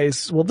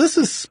realize, well, this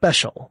is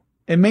special.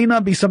 It may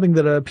not be something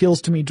that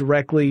appeals to me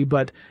directly,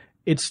 but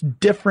it's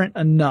different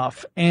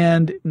enough,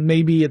 and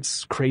maybe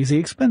it's crazy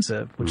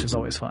expensive, which is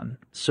always fun.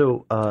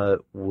 So,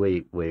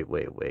 wait.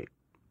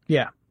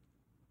 Yeah.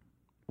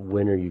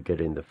 When are you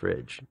getting the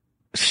fridge?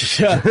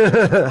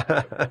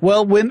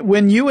 Well,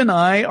 when you and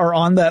I are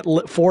on that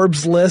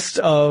Forbes list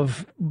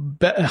of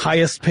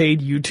highest paid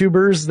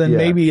YouTubers, then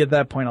maybe at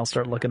that point I'll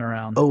start looking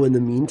around. Oh, in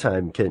the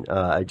meantime,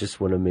 I just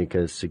want to make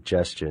a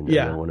suggestion.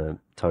 Yeah. I don't want to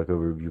talk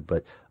over you,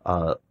 but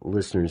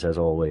listeners, as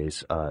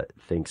always,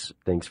 thanks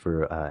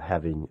for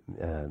having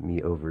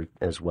me over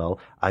as well.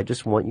 I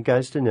just want you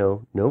guys to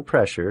know, no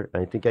pressure.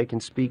 I think I can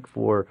speak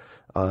for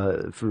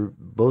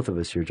both of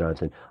us here,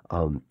 Jonathan.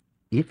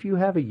 If you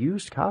have a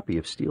used copy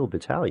of Steel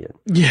Battalion,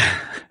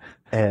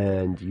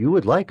 and you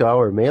would like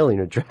our mailing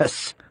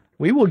address,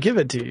 we will give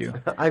it to you.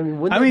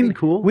 Wouldn't that be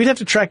cool? We'd have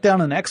to track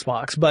down an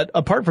Xbox, but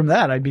apart from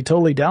that, I'd be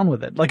totally down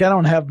with it. Like, I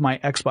don't have my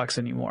Xbox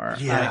anymore.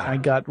 Yeah. I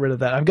got rid of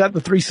that. I've got the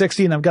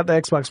 360 and I've got the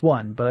Xbox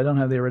One, but I don't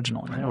have the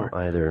original anymore.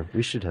 I don't either.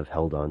 We should have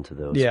held on to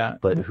those. Yeah.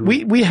 But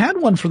we had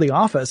one for the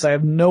office. I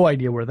have no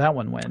idea where that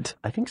one went.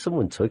 I think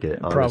someone took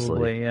it, honestly.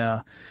 Probably,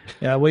 yeah.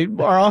 Yeah,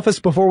 our office,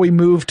 before we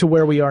moved to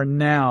where we are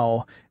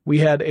now, we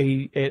had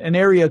an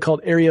area called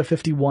Area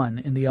 51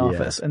 in the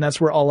office, and that's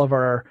where all of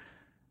our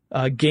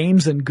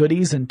games and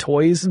goodies and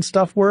toys and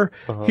stuff were.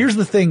 Here's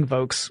the thing,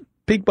 folks.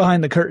 Peek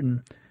behind the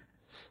curtain.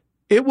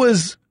 There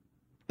was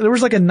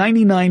like a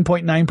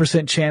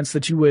 99.9% chance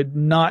that you would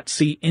not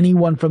see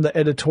anyone from the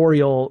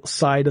editorial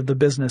side of the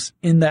business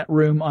in that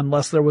room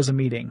unless there was a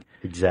meeting.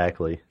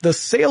 Exactly. The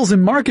sales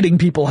and marketing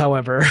people,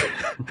 however,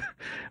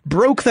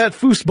 broke that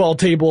foosball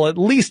table at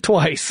least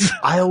twice.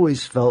 I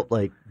always felt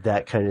like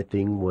that kind of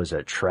thing was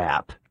a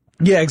trap.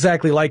 Yeah,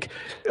 exactly. Like,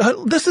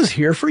 this is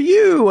here for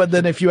you. And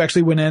then if you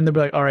actually went in, they'd be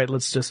like, all right,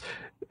 let's just,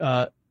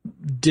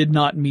 did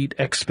not meet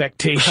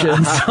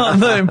expectations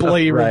on the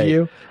employee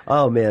review.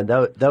 Oh man,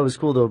 that was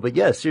cool though. But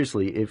yeah,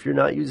 seriously, if you're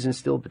not using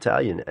Steel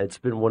Battalion, it's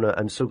been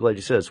I'm so glad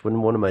you said it's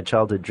been one of my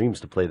childhood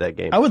dreams to play that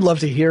game. I would love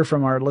to hear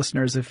from our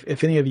listeners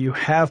if any of you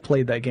have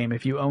played that game,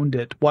 if you owned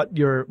it, what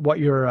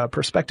your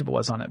perspective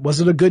was on it. Was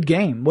it a good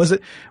game? Was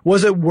it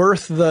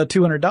worth the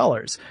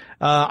 $200?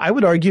 I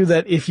would argue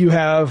that if you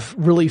have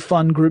really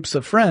fun groups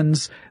of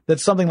friends, that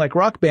something like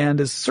Rock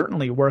Band is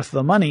certainly worth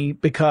the money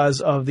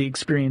because of the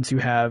experience you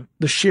have,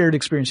 the shared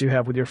experience you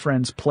have with your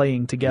friends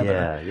playing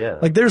together. Yeah.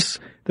 Like there's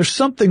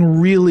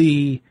something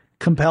really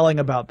compelling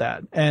about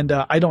that. And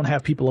I don't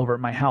have people over at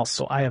my house,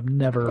 so I have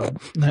never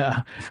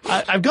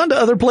I've gone to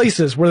other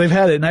places where they've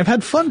had it, and I've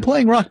had fun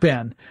playing Rock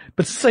Band.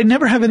 But since I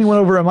never have anyone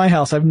over at my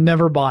house, I've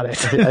never bought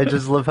it. I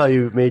just love how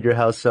you made your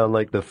house sound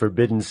like the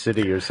Forbidden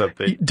City or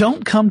something.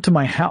 Don't come to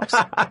my house.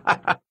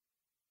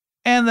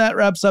 And that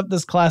wraps up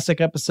this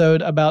classic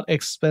episode about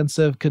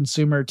expensive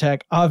consumer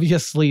tech.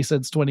 Obviously,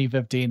 since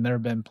 2015, there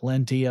have been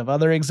plenty of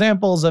other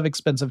examples of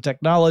expensive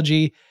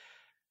technology,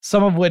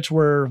 some of which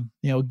were,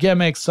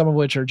 gimmicks, some of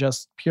which are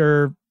just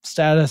pure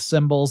status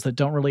symbols that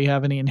don't really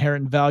have any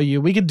inherent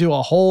value. We could do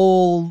a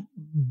whole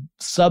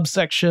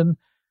subsection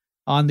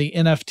on the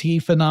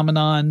NFT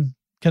phenomenon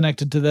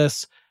connected to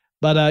this.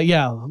 But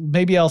yeah,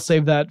 maybe I'll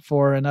save that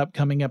for an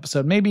upcoming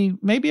episode.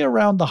 Maybe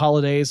around the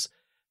holidays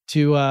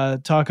to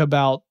talk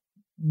about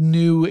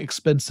new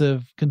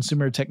expensive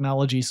consumer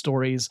technology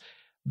stories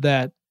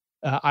that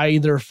I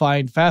either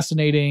find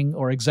fascinating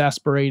or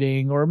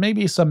exasperating, or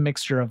maybe some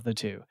mixture of the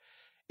two.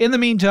 In the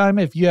meantime,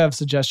 if you have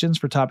suggestions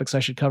for topics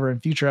I should cover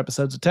in future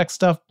episodes of Tech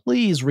Stuff,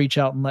 please reach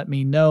out and let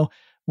me know.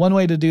 One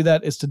way to do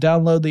that is to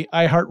download the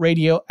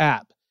iHeartRadio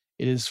app.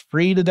 It is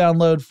free to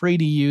download, free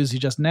to use. You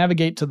just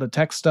navigate to the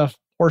Tech Stuff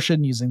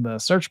portion using the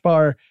search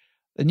bar,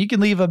 and you can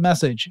leave a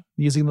message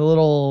using the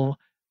little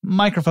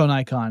microphone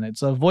icon.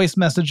 It's a voice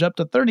message up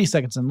to 30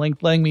 seconds in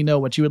length, letting me know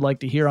what you would like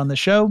to hear on the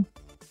show.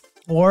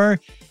 Or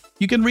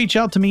you can reach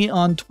out to me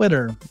on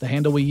Twitter. The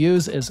handle we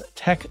use is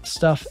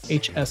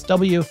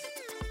TechStuffHSW.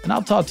 And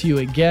I'll talk to you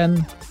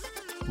again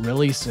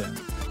really soon.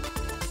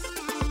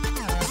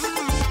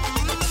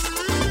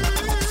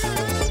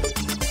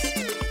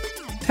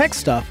 Tech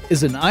Stuff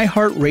is an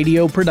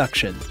iHeartRadio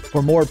production.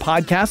 For more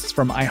podcasts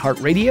from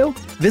iHeartRadio,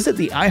 visit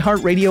the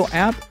iHeartRadio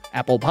app,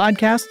 Apple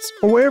Podcasts,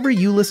 or wherever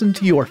you listen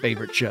to your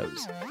favorite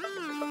shows.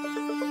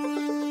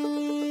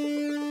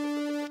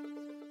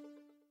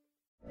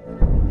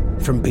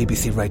 From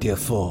BBC Radio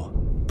 4,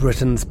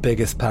 Britain's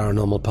biggest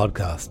paranormal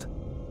podcast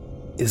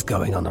is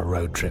going on a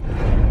road trip.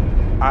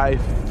 I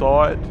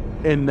thought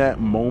in that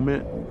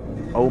moment,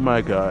 oh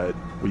my God,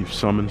 we've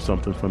summoned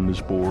something from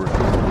this board.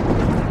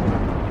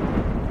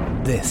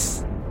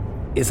 This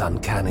is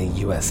Uncanny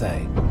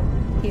USA.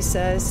 He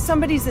says,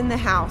 somebody's in the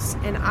house,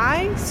 and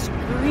I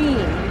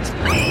screamed.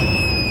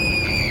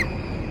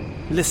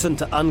 Listen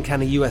to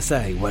Uncanny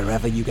USA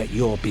wherever you get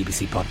your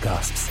BBC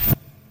podcasts,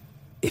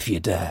 if you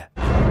dare.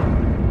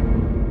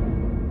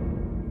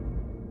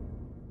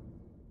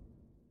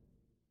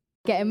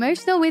 Get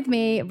emotional with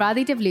me,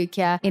 Radhi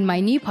Devlukia, in my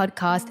new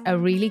podcast, A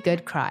Really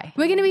Good Cry.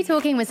 We're going to be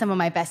talking with some of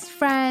my best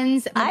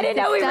friends. I didn't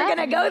know we were going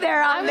to go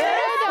there on this.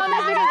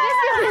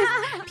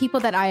 People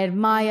that I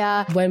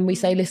admire. When we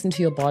say listen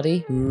to your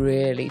body,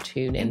 really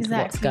tune into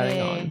what's going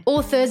on.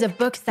 Authors of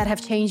books that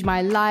have changed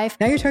my life.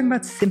 Now you're talking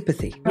about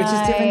sympathy, which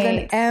is different than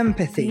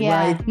empathy,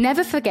 right?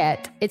 Never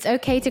forget, it's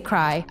okay to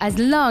cry as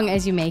long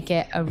as you make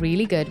it a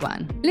really good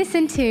one.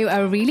 Listen to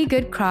A Really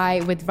Good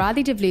Cry with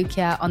Radhi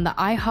Devlukia on the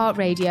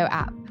iHeartRadio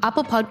app,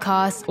 Apple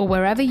Podcasts, or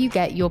wherever you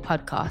get your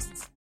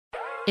podcasts.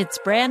 It's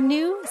brand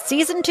new,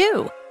 Season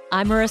 2.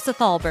 I'm Marissa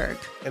Thalberg.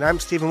 And I'm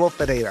Stephen Wolf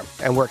Pereira.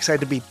 And we're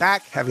excited to be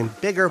back having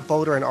bigger,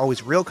 bolder, and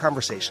always real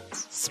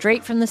conversations.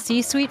 Straight from the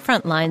C-suite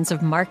front lines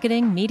of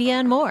marketing, media,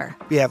 and more.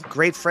 We have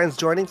great friends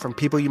joining from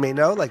people you may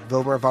know, like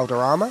Vilmer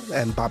Valderrama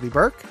and Bobby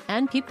Burke.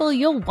 And people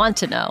you'll want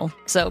to know.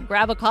 So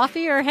grab a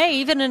coffee or, hey,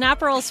 even an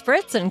Aperol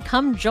Spritz and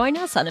come join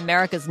us on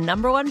America's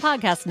 #1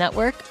 podcast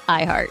network,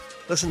 iHeart.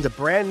 Listen to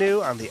brand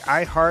new on the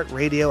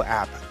iHeartRadio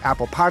app,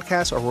 Apple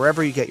Podcasts, or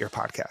wherever you get your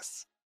podcasts.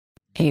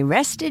 A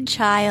rested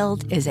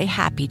child is a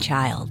happy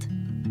child.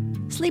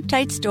 Sleep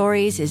Tight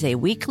Stories is a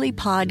weekly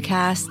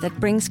podcast that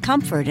brings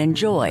comfort and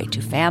joy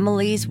to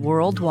families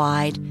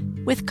worldwide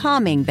with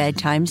calming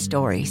bedtime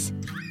stories.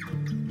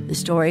 The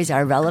stories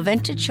are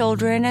relevant to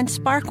children and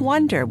spark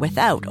wonder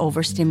without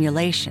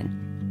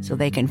overstimulation, so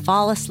they can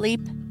fall asleep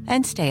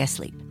and stay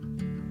asleep.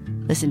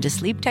 Listen to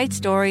Sleep Tight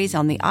Stories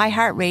on the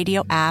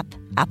iHeartRadio app,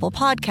 Apple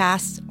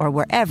Podcasts, or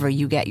wherever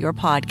you get your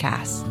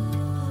podcasts.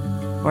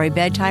 For a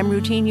bedtime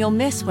routine you'll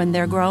miss when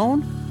they're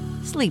grown,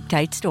 Sleep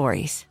Tight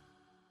Stories.